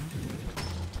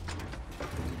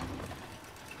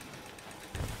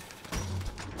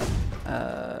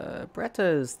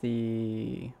 Bretta is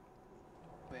the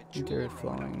dirt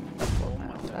flowing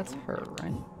house. That's her,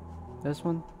 right? This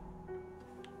one?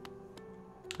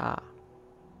 Ah.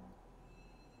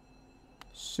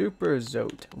 Super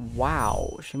Zote.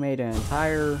 Wow, she made an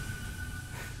entire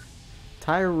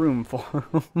room for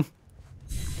him.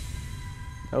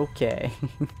 Okay.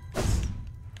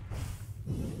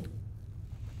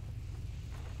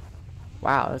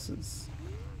 Wow,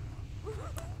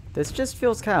 this just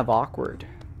feels kind of awkward.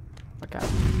 Like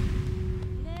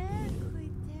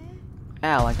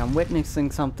like I'm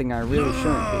witnessing something I really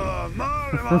shouldn't be.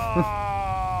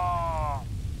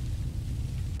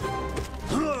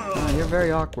 You're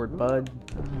very awkward, bud.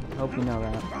 Hope you know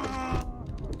that.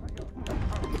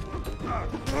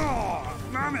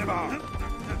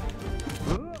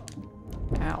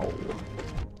 Ow.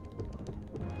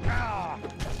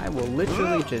 I will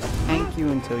literally just tank you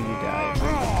until you die.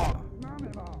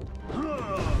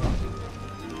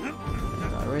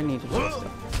 I really need to just...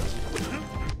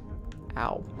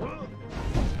 Ow.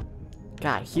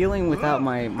 God, healing without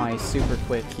my super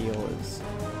quick heal is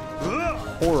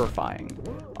horrifying.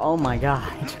 Oh my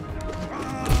god.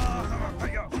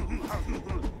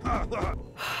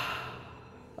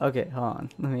 Okay, hold on.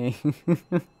 Let me...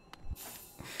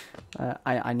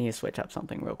 I need to switch up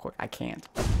something real quick. I can't.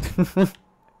 I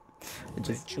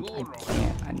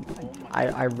can't.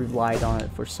 I relied on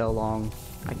it for so long.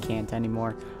 I can't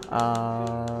anymore.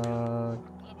 I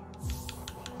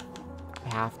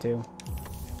have to.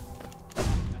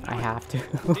 I have to.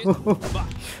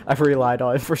 I've relied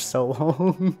on it for so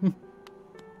long.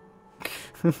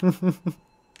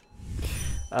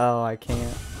 Oh, I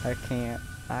can't,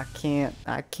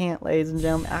 ladies and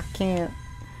gentlemen. I can't.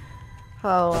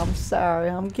 Oh, I'm sorry.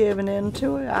 I'm giving in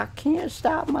to it. I can't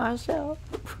stop myself.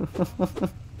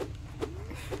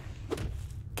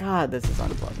 God, this is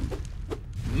unpleasant.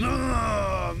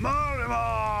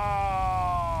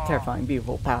 Terrifying,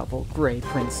 beautiful, powerful, great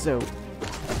Prince Zope.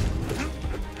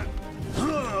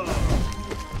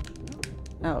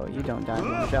 Oh, you don't die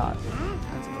in one shot.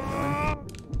 That's a bit annoying.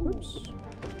 Whoops.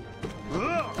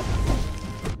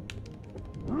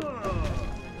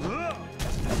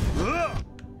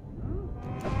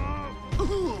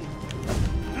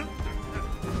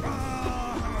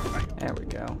 There we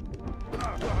go.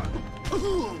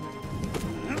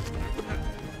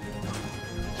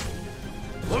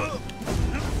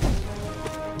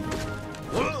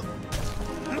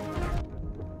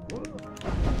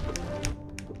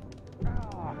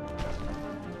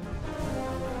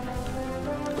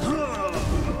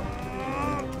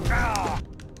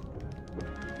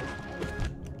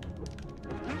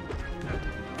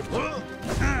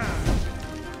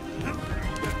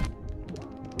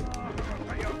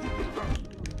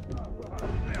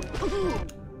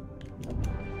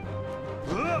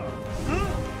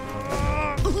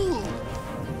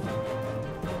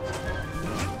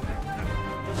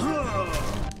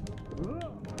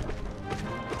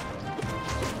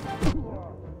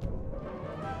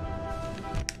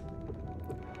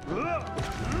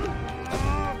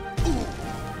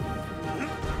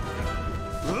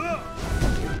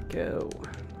 Go.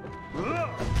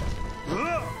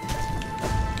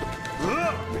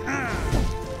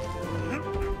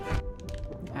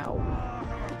 Ow.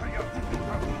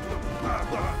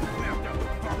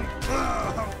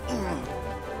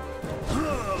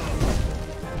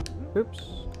 Oops,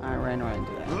 I ran right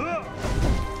into that.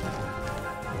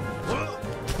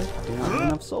 Do not have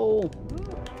enough soul.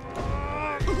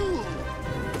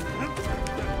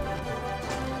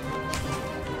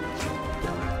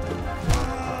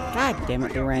 God damn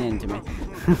it, they ran into me.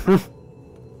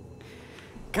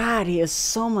 God, he has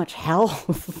so much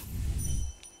health.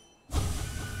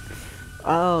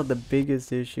 Oh, the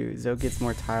biggest issue. Zoe gets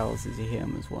more tiles as you hit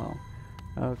him as well.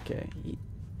 Okay.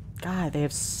 God, they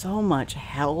have so much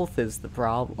health is the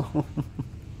problem.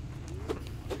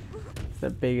 It's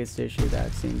the biggest issue that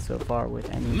I've seen so far with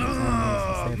any of these enemies is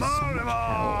they have so much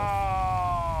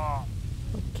health.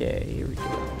 Okay, here we go.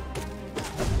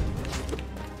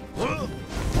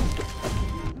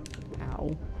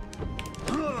 Ow.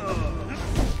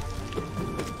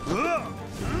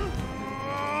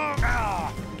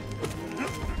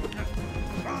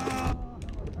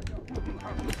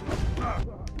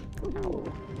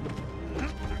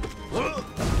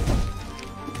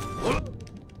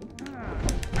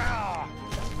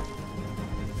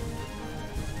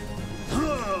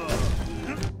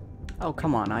 Oh,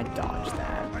 come on, I dodged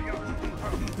that.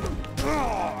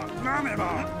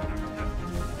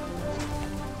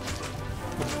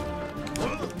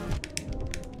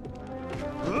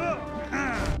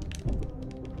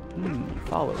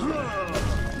 Follow me.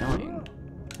 Annoying.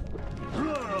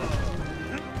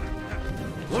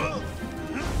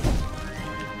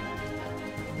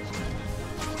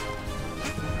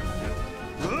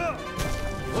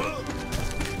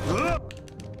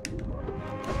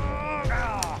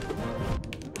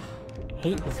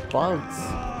 Hate his bugs.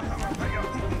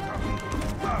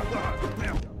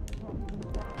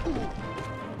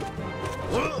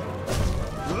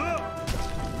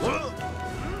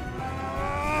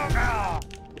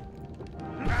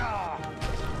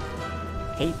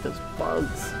 Hate those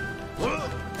bugs.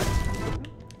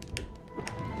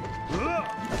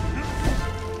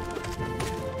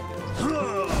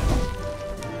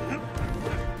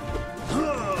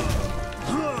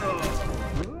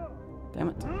 Damn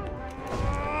it.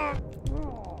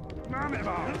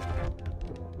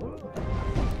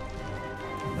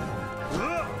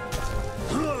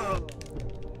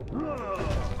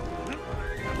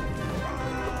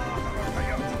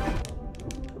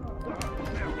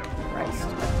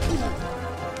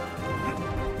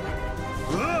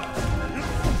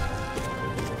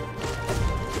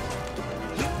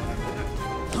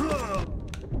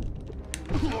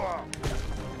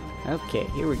 Okay,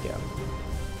 here we go.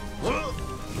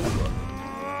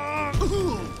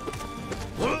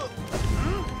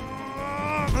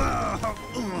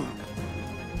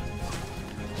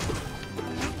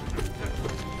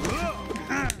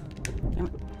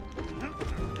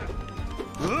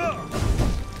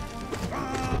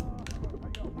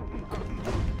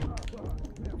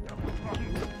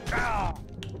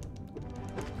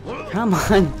 Come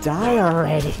on, die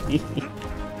already!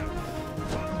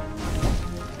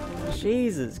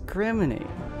 Jesus, criminy.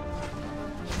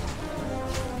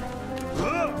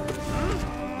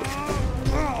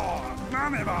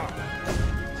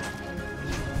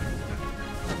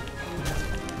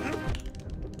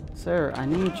 Sir, I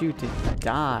need you to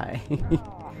die.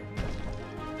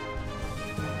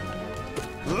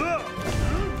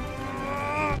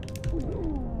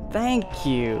 Thank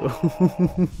you.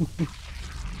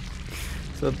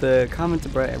 So the comment to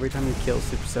Brett, every time you kill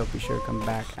Super Soap, be sure to come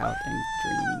back out and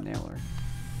Dream Nailer.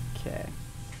 Okay.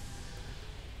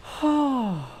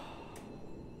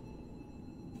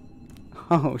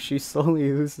 Oh, she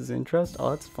slowly loses interest? Oh,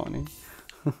 that's funny.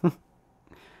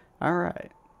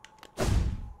 Alright.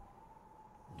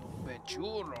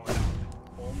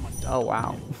 Oh,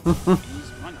 wow.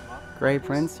 Grey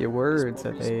Prince, your words,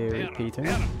 are they repeating?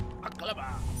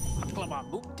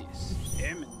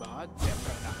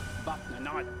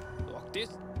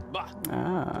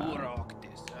 Ah.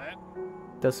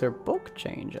 Does her book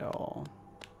change at all?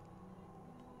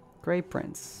 Grey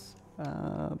Prince.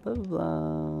 Blah blah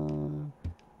blah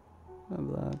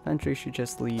blah. Eventually she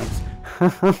just leaves.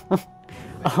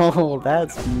 Oh,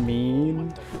 that's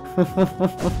mean.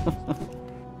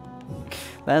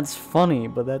 That's funny,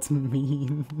 but that's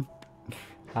mean.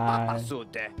 Yeah.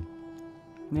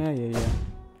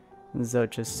 Zoe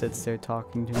just sits there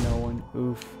talking to no one.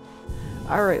 Oof.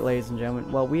 Alright, ladies and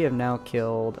gentlemen. Well, we have now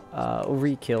killed,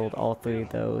 re-killed all 3 of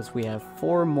those. We have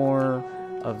 4 more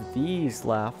of these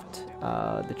left.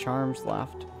 The charms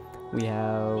left. We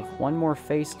have 1 more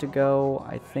face to go.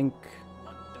 I think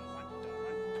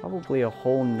probably a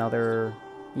whole nother...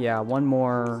 Yeah, 1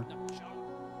 more...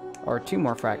 Or 2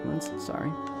 more fragments,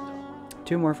 sorry.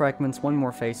 2 more fragments, 1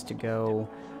 more face to go.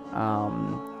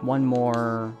 1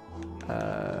 more...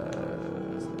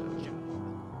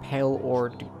 pale ore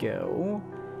to go,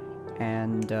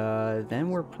 and then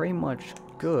we're pretty much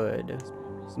good.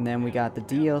 And then we got the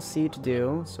DLC to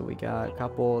do, so we got a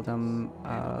couple of them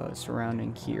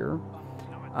surrounding here.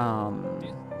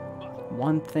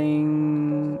 One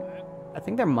thing, I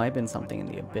think there might have been something in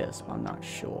the abyss, but I'm not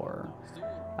sure.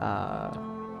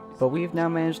 But we've now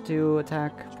managed to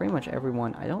attack pretty much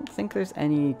everyone. I don't think there's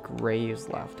any graves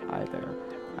left either.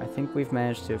 I think we've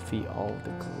managed to defeat all of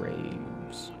the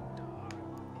graves.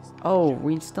 Oh,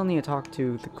 we still need to talk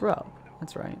to the grub.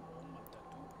 That's right.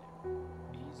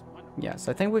 Yes,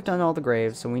 I think we've done all the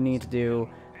graves, so we need to do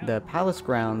the palace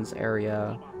grounds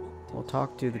area. We'll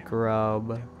talk to the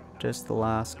grub. Just the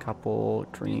last couple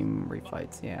dream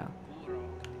refights, yeah.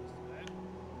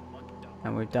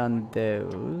 And we've done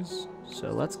those. So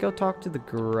let's go talk to the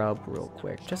grub real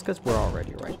quick, just because we're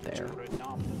already right there.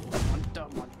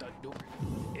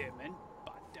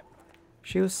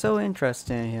 She was so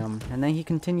interested in him, and then he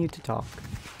continued to talk.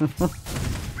 Oops.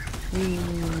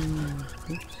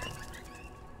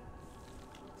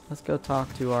 Let's go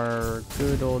talk to our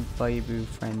good old Baibu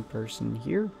friend person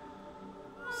here.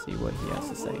 See what he has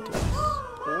to say to us.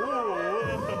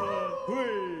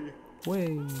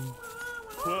 Way.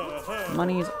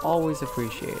 Money is always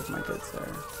appreciated, my good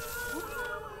sir.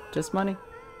 Just money?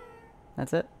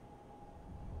 That's it?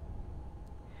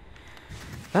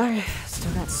 Alright,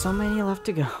 still got so many left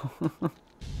to go.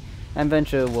 And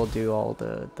eventually we'll do all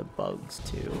the bugs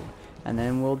too. And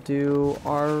then we'll do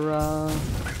our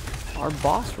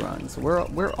boss runs.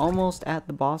 We're almost at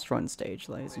the boss run stage,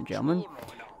 ladies and gentlemen.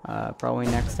 Probably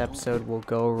next episode we'll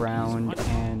go around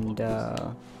and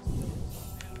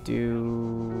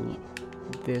do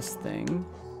this thing,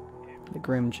 the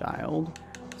Grim Child.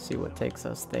 See what takes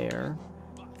us there.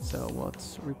 So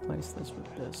let's replace this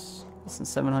with this. Less than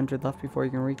 700 left before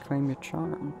you can reclaim your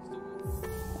charm.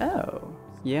 Oh,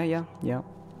 yeah.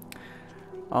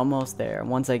 Almost there.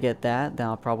 Once I get that, then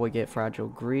I'll probably get Fragile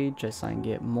Greed, just so I can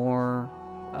get more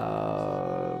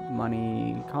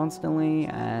money constantly,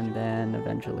 and then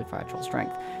eventually Fragile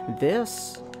Strength.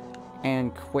 This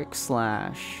and Quick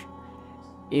Slash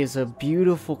is a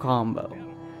beautiful combo.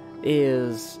 It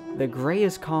is the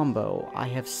greatest combo I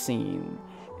have seen,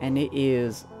 and it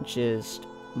is just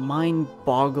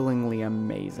mind-bogglingly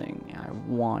amazing. I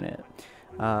want it.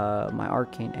 My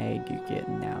arcane egg you get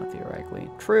now, theoretically.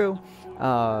 True,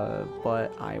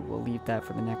 but I will leave that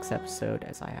for the next episode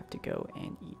as I have to go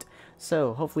and eat.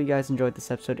 So, hopefully you guys enjoyed this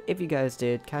episode. If you guys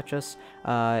did, catch us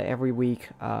every week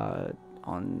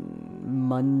on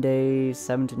Monday,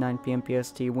 7 to 9 p.m.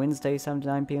 PST, Wednesday, 7 to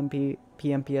 9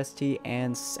 p.m. PST,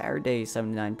 and Saturday,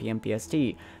 7 to 9 p.m. PST.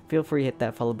 Feel free to hit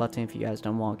that follow button if you guys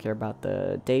don't want to care about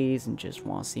the days and just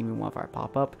want to see me whenever I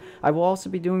pop up. I will also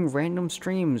be doing random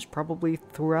streams, probably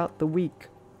throughout the week,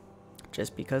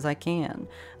 just because I can,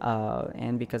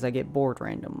 and because I get bored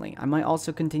randomly. I might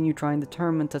also continue trying the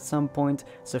tournament at some point,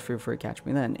 so feel free to catch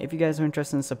me then. If you guys are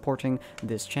interested in supporting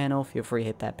this channel, feel free to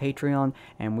hit that Patreon,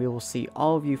 and we will see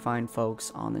all of you fine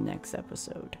folks on the next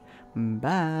episode.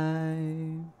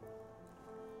 Bye!